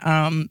dad.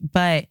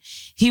 But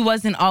he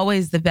wasn't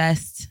always the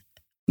best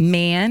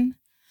man.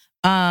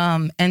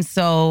 And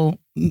so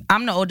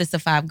I'm the oldest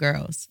of 5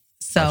 girls.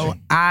 So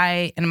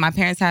gotcha. And my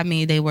parents had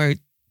me, they were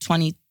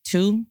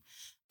 22.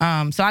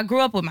 So I grew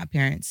up with my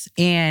parents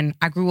and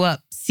I grew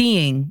up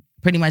seeing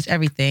pretty much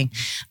everything.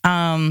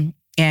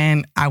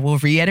 And I will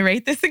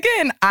reiterate this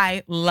again.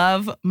 I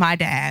love my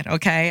dad.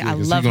 Okay. I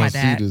love my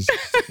dad.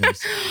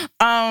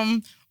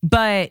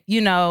 But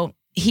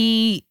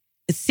he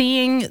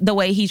seeing the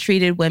way he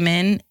treated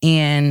women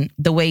and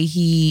the way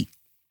he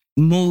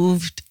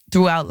moved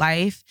throughout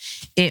life,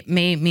 it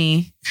made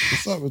me.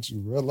 What's up with you,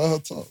 bro? Let her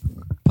talk.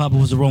 Papa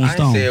was a Rolling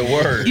Stone. I didn't say a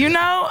word.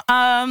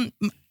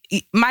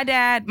 My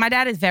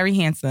dad is very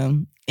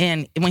handsome,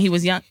 and when he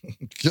was young,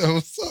 yo,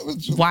 what's up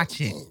with you? Watch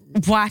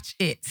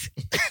it.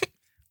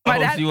 My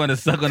dad, you want to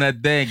suck on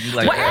that thing? He's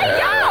like, hey,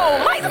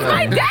 yo,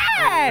 my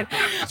dad.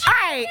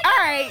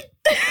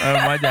 All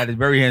right. My dad is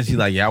very handsome. She's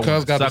like, yeah, I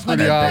want to suck on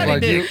that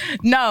like you.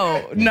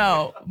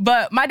 No.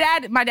 But my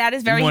dad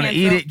is very handsome. You want to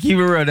eat it? Keep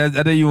it real. I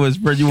know you want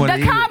to eat it.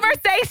 The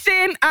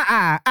conversation,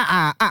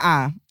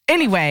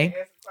 Anyway,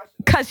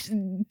 Cause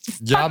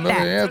Y'all know the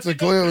answer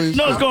clearly.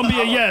 No, it's gonna be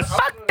a yes.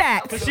 fuck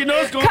that. Cause she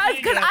knows it's gonna be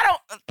a Cause yes. I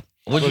don't.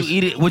 Would you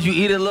eat it? Would you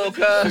eat it, little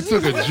She cuz?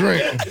 took a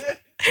drink.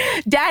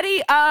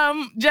 Daddy,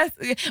 just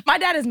my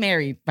dad is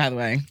married, by the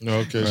way.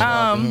 Okay. shout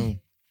out to him.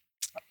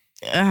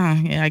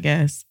 Yeah, I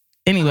guess.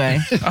 Anyway,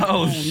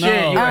 Oh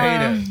shit, you a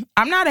hater.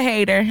 I'm not a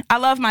hater. I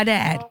love my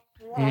dad.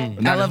 I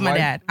Not love his my wife?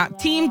 dad. I'm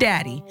team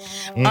daddy.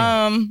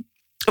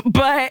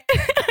 But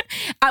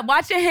I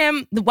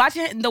watching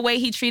the way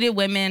he treated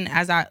women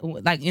as I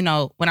like, you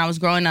know, when I was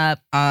growing up.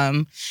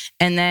 And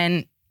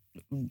then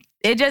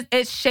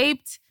it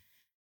shaped.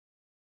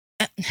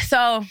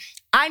 So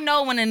I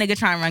know when a nigga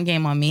try and run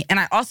game on me, and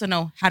I also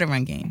know how to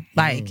run game.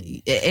 Like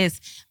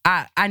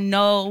I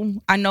know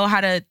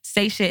how to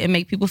say shit and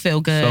make people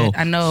feel good.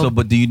 I know. So,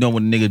 but do you know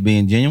when a nigga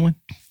being genuine?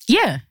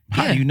 Yeah.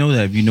 How do you know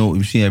that? If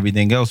you've seen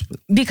everything else, but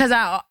Because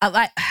I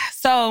like,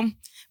 so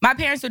my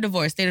parents were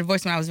divorced. They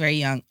divorced when I was very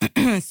young.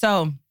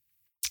 So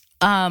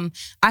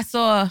I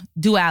saw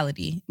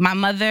duality. My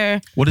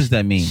mother, what does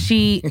that mean?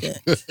 she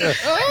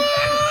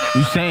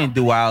You saying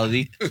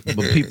duality, but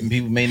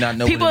people may not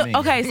know people what it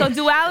means. okay, so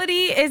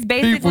duality is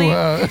basically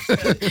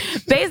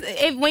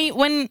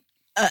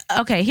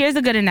okay, here's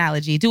a good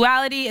analogy.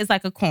 Duality is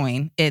like a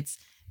coin. It's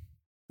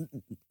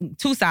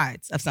two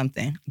sides of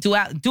something.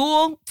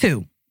 Dual,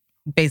 two,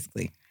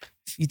 basically.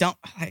 You don't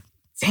like,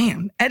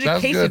 damn,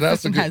 education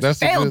system has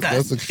failed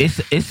us.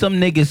 It's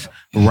some niggas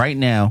right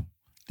now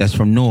that's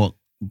from Newark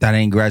that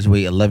ain't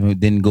graduate 11,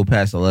 didn't go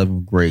past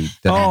 11th grade.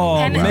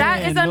 And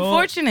that is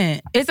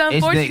unfortunate. It's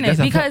unfortunate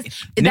because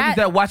niggas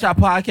that watch our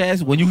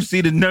podcast, when you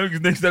see the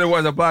niggas that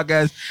watch our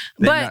podcast,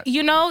 but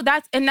you know,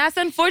 that's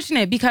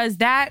unfortunate because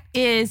that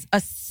is a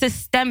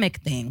systemic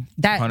thing.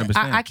 That 100%.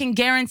 I can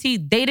guarantee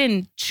they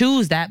didn't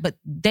choose that, but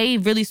they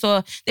really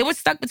they were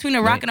stuck between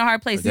a rock and a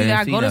hard place. Either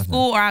I go to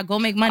school or I go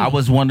make money. I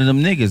was one of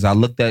them niggas. I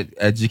looked at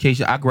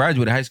education. I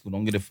graduated high school.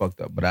 Don't get it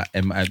fucked up. But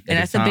and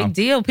that's a big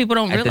deal. People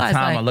don't realize. At the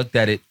time, I looked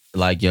at it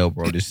like, yo,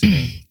 bro, this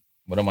is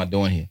what am I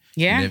doing here?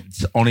 Yeah. And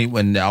it's only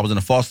when I was in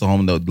a foster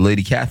home, the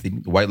lady Kathy,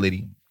 the white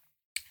lady,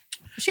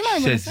 she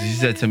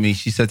said to me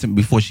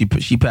before she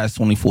passed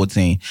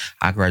 2014,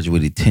 I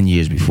graduated 10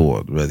 years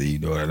before, whether you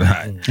know it or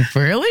not.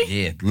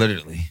 Really? Yeah,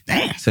 literally.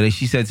 Damn. So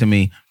she said to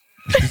me,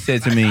 this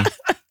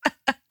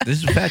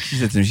is a fact. She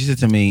said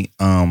to me,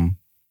 I'm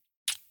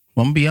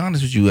gonna be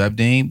honest with you,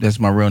 Abdeen, that's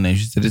my real name.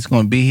 She said, it's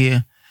gonna be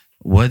here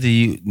whether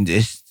you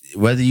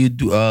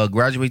do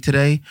graduate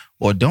today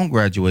or don't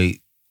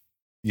graduate.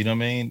 You know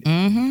what I mean?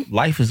 Mm-hmm.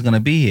 Life is gonna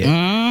be here,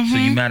 Mm-hmm. so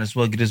you might as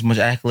well get as much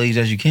accolades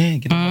as you can.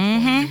 Get as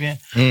much as you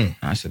can.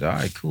 I said, all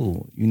right,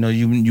 cool. You know,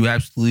 you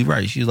absolutely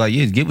right. She's like,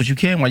 yeah, get what you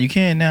can while you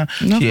can now.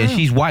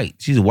 She's white.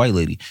 She's a white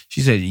lady.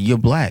 She said, you're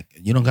black.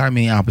 You don't got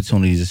many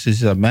opportunities. She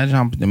said, imagine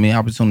how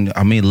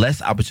many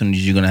less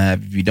opportunities you're gonna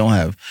have if you don't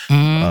have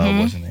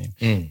what's her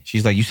name?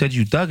 She's like, you said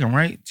you thugging,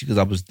 right? She goes,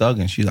 I was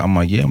thugging. I'm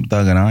like, yeah, I'm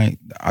thugging.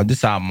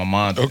 This how my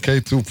mind. Okay,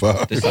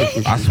 Tupac.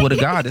 I swear to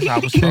God, this how I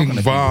was talking to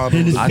people.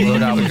 I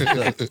thought I was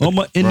good. All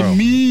my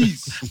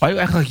enemies. Why you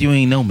act like you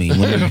ain't know me?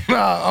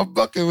 Nah, I'm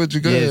fucking with you.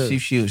 Go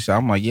ahead. So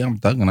I'm like, yeah, I'm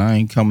thugging. I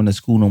ain't coming to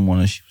school no more.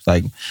 And she was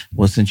like,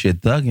 well, since you're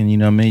thugging, you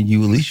know what I mean?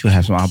 You at least you'll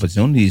have some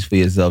opportunities for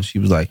yourself. She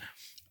was like,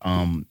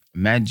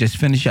 man, just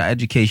finish your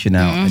education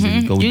out and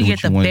then go do what you want to do. You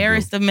get the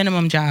barest of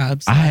minimum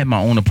jobs. I had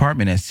my own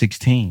apartment at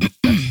 16.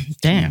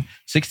 Damn.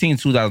 16,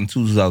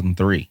 2002,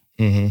 2003.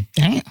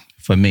 Damn.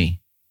 For me.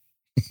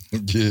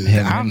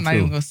 Yeah. I'm not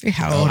even gonna see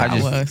how old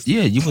I was.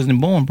 Yeah, you wasn't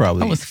born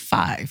probably. I was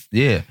 5.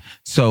 Yeah.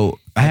 So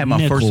I had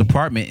my first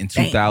apartment in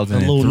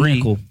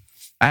 2003.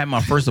 I had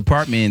my first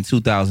apartment in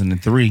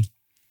 2003.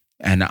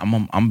 And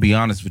I'm be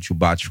honest with you,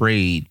 by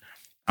trade,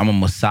 I'm a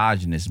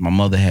misogynist. My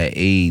mother had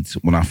AIDS.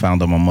 When I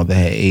found out my mother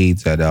had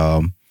AIDS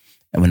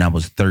when I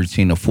was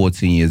 13 or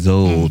 14 years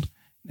old.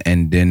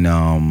 And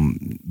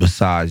then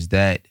besides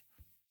that,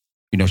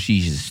 you know, she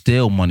used to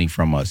steal money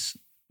from us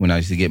when I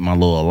used to get my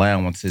little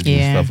allowances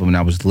and stuff when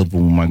I was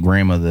living with my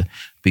grandmother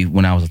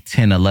when I was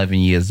 10, 11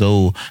 years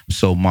old.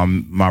 So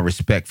my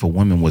respect for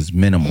women was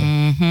minimal. You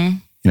know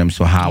what I'm saying?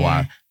 So how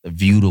I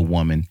viewed a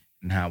woman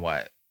and how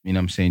I, you know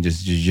what I'm saying,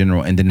 just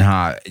general. And then how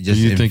I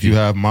just... Do you think you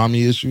have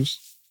mommy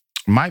issues?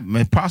 Might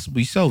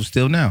possibly so,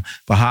 still now.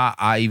 But how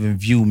I even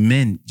view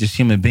men, just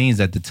human beings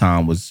at the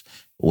time was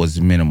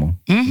minimal.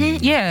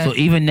 Yeah. So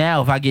even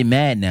now, if I get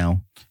mad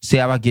now, say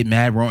if I get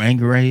mad, real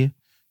angry right here,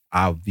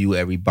 I'll view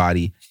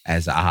everybody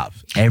as an op.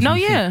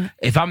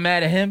 If I'm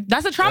mad at him,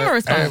 that's a trauma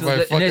response.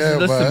 Listen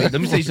to me. Let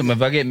me tell you something.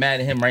 If I get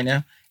mad at him right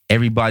now,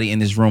 everybody in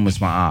this room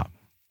is my op.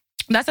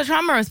 That's a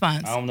trauma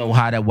response. I don't know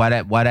why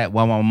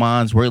my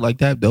mind's worried like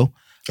that though.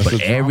 But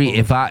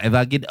if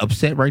I get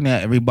upset right now,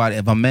 everybody,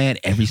 if I'm mad,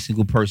 every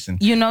single person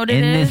you know what it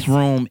in is? this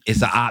room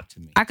is an op to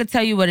me. I could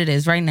tell you what it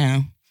is right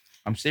now.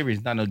 I'm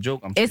serious, not no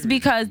joke. It's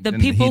because the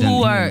people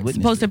who are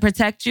supposed to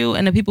protect you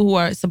and the people who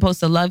are supposed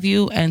to love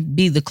you and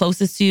be the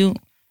closest to you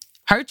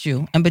hurt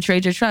you and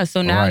betrayed your trust.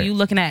 So now you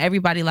looking at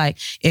everybody like,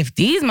 if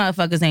these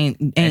motherfuckers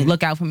ain't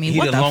look out for me,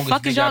 what the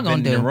fuck is y'all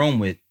gonna do? In the room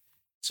with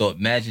So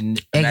imagine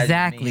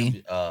Exactly.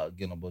 me,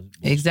 getting on bullshit.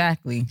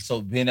 Exactly.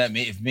 So being that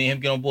me, if me and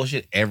him get on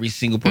bullshit, every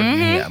single person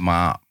hit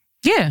my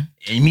Yeah.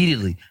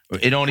 immediately.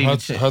 It don't even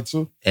Her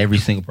too? every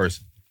single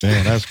person.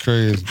 Damn, that's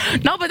crazy.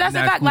 No, but that's a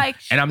fact. Cool. Like,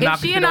 and I'm if not,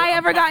 she and I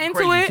ever got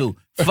into it, too.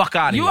 Fuck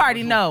out of here. you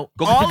already know.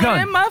 Go all get the gun.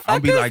 of them motherfuckers. I'll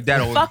be like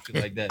that or fuck,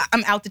 like that.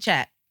 I'm out the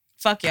chat.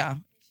 Fuck y'all.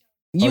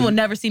 You will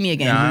never see me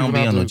again. Nah, I don't be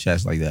on no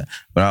chats like that.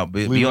 But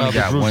we only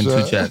got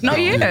 1-2 chats. No,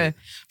 yeah.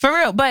 For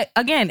real. But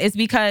again, it's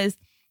because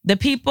the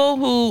people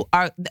who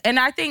are, and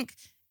I think,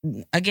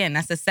 again,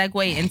 that's a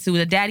segue into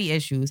the daddy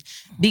issues.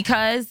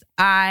 Because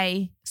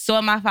I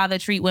saw my father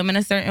treat women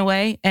a certain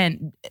way,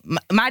 and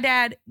my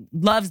dad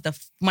loves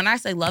when I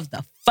say loves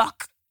the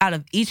fuck out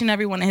of each and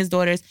every one of his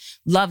daughters,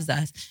 loves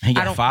us. He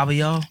got 5 of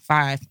y'all?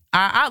 5.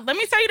 Let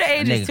me tell you the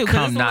ages too.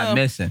 Come not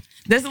missing.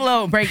 This is a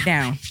little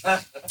breakdown.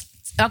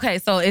 Okay,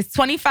 so it's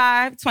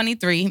 25,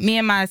 23. Me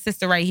and my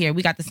sister right here,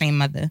 we got the same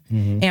mother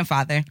and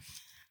father.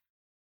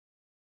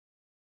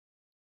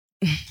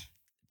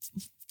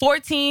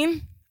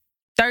 14,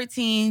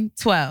 13,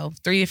 12.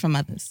 3 different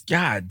mothers.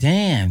 God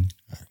damn.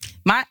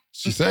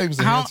 She said he was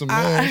a handsome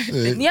man.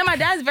 Shit. Yeah, my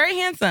dad's very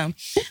handsome.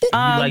 You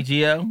like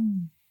GL?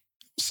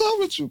 What's up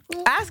with you,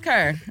 bro? Ask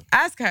her.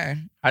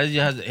 How did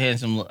your husband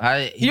handsome look?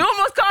 You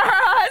almost called her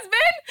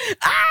husband?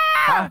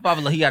 How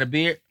Papa look? He got a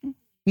beard?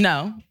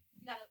 No.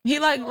 He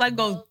like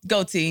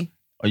goatee.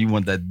 Or you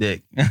want that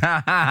dick? Y'all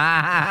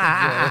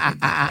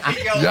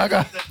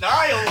got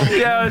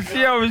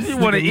she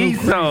want to eat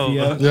some.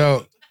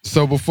 Yo,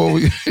 so before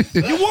we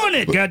You want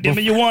it,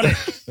 goddammit, you want it.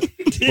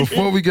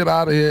 before we get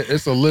out of here,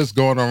 it's a list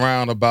going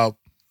around about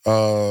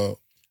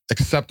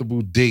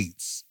acceptable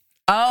dates.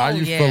 Oh, How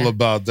you feel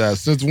about that?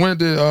 Since when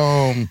did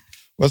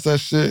what's that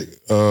shit?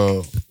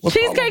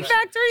 Cheesecake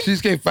Factory?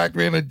 Cheesecake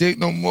Factory ain't a date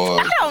no more.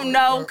 I don't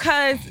know,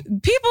 cause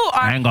people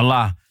are. I ain't gonna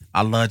lie.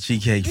 I love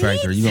Cheesecake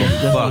Factory. You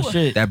gonna fuck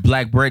shit. that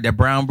black bread, that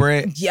brown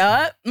bread?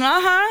 Yup.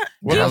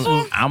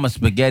 I'm a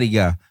spaghetti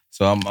guy.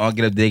 So I'll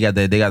get up. They got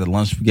the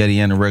lunch spaghetti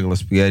and the regular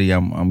spaghetti.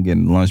 I'm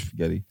getting lunch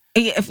spaghetti.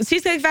 Yeah,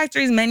 Cheesecake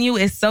Factory's menu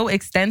is so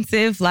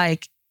extensive.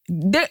 Like,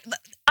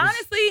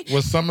 honestly,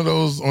 was some of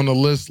those on the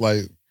list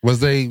like? Was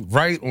they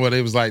right or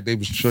they was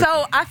tricky?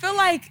 So I feel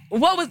like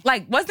wasn't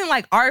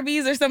like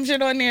Arby's or some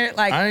shit on there?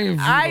 Like I ain't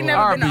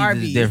never been to Arby's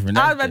Arby's. is different.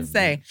 I was That's about to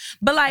say,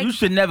 but like you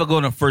should never go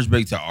on a first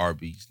break to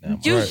Arby's. Now.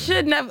 You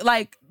should never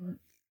like.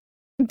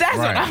 That's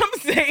what I'm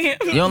saying.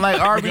 You don't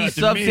like Arby's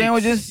sub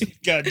sandwiches?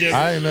 Goddamn.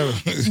 I ain't never.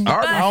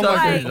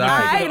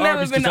 I ain't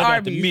never been to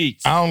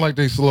Arby's. I don't like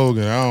their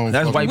slogan.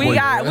 That's white boy.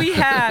 We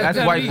have. That's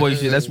white boy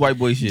shit. That's white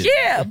boy shit.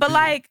 Yeah, but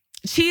like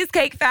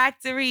Cheesecake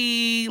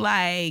Factory,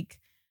 like.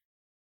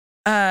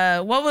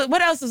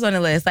 What else was on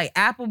the list? Like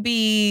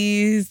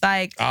Applebee's,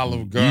 like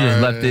Olive Garden. You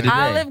just left it today.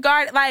 Olive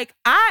Garden. Like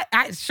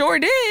I sure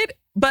did,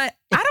 but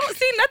I don't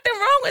see nothing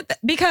wrong with that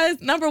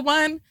because number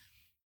one,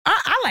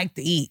 I like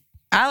to eat.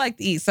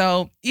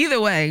 So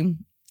either way,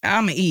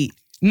 I'ma eat.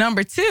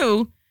 Number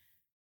two,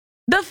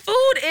 the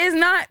food is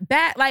not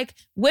bad. Like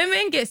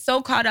women get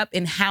so caught up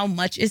in how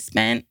much is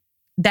spent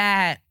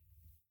that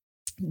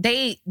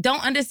they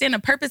don't understand the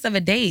purpose of a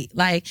date.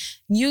 Like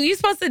you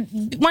supposed to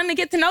want to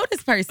get to know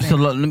this person. So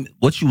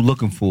what you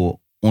looking for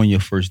on your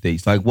first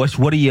dates? Like what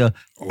are your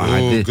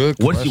good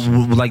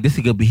question. Like this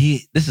could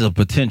be this is a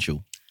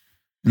potential.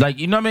 Like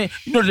you know what I mean?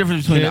 You know the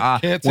difference between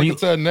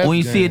when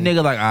you see a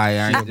nigga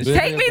like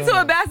take me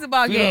to a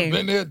basketball game.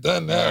 Been there,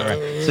 done that.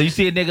 Right. So you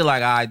see a nigga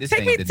like this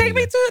take me to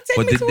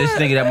this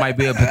nigga that might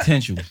be a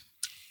potential.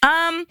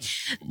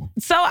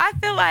 So I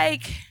feel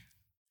like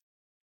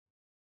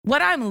what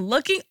I'm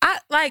looking, I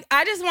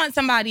just want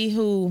somebody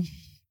who,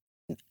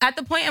 at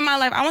the point in my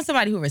life, I want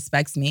somebody who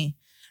respects me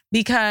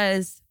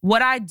because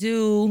what I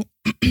do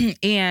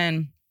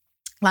and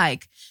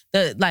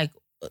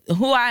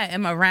who I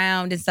am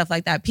around and stuff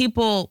like that,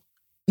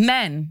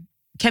 men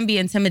can be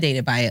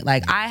intimidated by it.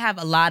 Like I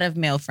have a lot of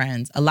male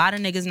friends. A lot of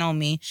niggas know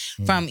me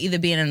from either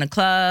being in a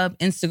club,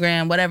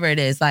 Instagram, whatever it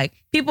is. Like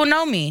people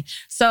know me.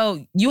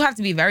 So you have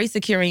to be very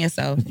secure in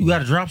yourself. You got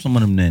to drop some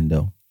of them then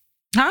though.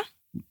 Huh?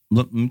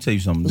 Look, let me tell you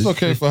something. It's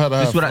okay for her to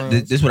have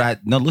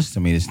friends. No, listen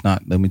to me. It's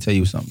not. Let me tell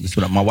you something. This is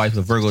what my wife is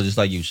a Virgo, just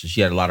like you. So she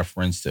had a lot of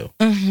friends too.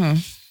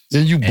 And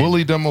you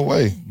bullied them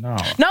away. No,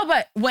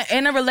 but when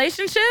in a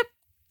relationship,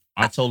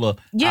 I told her.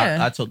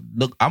 Yeah. I told.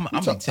 Look,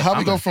 how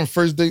we go from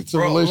first date to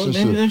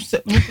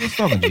relationship? Let's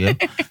talk to you.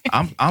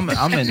 I'm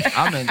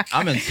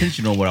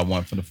intentional what I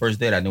want from the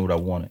first date. I knew what I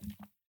wanted.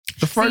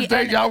 The first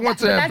date, y'all went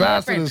to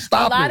Ambassador.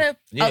 Stop it.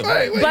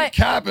 Wait,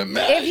 capping,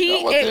 man.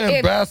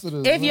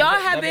 If y'all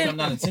have been, I'm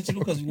not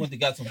intentional because we went to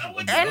got some.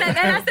 And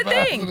that's the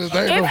thing. If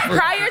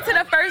prior to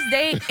the first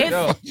date,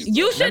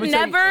 you should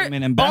never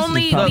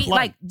only be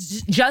like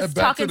just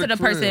talking to the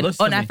person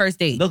on that first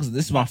date. Look,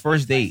 this is my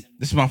first date.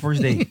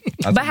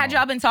 But had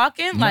y'all been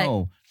talking?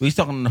 No, we was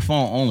talking on the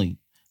phone only,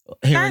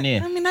 here and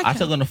there. I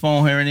took on the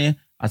phone here and there.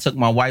 I took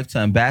my wife to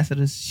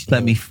Ambassadors. She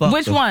let me fuck.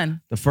 Which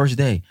one? The first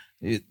day.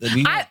 You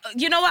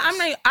know what?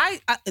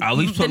 The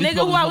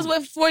nigga who I was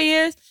with for 4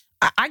 years,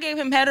 I gave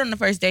him head on the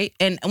first date,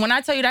 and when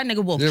I tell you that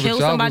nigga will kill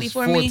somebody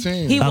for 14.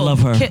 me, he will. I love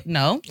her.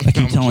 No, I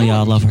keep telling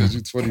y'all I love her. Because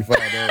you 25.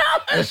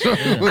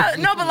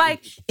 no, but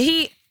like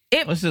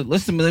Listen,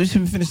 let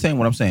me finish saying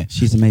what I'm saying.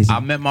 She's amazing. I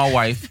met my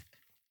wife.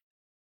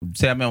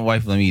 I met my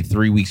wife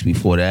 3 weeks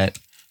before that.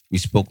 We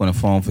spoke on the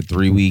phone for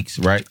 3 weeks,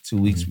 right? 2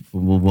 weeks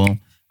before boom.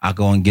 I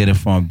go and get it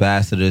from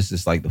Ambassadors.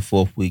 It's like the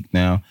 4th week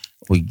now.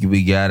 We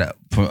got it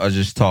from us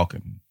just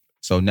talking.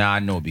 So now I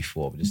know it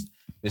before, but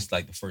it's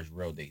like the first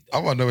real date. I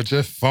want to know what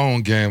your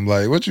phone game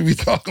like. What you be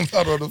talking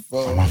about on the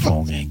phone? My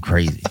phone game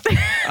crazy.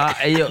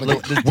 Hey, yo,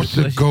 what's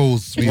your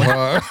goals,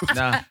 sweetheart?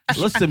 Nah,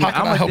 listen to me.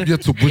 How can I help you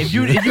to if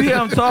you hear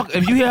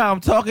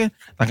I'm talking,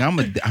 like I'm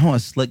a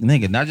slick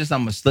nigga. Not just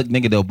I'm a slick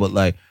nigga though, but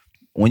like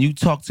when you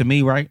talk to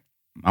me, right?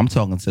 I'm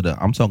talking to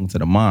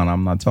the mind.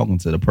 I'm not talking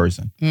to the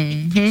person.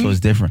 So it's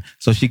different.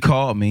 So she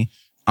called me.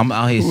 I'm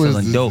out here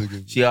selling dope.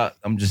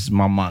 I'm just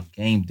my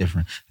game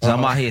different. So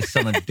I'm out here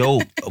selling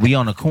dope. We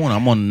on the corner.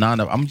 I'm on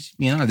 9. I'm just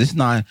being honest. This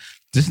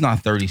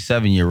not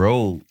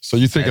 37-year-old. So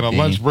you taking a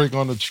lunch break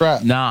on the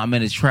trap? Nah, I'm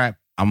in the trap.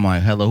 I'm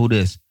like, hello, who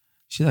this?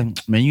 She's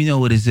like, man, you know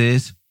what this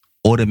is?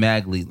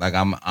 Automatically, like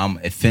I'm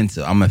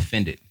offensive. I'm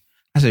offended.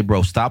 I said,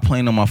 bro, stop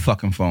playing on my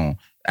fucking phone.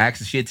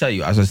 Ask, she'll tell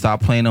you. I said,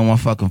 stop playing on my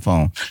fucking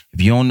phone.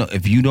 If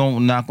you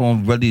don't not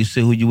gonna really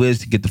see who you is,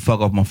 to get the fuck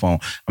off my phone.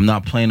 I'm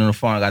not playing on the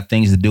phone. I got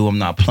things to do. I'm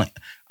not playing.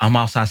 I'm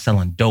outside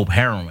selling dope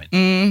heroin.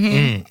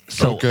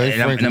 So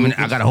okay,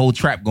 I got a whole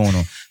trap going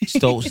on.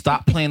 So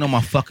stop playing on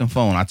my fucking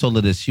phone. I told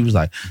her this. She was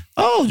like,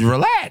 oh,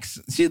 relax.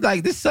 She's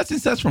like, this such and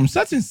such from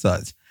such and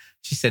such.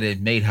 She said it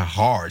made her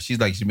hard. She's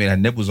like, she made her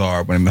nipples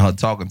hard when it made her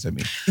talking to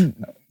me.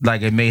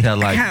 Like it made her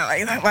like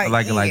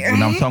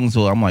when I'm talking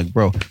to her, I'm like,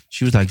 bro.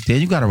 She was like, Dan,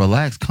 you gotta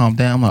relax, calm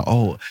down. I'm like,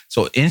 oh.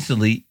 So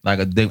instantly, like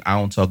I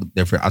don't talk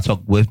different. I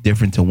talk with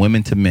different to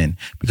women to men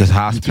because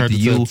how I speak to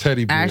you,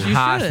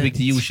 how I speak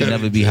to you should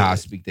never be how I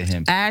speak to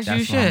him. As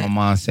you should. That's how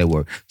my mindset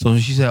work. So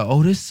she said,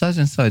 oh, this such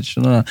and such.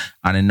 I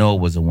didn't know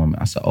it was a woman.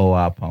 I said, oh,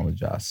 I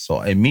apologize.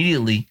 So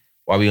immediately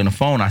while we on the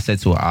phone, I said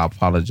to her, I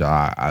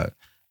apologize.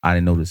 I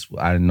didn't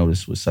know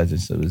this was such and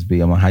such.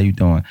 I'm like, how you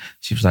doing?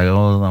 She was like,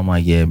 oh, I'm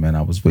like, yeah, man,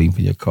 I was waiting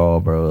for your call,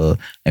 bro.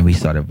 And we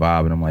started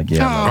vibing. I'm like,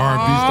 yeah.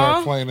 R&B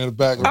started playing in the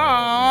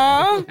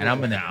background. And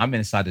I'm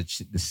inside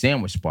the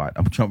sandwich spot.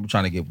 I'm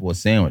trying to get for a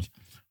sandwich.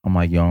 I'm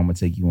like, yo, I'm gonna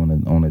take you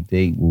on a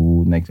date.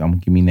 I'm gonna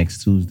give me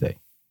next Tuesday.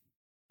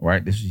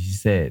 Right? This is what she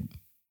said.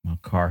 My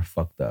car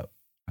fucked up.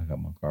 I got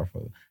my car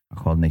fucked up.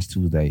 I called next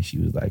Tuesday.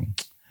 She's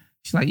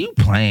like, you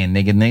playing,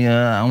 nigga.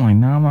 I'm like,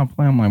 nah, I'm not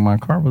playing. I'm like, my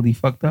car really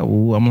fucked up.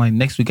 I'm like,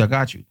 next week I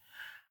got you.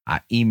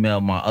 I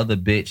emailed my other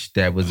bitch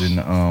that was in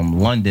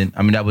London.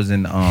 I mean, that was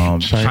in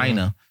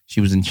China.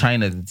 She was in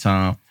China at the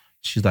time.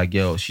 She's like,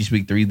 yo, she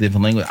speak 3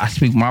 different languages. I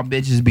speak, my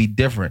bitches be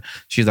different.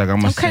 She's like, I'm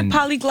gonna send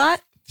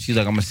polyglot. She's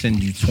like, I'm gonna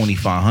send you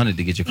 $2,500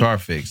 to get your car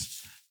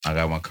fixed. I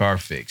got my car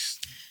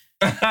fixed.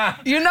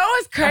 You know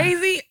what's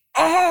crazy?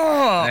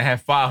 Oh, I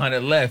had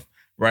 $500 left,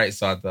 right?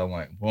 So I'm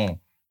like, boom.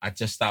 I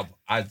just stopped.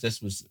 I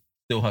just was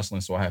still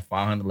hustling, so I had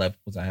 $500 left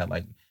because I had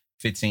like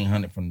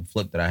 $1,500 from the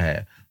flip that I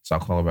had. So I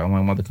call her back. I'm like,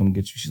 I'm about to come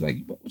get you. She's like,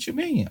 what you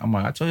mean? I'm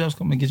like, I told you I was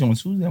coming to get you on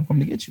Tuesday. I'm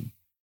coming to get you.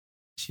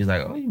 She's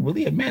like, oh, you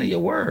really a man of your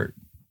word.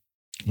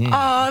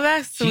 Oh,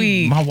 that's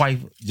sweet. My wife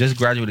just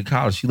graduated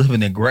college. She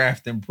living in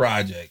Grafton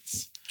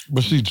Projects.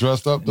 Was she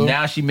dressed up though?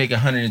 Now she make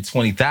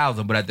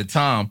 $120,000, but at the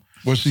time,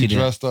 was she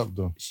dressed up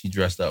though? She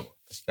dressed up.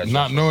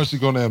 Not knowing she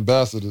going to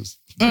Ambassadors.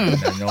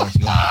 Not knowing she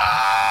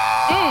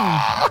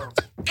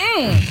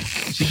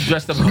She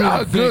dressed up in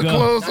her good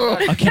clothes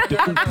on. I keep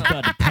the oops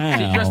by the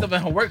pound. She dressed up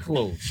in her work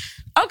clothes.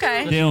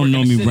 Okay. They don't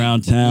know me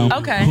round town.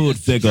 Okay. Hood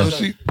figure.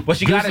 But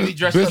she got to be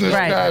dressed up business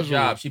right. casual.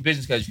 Job. She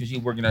business casual because she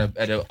working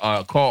at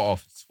a call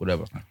office,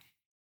 whatever.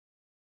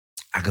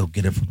 I go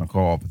get her from the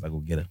call office. I go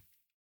get her.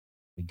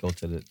 We go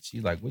to the.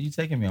 She's like, "Where you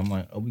taking me?" I'm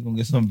like, "Oh, we gonna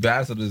get some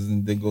ambassadors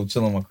and then go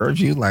chill on my curb."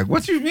 She's like,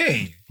 "What you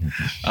mean?"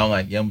 I'm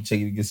like, "Yeah, I'm gonna take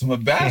you to get some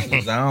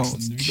ambassadors.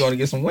 We going to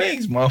get some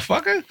wings,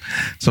 motherfucker."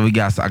 So I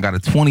got a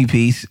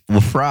 20-piece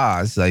with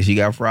fries. Like she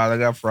got fries, I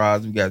got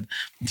fries.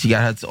 She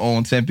got her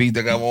own 10-piece.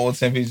 I got my own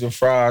 10-piece with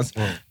fries.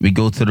 We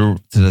go to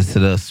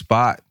the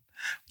spot.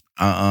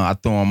 I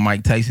throw on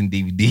Mike Tyson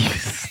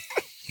DVDs.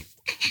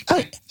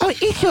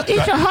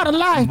 Eat your heart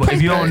alive. But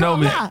if you don't know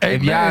me,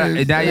 if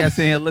y'all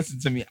sitting here listen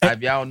to me,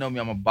 if y'all don't know me,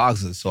 I'm a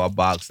boxer, so I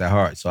box that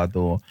hard. So I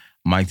threw on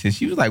Mike Tyson.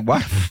 She was like,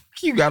 "Why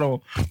you got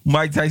on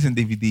Mike Tyson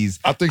DVDs?"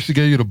 I think she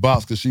gave you the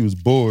box because she was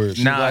bored.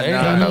 She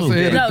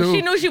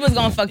She knew she was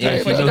gonna fuck you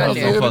before she got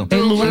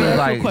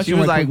there. She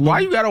was like, "Why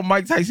you got on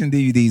Mike Tyson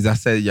DVDs?" I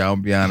said, "Yo, I'm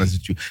gonna be honest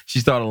with you." She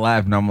started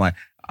laughing. I'm like,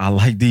 I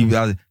like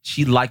DVDs.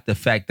 She liked the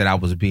fact that I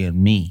was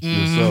being me.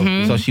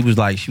 So she was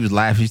laughing.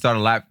 She started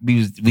laughing. We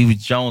was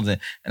jonesing.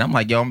 And I'm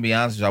like, yo, I'm gonna be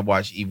honest with you. I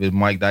watched even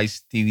Mike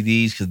Dice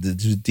DVDs because the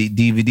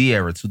DVD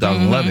era,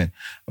 2011.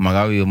 I'm like,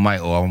 I'll be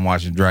Mike, or I'm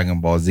watching Dragon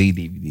Ball Z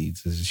DVDs.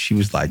 So she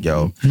was like,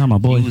 yo, not my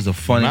boy. He was a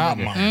funny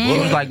nigga. He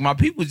was like, my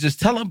people just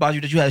telling about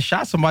you that you had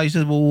shot somebody. She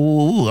said,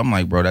 woo. I'm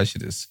like, bro, that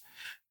shit is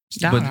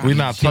But we're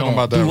not talking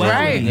about that.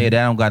 Right. Yeah,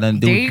 that don't got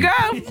nothing to do There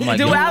with you go. like,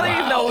 Duality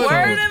is the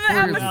word of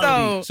the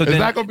episode. So Is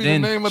that gonna be the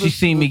name of she the-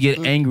 seen me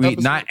get the angry,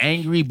 episode? not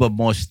angry, but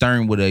more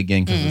stern with her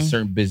again because it's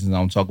certain business I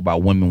don't talk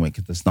about women with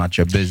because it's not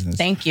your business.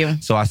 Thank you.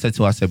 So I said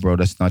to her, I said, bro,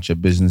 that's not your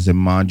business and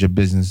mind your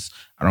business.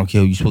 I don't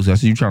care who you supposed to. I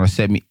said, you trying to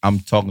set me? I'm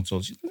talking to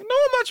her. She's like, no,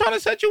 I'm not trying to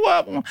set you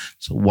up.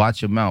 So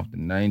watch your mouth.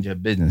 And that ain't your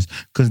business.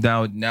 Because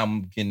now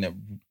I'm getting that.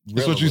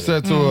 That's what you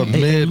said to a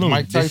mid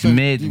Mike This Tyson.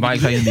 mid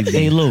Mike Tyson.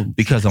 Hey, Lou.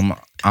 Because I'm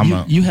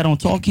You had on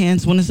tall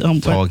cans when it's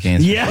tall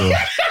cancer. Yeah.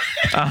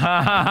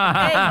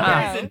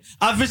 Hey,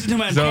 I visited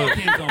him at tall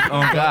cans on.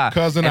 Oh God,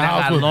 Cousin in the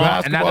house with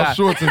basketball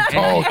shorts and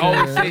tall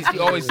cans. She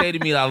always say to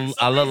me,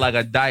 I look like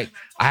a dyke.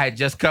 I had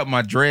just cut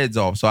my dreads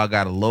off, so I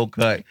got a low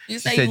cut. You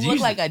She say said, you look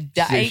like a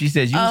dyke? She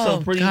said, you so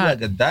Oh, pretty God.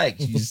 like a dyke.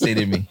 She used to say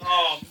to me.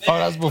 Oh,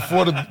 that's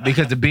before the.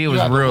 Because the beard was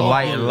got the real low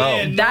light and low.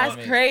 man. That's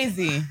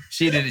crazy.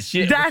 She did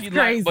it. That's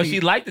crazy. But she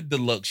liked the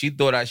look. She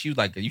thought she was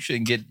like, you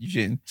shouldn't.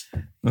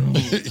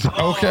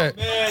 Okay.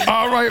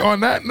 All right. On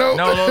that note.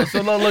 No,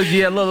 so look,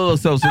 yeah, look.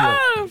 So look.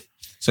 Oh.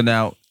 So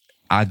now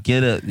I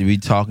get it. We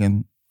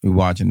talking. We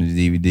watching the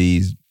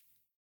DVDs.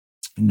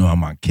 You know,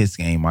 I'm on Kiss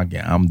game. I'm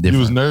different. You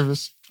was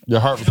nervous. Your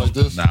heart was like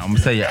this. Nah, I'm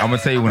gonna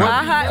tell you when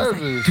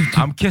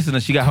I'm kissing her.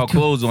 She got her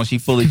clothes on. She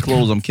fully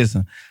clothed. I'm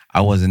kissing.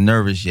 I wasn't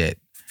nervous yet.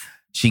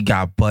 She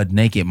got butt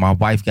naked. My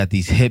wife got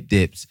these hip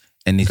dips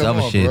and these Come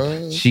other on, shit.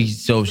 bro. She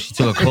took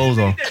her clothes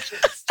off.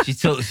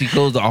 She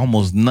clothes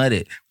almost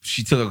nutted.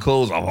 She took her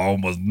clothes off,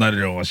 almost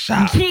nutted on a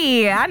shot.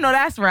 Yeah, I know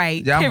that's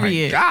right. Yeah, I'm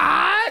Period. like,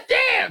 God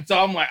damn. So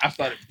I'm like, I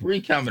started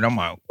pre-coming. I'm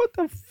like, what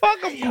the fuck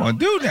I'm gonna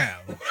do now?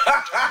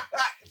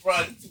 Bro,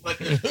 this is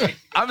fucking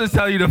I'm just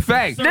telling you the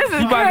facts. This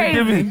is She about to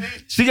give crazy. me.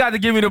 She got to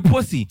give me the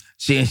pussy.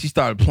 She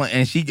started playing,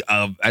 and she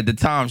at the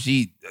time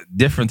she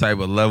different type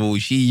of level.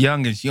 She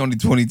young and she only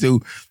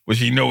 22, but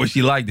she know what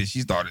she liked. And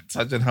she started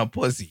touching her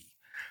pussy.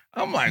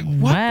 I'm like,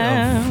 what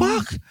Wow. the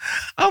fuck?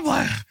 I'm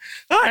like,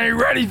 I ain't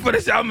ready for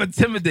this. I'm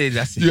intimidated.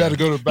 I said, You had to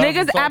go to the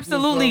bathroom. Niggas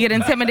absolutely get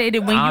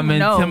intimidated when I'm you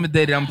know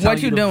intimidated. I'm telling what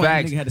you you the doing.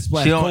 facts. Nigga had to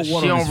splash She cold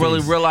water on don't his really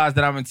face. realize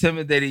that I'm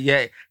intimidated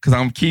yet because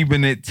I'm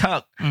keeping it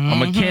tucked.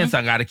 I'm a cancer.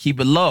 I got to keep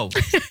it low.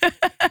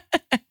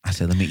 I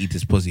said, let me eat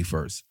this pussy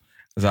first.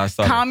 Because I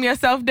started Calm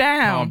yourself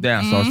down. calm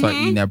down. So I started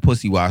eating that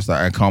pussy while I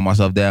started calm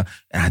myself down.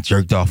 And I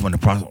jerked off on the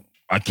process.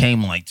 I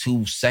came in like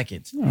 2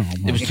 seconds.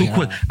 It was too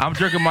quick. I'm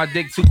jerking my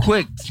dick too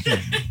quick.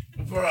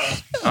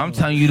 I'm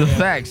telling you the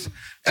facts.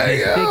 Hey,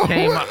 This yo. dick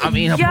came. I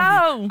mean, her pussy,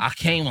 Yo, I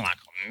came in like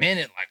a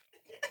minute.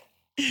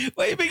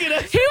 Why you making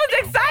that? he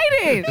was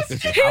excited.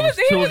 He I was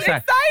too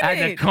excited. I had to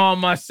excited. calm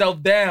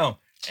myself down,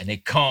 and they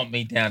calmed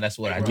me down. That's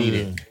what I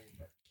needed.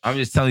 I'm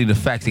just telling you the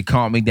facts. They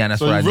calmed me down. That's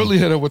So what I you really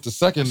needed. hit her with the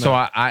second. So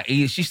now. I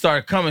she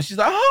started coming. She's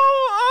like,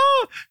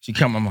 oh. She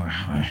come. I'm like,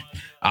 all right.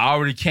 I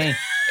already came.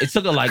 It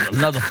took her like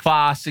another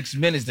 5-6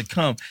 minutes to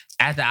come.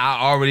 After I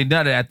already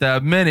done it. After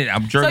a minute,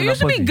 I'm So jerking. you her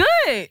should be pussy.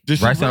 good. Did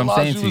she Right, so I'm realize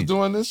saying you to was you.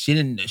 doing this? She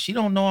didn't. She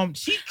don't know I'm.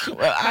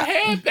 I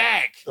hand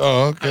back.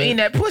 Oh, I okay. mean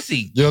that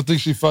pussy. You don't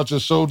think she felt your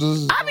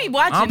shoulders? I be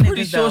watching. I'm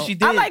pretty niggas, sure though. she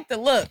did. I like the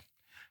look.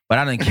 But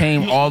I done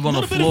came all on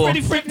the floor.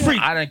 Freddie,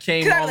 freak. I done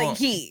came Cause I'm all on. like,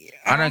 yeah.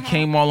 I done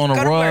came all on the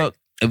Go to rug. work.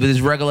 If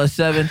it's regular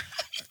 7,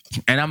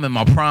 and I'm in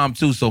my prime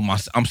too, so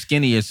I'm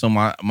skinnier, so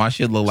my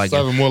shit look like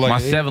 7 more like my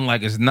 8. 7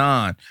 like it's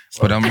 9,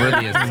 but I'm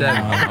really a 7.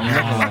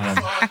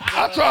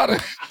 I tried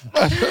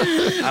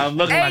to. I'm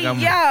looking Hey,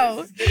 like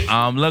yo.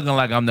 I'm looking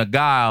like I'm the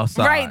guy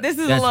outside. Right, this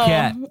is That's a little.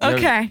 cat.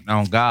 Okay.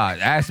 Oh God,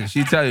 ask her.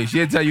 She'll tell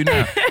you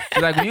now.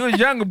 She's like, when you was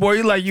younger, boy,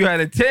 you like you had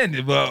a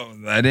 10. Well,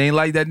 it ain't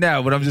like that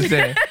now, but I'm just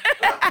saying.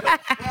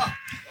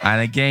 I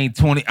done gained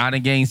 20. I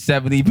done gained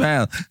 70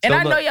 pounds. And So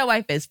I know look, your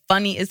wife is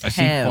funny as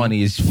hell. she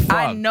funny as fuck.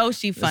 I know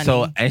she funny.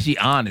 So and she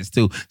honest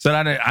too. So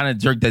I done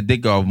jerked that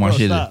dick off my Bro,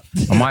 shit. stop.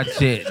 My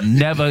shit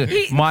never.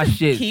 My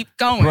shit. Keep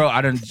going. Bro,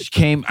 I done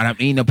came and I'm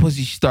eating the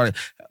pussy. She started.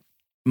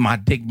 My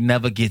dick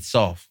never gets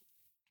soft.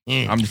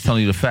 I'm just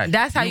telling you the fact.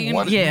 That's how You you.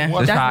 wanted- Yeah. you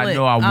wanted- That's how I lit.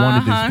 know I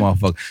wanted this Uh-huh.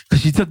 motherfucker.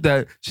 Cause she took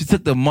the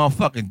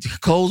motherfucking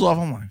clothes off.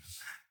 I'm like,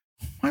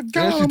 my God.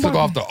 Then she took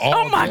off the all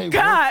Oh my day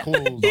God.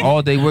 work clothes.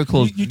 all day wear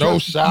clothes. No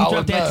shower. You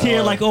dropped that nothing.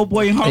 tear like old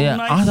boy in Harlem Yeah,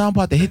 Nights. I'm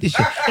about to hit this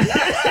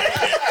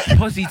shit.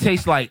 Pussy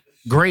tastes like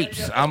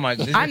grapes. I'm like,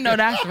 this I is- know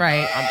that's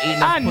right. I'm eating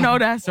this I know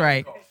that's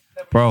right.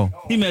 bro.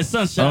 He met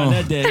sunshine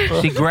that day.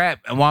 She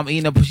grabbed, and while I'm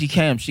eating up, she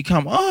come. She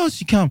come.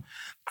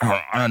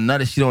 I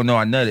nutted. She don't know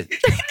I nutted.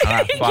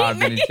 I got 5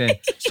 minutes in.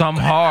 So I'm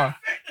hard,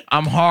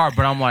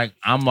 but I'm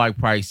like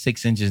probably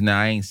 6 inches now.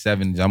 I ain't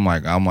 7 inches. I'm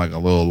like a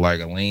little like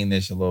a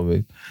lean-ish a little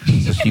bit.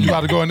 So she You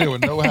about to go in there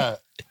with no hat.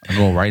 I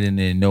go right in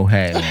there, no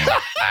hat,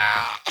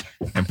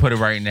 man. And put it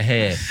right in the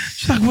head.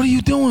 She's like, "What are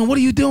you doing? What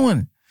are you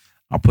doing?"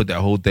 I'll put that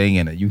whole thing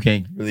in it. You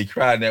can't really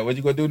cry now. What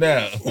you gonna do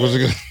now? What's it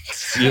gonna?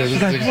 Yeah,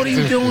 She's like, "What are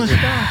you doing?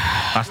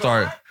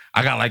 Stop!"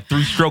 I got like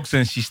 3 strokes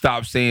and she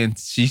stopped saying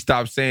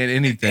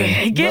anything.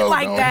 It get No,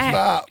 like no, that.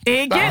 stop.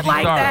 It get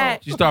like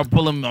that. She started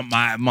pulling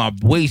my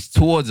waist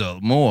towards her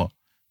more.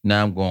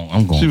 Now I'm going.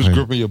 She was crazy.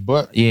 gripping your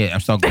butt. Yeah, I'm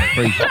starting going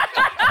crazy.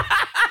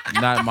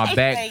 not my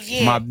back,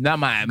 not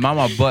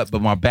my butt,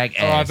 but my back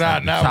ass.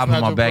 Top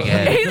of my back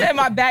ass. He said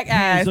my back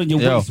ass. On your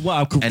waist,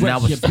 wow, and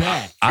that was your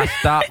back. I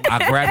stopped.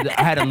 I grabbed it.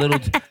 I had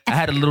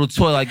a little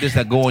toy like this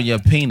that go on your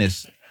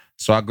penis.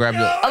 So I grabbed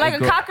it. Like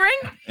a cock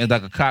ring? It's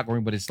like a cock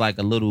ring, but it's like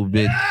a little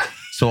bit.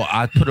 So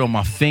I put it on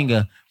my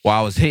finger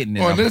while I was hitting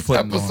it. On this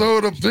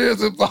episode of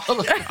Beers and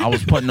Bottles. I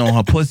was putting on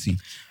her pussy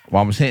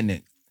while I was hitting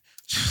it.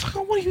 She's like,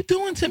 oh, what are you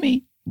doing to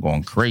me? I'm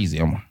going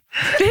crazy. I'm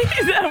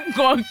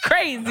going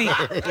crazy.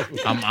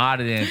 I'm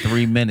out of there in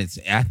 3 minutes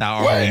after I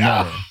already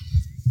know it.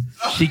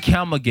 She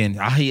come again.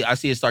 I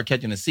see her start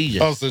catching a seizure.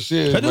 Oh, so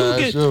she'll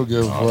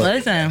give a fuck.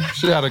 Listen.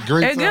 She had a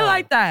great time. It's good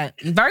like that.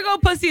 Virgo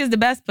pussy is the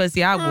best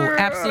pussy. I will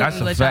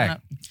absolutely let y'all know.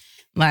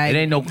 Like, it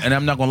ain't no, and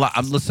I'm not gonna lie.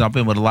 I've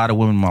been with a lot of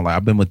women in my life.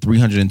 I've been with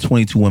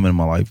 322 women in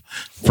my life.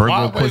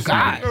 Virgo pussy.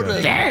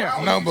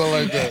 Damn. Number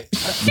like that.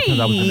 Because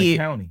I was in the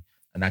county.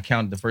 And I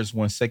counted the first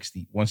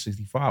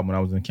 165 when I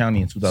was in the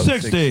county in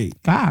 2006. 60.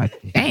 God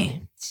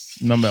damn.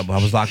 Remember,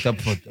 I was locked up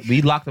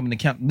we locked them in the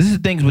county. This is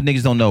things what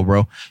niggas don't know,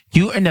 bro.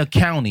 You in the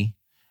county,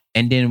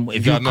 and then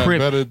if you're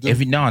Crip,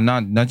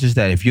 not just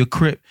that. If you're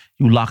Crip,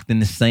 you locked in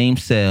the same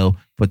cell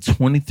for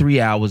 23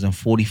 hours and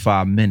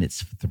 45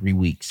 minutes for 3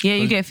 weeks. Yeah,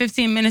 you get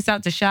 15 minutes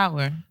out to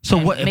shower. So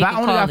what if I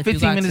only got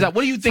 15 minutes out?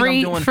 What do you think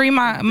I'm doing? Free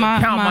my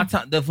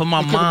time for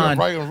my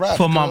mind.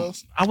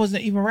 I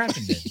wasn't even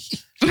rapping then.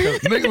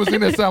 Nigga was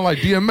in there sound like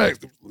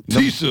DMX.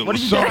 T-shirt. What are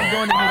you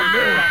doing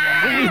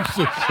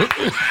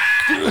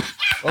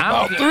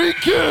about 3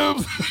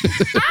 Kims.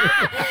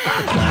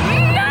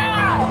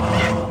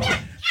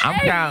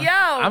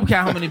 I'm counting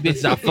how many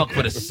bitches I fucked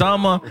for the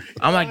summer.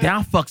 I'm like, damn,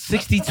 I fucked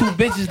 62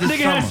 bitches this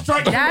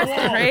summer. That's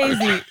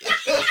crazy.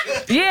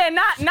 Yeah,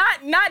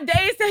 not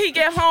days till he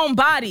get home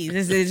bodies.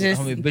 This is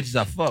just how many bitches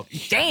I fucked.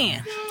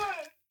 Damn.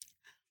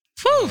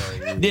 Whew.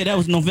 Yeah, that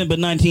was November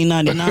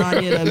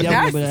 1999. Yeah,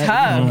 that's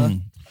tough.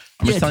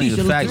 I'm just telling you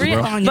the facts,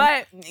 bro.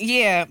 But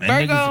yeah,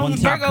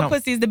 Virgo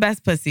pussy is the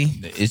best pussy.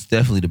 It's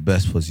definitely the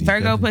best pussy.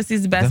 Virgo pussy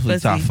is the best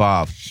pussy. Top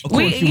 5. Of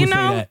course you say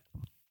that.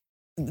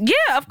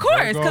 Yeah, of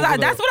course, because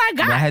that's what I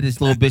got. I had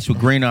this little bitch with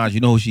green eyes. You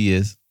know who she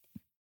is?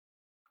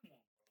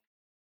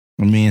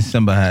 Me and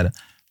Simba had her.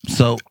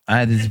 So I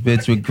had this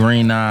bitch with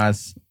green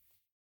eyes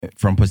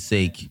from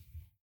Passaic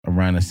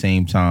around the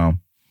same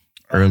time,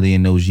 early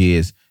in those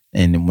years.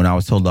 And when I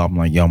was told her, I'm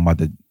like, yo, I'm about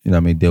to,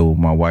 deal with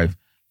my wife.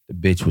 The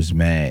bitch was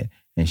mad.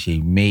 And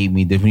she made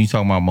me, when you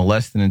talking about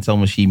molesting and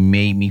telling me she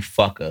made me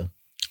fuck her.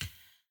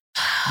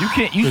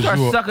 You start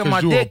sucking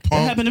my dick. What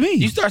happened to me?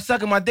 You start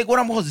sucking my dick. What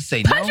I'm supposed to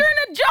say? Punch her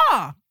in the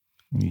jaw.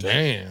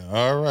 Damn.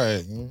 All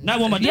right. Not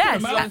with my dick.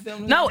 Yes.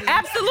 No,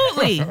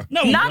 absolutely.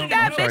 Knock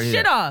that bitch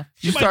shit off.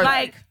 You start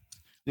like.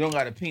 You don't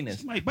got a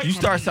penis. You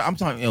start. I'm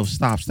talking. Yo,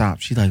 stop.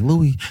 She's like,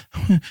 Louis,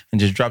 and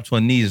just drop to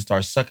her knees and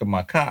start sucking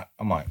my cock.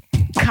 I'm like,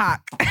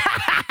 cock.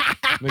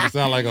 Nigga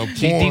sound like a porn.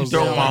 She deep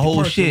throat my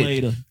whole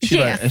shit.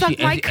 She and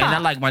I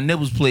like my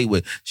nipples played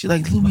with. She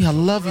like, Louis, I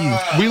love you.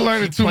 We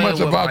learning too much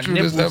about you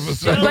this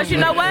episode. But you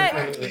know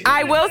what?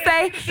 I will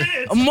say,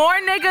 more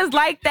niggas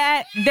like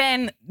that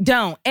than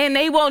don't, and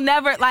they will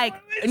never like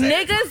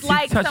niggas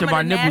like some of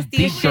the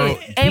nastiest shit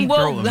and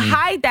will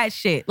hide that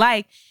shit.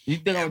 Like, be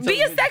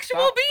a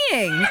sexual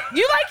being.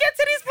 You like your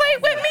titties played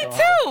with me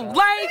too.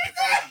 Like,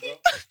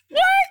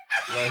 what?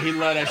 Like, he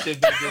love that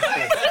shit.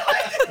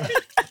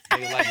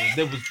 Like his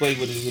nipples played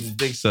with his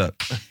dick suck.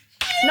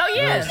 No,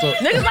 yeah.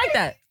 Niggas like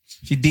that.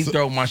 She deep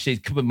throat my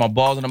shit, put my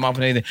balls in her mouth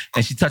and everything,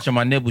 and she touching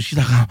my nipples. She's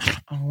like, I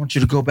don't want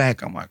you to go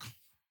back. I'm like,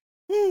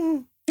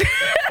 yeah,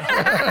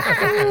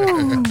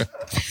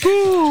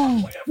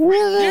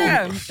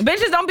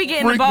 bitches don't be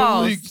getting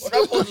balls.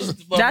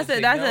 That's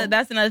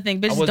another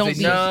thing. Bitches don't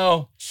be.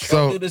 No,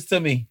 don't do this to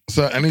me.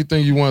 So,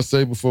 anything you want to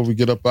say before we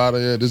get up out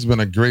of here? This has been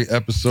a great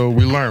episode.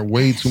 We learned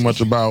way too much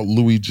about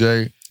Louis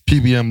J,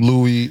 PBM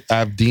Louis,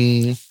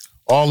 Abdeen,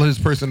 all his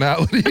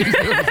personalities.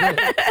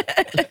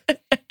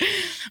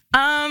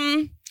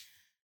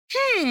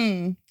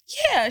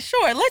 Yeah,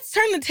 sure. Let's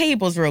turn the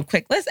tables real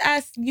quick. Let's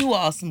ask you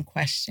all some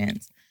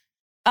questions.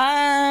 So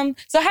how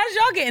did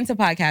y'all get into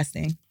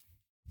podcasting?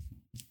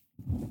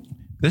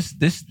 This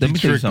let me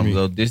tell you something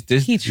though.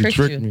 He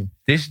tricked me.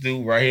 This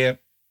dude right here,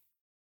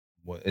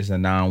 is a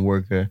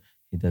non-worker.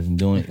 He doesn't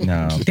do it.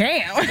 No.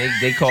 Damn.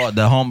 They call it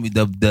the homie.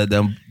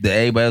 The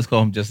everybody else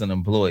call him just an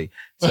employee.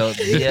 So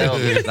DL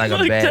is like a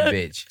bad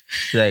bitch.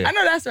 Like, I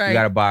know that's right. You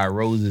gotta buy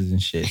roses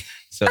and shit.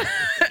 So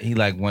he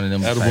like one of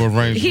them.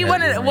 He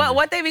wanted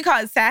what they be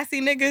called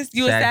sassy niggas.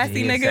 You a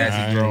sassy nigga?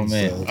 Sassy grown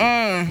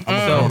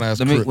man.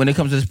 So when it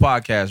comes to this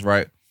podcast,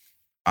 right?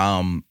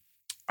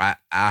 I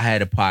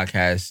had a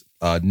podcast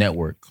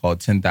network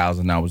called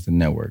 10,000 Hours the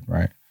Network,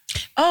 right?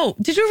 Oh,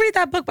 did you read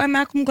that book by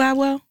Malcolm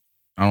Gladwell?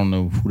 I don't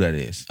know who that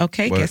is.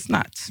 Okay, guess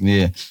not.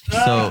 Yeah.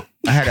 So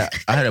I had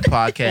a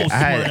podcast. I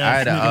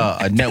had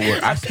a network.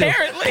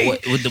 Apparently,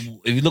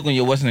 if you look on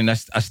your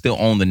website, I still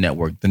own the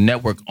network. The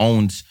network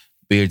owns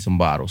Beards and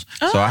Bottles.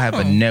 So I have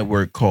a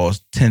network called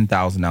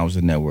 10,000 Hours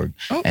of Network,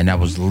 and I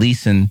was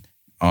leasing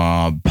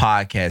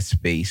podcast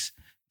space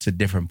to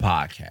different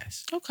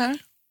podcasts. Okay.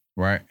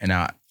 Right, and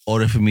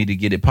order for me to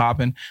get it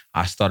popping,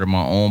 I started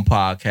my own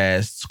podcast.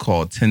 It's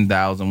called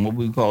 10,000. What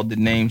we called the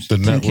names? The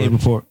 10K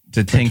report.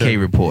 The 10K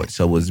report.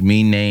 So it was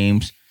me,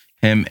 Names,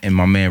 him, and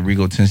my man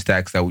Rico 10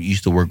 Stacks that we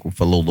used to work with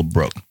for Lola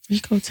Brooke.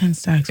 Rico 10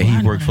 Stacks. And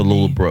he worked for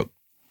Lola Brooke.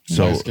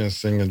 So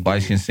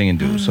light skin singing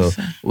dude. So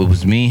it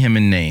was me, him,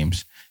 and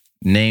Names.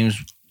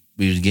 Names,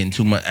 we was getting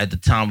too much. At the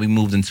time, we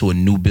moved into a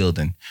new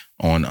building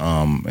on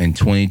in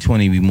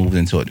 2020. We moved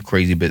into a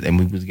crazy bit, and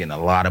we was getting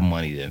a lot of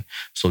money then.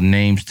 So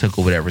Names took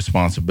over that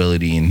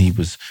responsibility, and he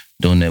was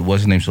doing that.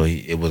 What's his name? So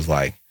it was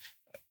like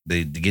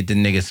to get the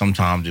nigga.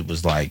 Sometimes it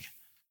was like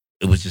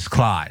it was just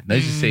Clyde.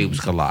 Let's just say it was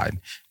Clyde,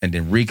 and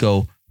then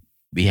Rico.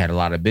 We had a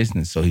lot of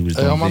business, so he was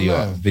doing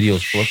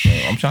videos for us.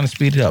 I'm trying to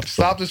speed it up.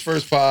 So. Stop this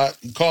first pod.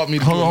 You called me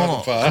to do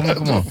another pod.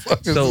 Come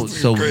on.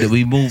 So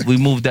we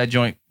moved that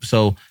joint.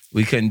 So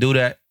we couldn't do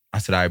that. I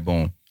said, all right,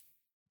 boom.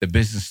 The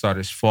business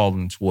started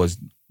falling towards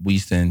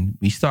Weston.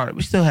 We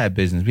still had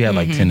business. We had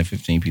like 10 to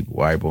 15 people.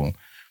 All right, boom.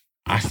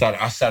 I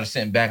started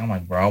sitting back. I'm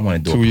like, bro, I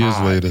want to do 2 years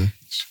later.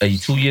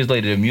 2 years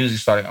later, the music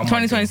started.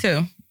 2022.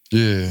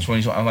 Yeah.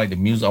 2022. I'm like, the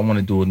music, I want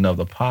to do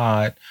another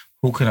pod.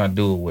 Who can I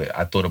do it with?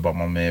 I thought about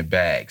my man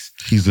Bags.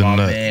 He's a nut.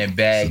 My man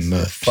Bags is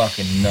a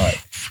fucking nut.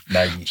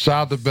 Like, shout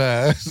out to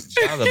Bags.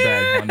 Shout out to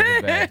Bags, my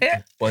nigga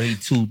Bags. But he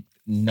too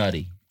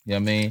nutty. You know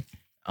what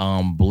I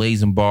mean?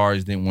 Blazing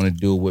Bars didn't want to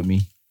do it with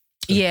me.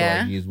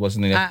 Yeah.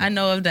 Wasn't I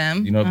know of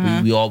them. You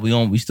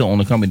know, we still own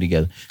the company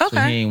together. Okay.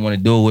 So he ain't want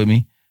to do it with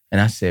me.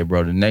 And I said,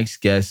 bro, the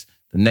next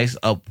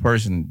up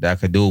person that I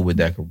could do it with,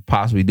 that could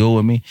possibly do it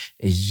with me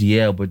is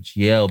GL. But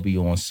GL be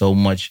on so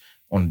much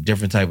on a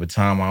different type of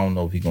time. I don't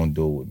know if he gonna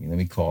do it with me. Let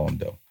me call him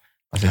though.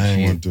 I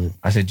said,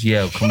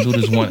 GL, come do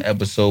this one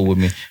episode with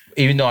me.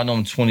 Even though I know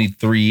him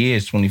 24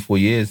 years.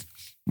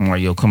 I'm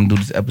like, yo, come do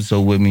this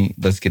episode with me.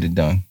 Let's get it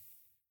done.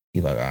 He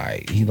like, all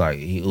right.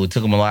 It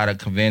took him a lot of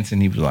convincing.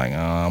 He was like,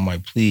 I'm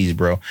like, please,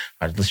 bro.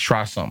 Let's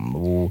try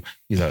something.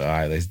 He's like, all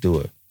right, let's do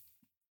it.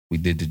 We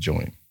did the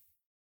joint.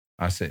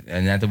 I said,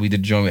 and after we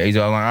did the joint with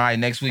AJ, I'm like, all right,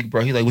 next week,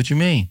 bro. He like, what you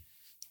mean?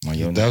 I'm like,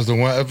 yo, that was the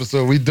one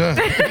episode we done.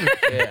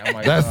 Yeah, I'm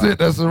like, that's it.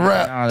 That's a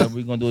wrap. Nah,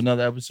 we're gonna do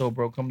another episode,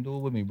 bro. Come do it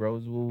with me, bro.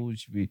 We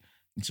should be.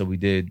 So we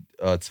did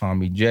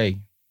Tommy J.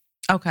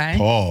 Okay.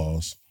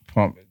 Pause.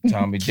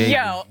 Tommy J.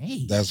 Yo,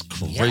 that's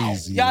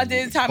crazy. Y'all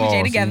did Tommy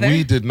J together.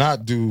 We did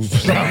not do.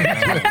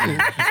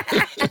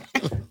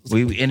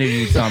 We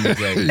interviewed Tommy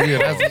J.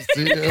 Yeah,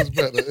 that's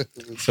better.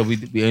 So we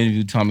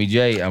interviewed Tommy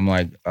J. I'm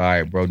like, all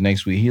right, bro.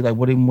 Next week. He like,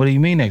 what do you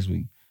mean next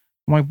week?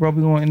 I'm like, bro,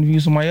 we gonna interview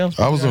somebody else.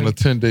 I was on a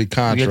 10-day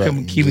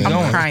contract. Keep it going.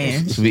 I'm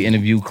crying. So we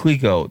interviewed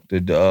Clico,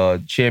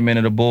 the chairman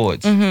of the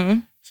boards.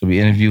 Mm-hmm. So we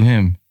interview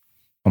him.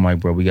 I'm like,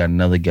 bro, we got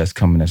another guest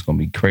coming that's gonna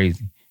be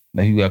crazy.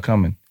 Now who got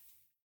coming?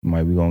 I'm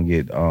like, we gonna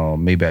get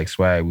Maybach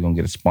swag. We gonna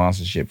get a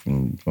sponsorship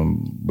from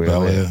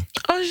Bel-Air.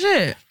 Oh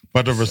shit!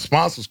 But the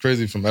response was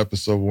crazy from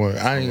episode 1.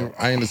 I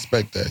ain't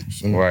expect that.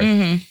 Right.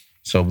 Mm-hmm.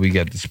 So we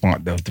got the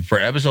sponsor. For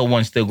episode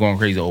 1, still going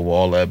crazy over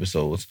all the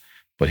episodes.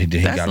 But he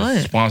got a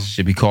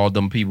sponsorship. He called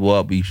them people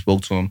up. We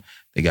spoke to them.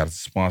 They got a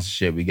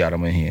sponsorship. We got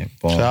them in here.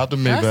 Boom. Shout out to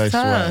Maybach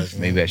swag.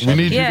 Maybach swag.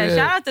 We need you there.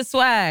 Shout out to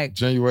swag.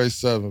 January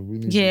 7th. We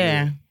need you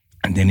there.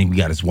 And then we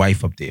got his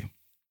wife up there.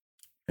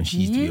 And she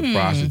used to be a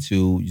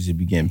prostitute. Used to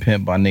be getting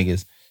pimped by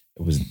niggas.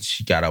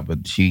 She got up,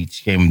 but she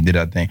came and did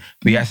her thing.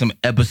 We got some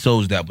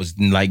episodes that was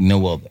like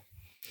no other.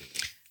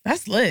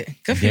 That's lit.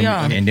 Good for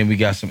y'all. And then we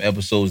got some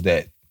episodes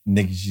that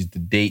niggas used to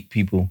date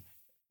people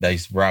that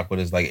used to rock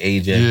with us, like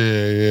AJ.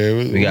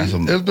 Yeah. We got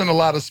some. There's been a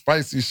lot of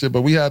spicy shit,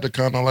 but we had to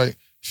kind of like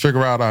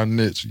figure out our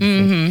niche.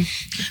 Mm-hmm.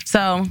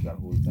 So,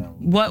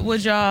 what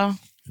would y'all?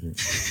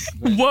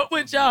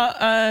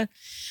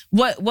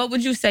 What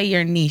would you say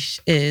your niche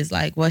is?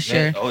 Like, what's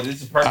your? Oh,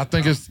 this is perfect.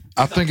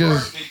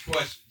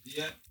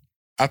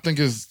 I think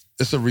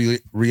it's a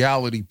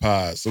reality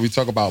pod. So we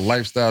talk about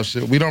lifestyle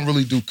shit. We don't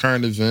really do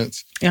current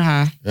events.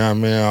 Uh-huh. Yeah,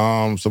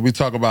 man. So we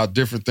talk about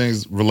different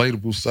things,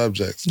 relatable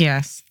subjects.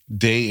 Yes.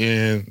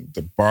 Dating,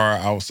 the bar,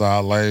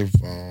 outside life,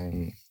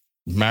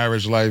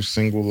 marriage life,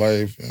 single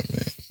life,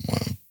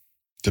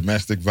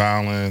 domestic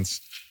violence.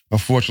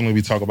 Unfortunately,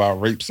 we talk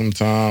about rape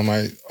sometime.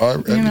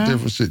 Every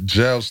different shit,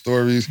 jail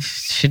stories.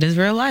 Shit is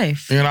real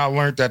life. And I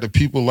learned that the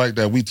people like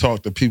that, we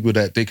talk to people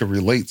that they can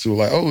relate to.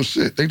 Like, oh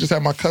shit, they just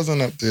had my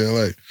cousin up there.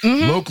 Like,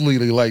 locally,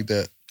 they like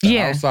that.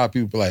 Outside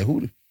people be like,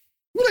 who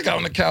they got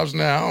on the couch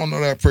now? I don't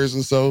know that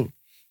person. So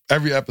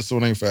every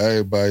episode ain't for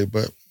everybody.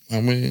 But I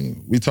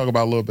mean, we talk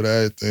about a little bit of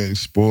everything.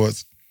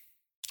 Sports.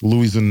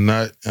 Louis a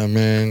nut. I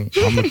mean,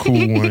 I'm the cool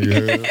one. You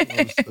heard?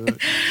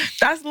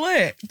 That's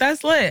lit.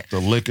 That's lit. The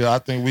liquor, I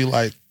think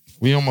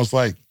we almost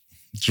like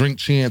drink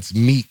chance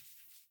meet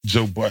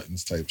Joe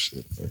Buttons type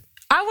shit. Right?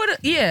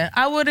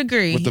 I would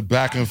agree. With the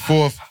back and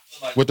forth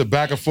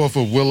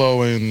of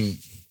Willow and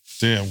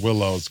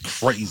Willow's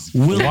crazy.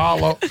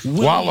 Wallow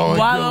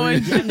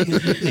and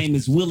his name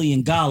is Willie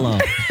and Gala.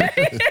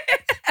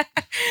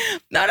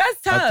 No,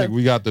 that's tough. I think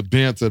we got the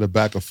banter, the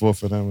back and forth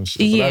for them and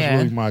shit. But that's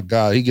really my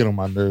guy. He get on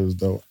my nerves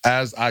though,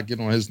 as I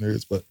get on his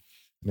nerves. But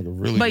Nigga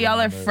really. But y'all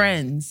are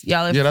friends.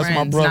 Y'all are Yeah, friends, that's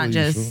my brother, not you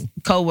just feel me?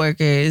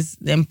 co-workers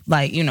and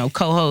like,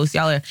 co-hosts.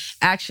 Y'all are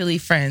actually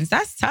friends.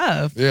 That's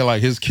tough. Yeah,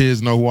 like his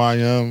kids know who I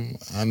am.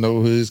 I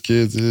know who his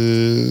kids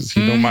is.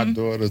 He know my Mm-hmm.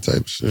 daughter type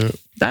of shit.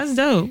 That's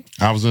dope.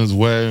 I was in his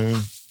wedding.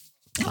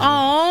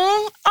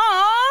 Oh.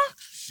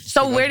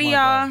 So that's where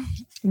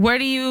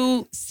do my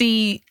you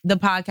see the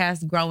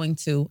podcast growing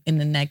to in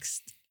the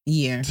next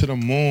year? To the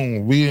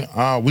moon. We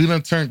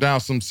done turned down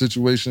some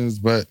situations,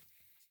 but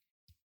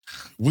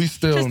we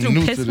still Just threw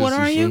new piss to this. water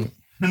on you?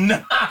 feel me?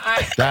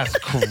 That's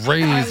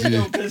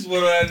crazy. Piss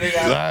water on that nigga.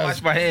 I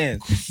wash my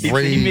hands. He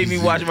made me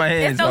wash my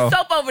hands. There's no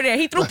soap over there.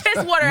 He threw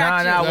piss water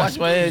at you. Nah, wash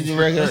my hands. You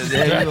regular.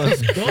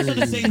 Those are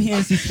the same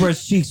hands he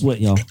spreads cheeks with,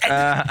 yo. Come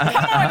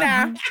on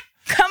now.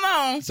 Come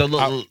on. So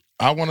look,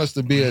 I want us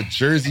to be a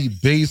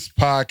Jersey-based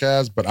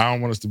podcast, but I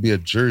don't want us to be a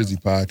Jersey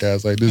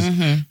podcast. Like this,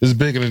 it's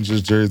bigger than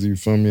just Jersey. You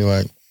feel me?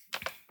 Like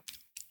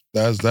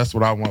that's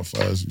what I want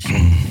for us. You feel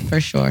me? For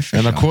sure.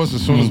 And of course,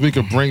 as soon as we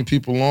could bring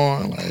people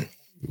on, like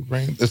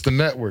it's the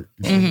network.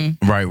 You feel me?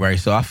 right.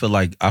 So I feel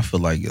like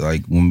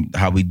when,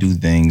 how we do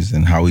things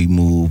and how we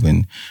move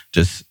and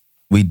just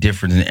we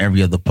different than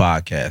every other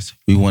podcast.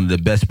 We one of the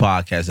best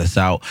podcasts that's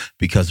out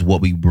because of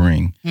what we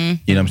bring. You know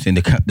what I'm saying?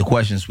 The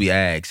questions we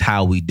ask,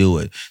 how we do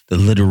it, the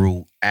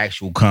literal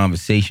actual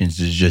conversations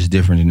is just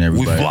different than We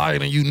everybody. flyer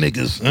than you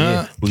niggas.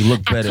 Yeah, we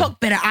look I better. cook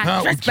better.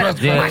 I dress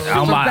better. Yeah, My shoes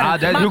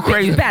better. you My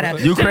crazy. bitch better.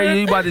 You crazy.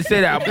 You about to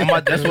say that?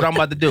 That's what I'm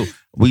about to do.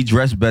 We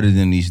dress better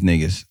than these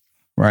niggas,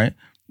 right?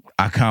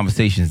 Our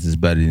conversations is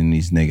better than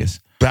these niggas.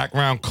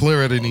 Background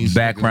clearer than these.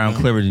 Background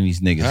clearer than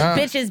these niggas.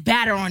 Bitches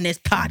batter on this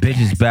podcast.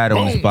 Bitches better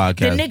on this The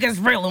podcast.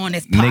 niggas real on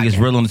this podcast. Niggas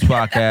real on this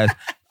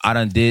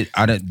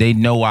podcast. They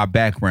know our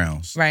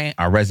backgrounds. Right.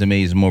 Our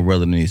resume is more real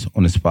than this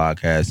on this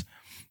podcast.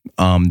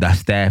 The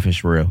staff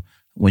is real.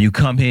 When you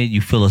come here,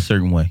 you feel a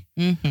certain way.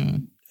 Mm-hmm.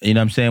 You know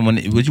what I'm saying?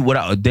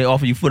 What they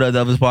offer you for the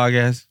other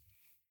podcasts?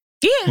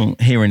 Yeah.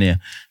 Here and there.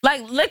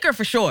 Like liquor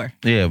for sure.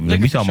 Yeah,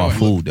 we talking about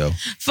food though.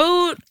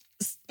 Food,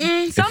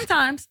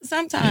 sometimes.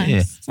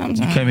 Yeah. You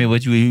came here,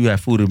 you got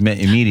food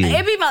immediately.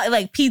 It be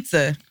like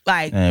pizza.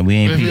 Like, We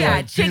ain't we pizza.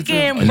 got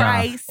chicken, Nah.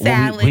 rice,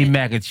 salad. We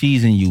mac and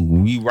cheese in you.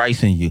 We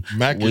rice in you.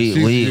 Mac and we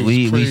cheese we is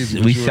we crazy,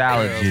 we but you a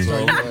salad girl, you.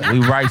 so- We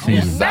rice in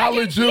you.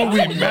 Salad you,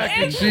 we mac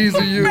and cheese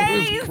in you.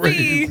 It's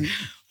crazy.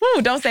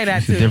 Woo, don't say that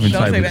It's a too. different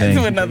Don't type say of that thing.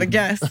 to another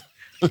guest.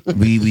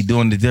 We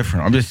doing it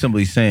different. I'm just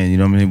simply saying, you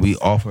know what I mean? We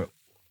offer,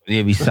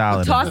 we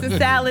solid. Toss the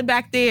salad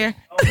back there.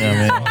 You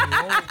know what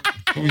I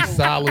mean? We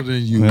solid in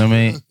you. You know what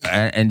I mean?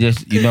 And just,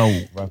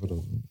 Wrap it up.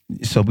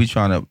 so we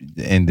trying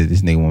to end it.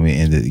 This nigga want me to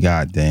end it.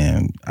 God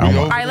damn. All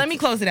right, let me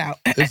close it out.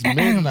 It's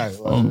midnight.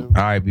 All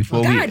right,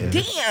 before God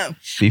we. damn.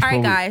 Before All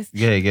right, guys.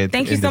 Yeah.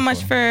 Thank you so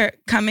much for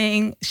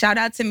coming. Shout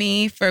out to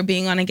me for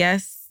being on a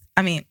guest.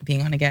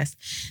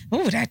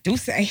 Oh, that do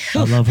say.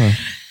 I love her.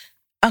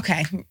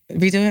 Okay,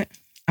 redo it.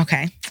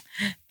 Okay.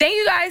 Thank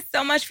you guys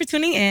so much for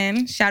tuning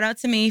in. Shout out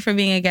to me for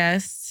being a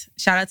guest.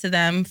 Shout out to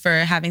them for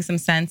having some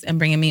sense and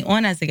bringing me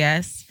on as a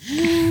guest.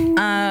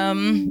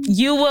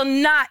 You will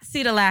not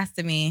see the last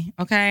of me,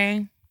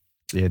 okay?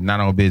 Yeah, not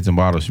on Bids and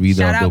Bottles. We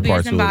Shout done out do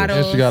part Beers and 2 of this.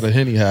 Bottles. And she got a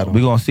Henny hat on.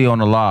 We gonna see you on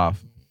the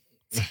live.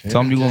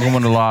 Tell them you gonna come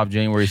on the live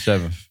January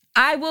 7th.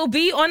 I will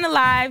be on the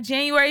live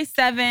January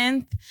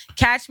 7th.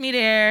 Catch me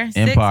there.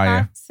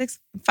 Empire.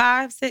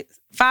 5 to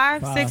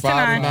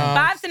 9.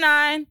 5 to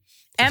 9.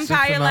 Empire 6 to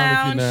 9 if you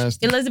Lounge,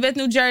 nasty. Elizabeth,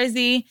 New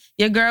Jersey.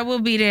 Your girl will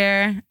be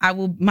there.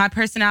 My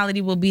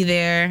personality will be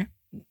there.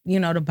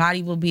 The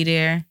body will be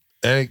there.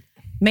 Egg.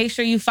 Make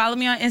sure you follow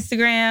me on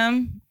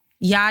Instagram.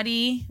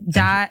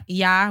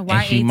 Yatti.ya.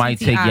 And she might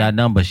take your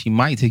number. She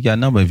might take your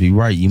number if you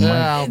right. You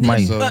Yeah, I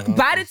might. think so.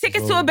 Buy the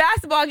tickets to a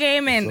basketball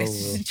game and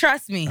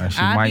trust me, She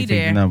I'll might be take the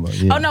there. number.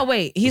 Yeah. Oh no,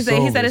 wait. He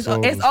said it's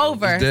over. It's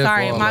over. It's dead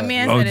Sorry, for all my that.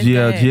 man Oh, said it's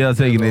dead. GL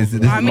taking this.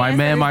 This is my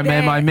man. My Let's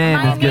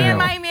get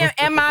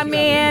him. my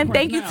man.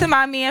 Thank you to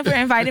my man for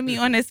inviting me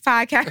on this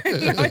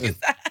podcast.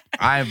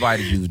 I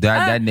invited you.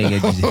 That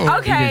nigga just,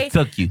 Okay. he just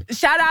took you.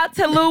 Shout out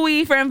to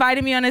Louis for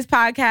inviting me on this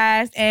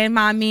podcast and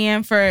my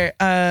man for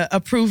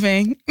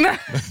approving.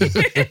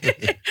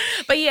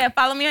 But yeah,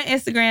 follow me on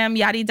Instagram,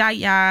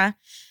 yatti.ya,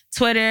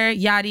 Twitter,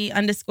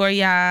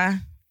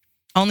 yatti_ya,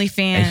 OnlyFans.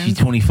 And she's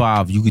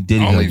 25. You could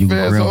diddy her. You could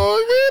OnlyFans. grill.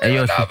 Oh, Hey,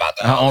 yo,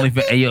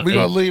 OnlyFans. Hey, yo, we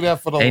gonna leave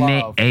that for the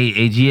live.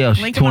 Hey,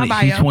 GL. Link in my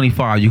bio. She's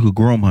 25. You could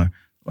groom her.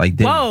 Like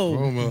that. Whoa.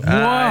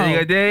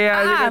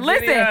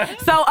 Listen.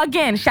 So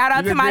again, shout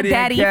out You to my did it,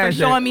 daddy for cash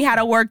showing it. me how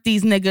to work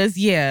these niggas.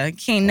 Yeah,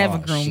 can't never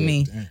groom shit,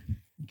 me. damn.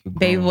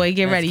 Baby boy,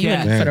 get ready. You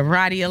in cash. for the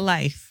ride of your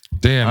life.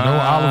 Damn, no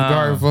Olive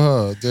Garden for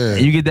her.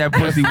 Damn. You get that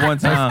pussy one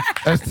time.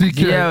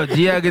 STK.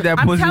 Yeah, get that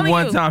I'm pussy telling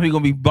one you. time. He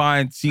gonna be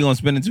buying. She gonna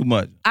spend it too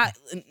much.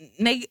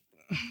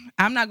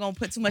 I'm not gonna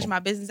put too much of my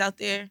business out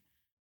there.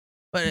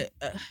 But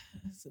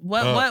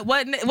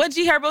what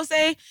G Herbo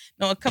say?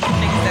 No, a couple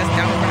niggas that's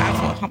down the ride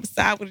for a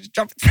homicide with a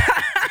jump.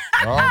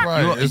 All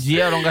right.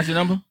 GL don't got your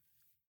number.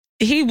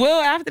 He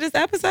will after this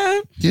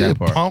episode. Yeah, That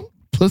part. pump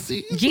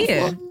pussy.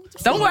 Yeah.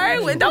 Don't worry,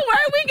 we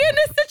getting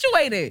this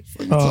situated.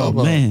 Oh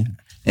man.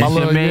 It's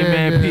your main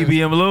man,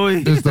 PBM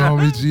Louie. It's the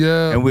homie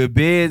GL. And we're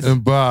Beards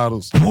and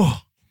Bottles. Whoa.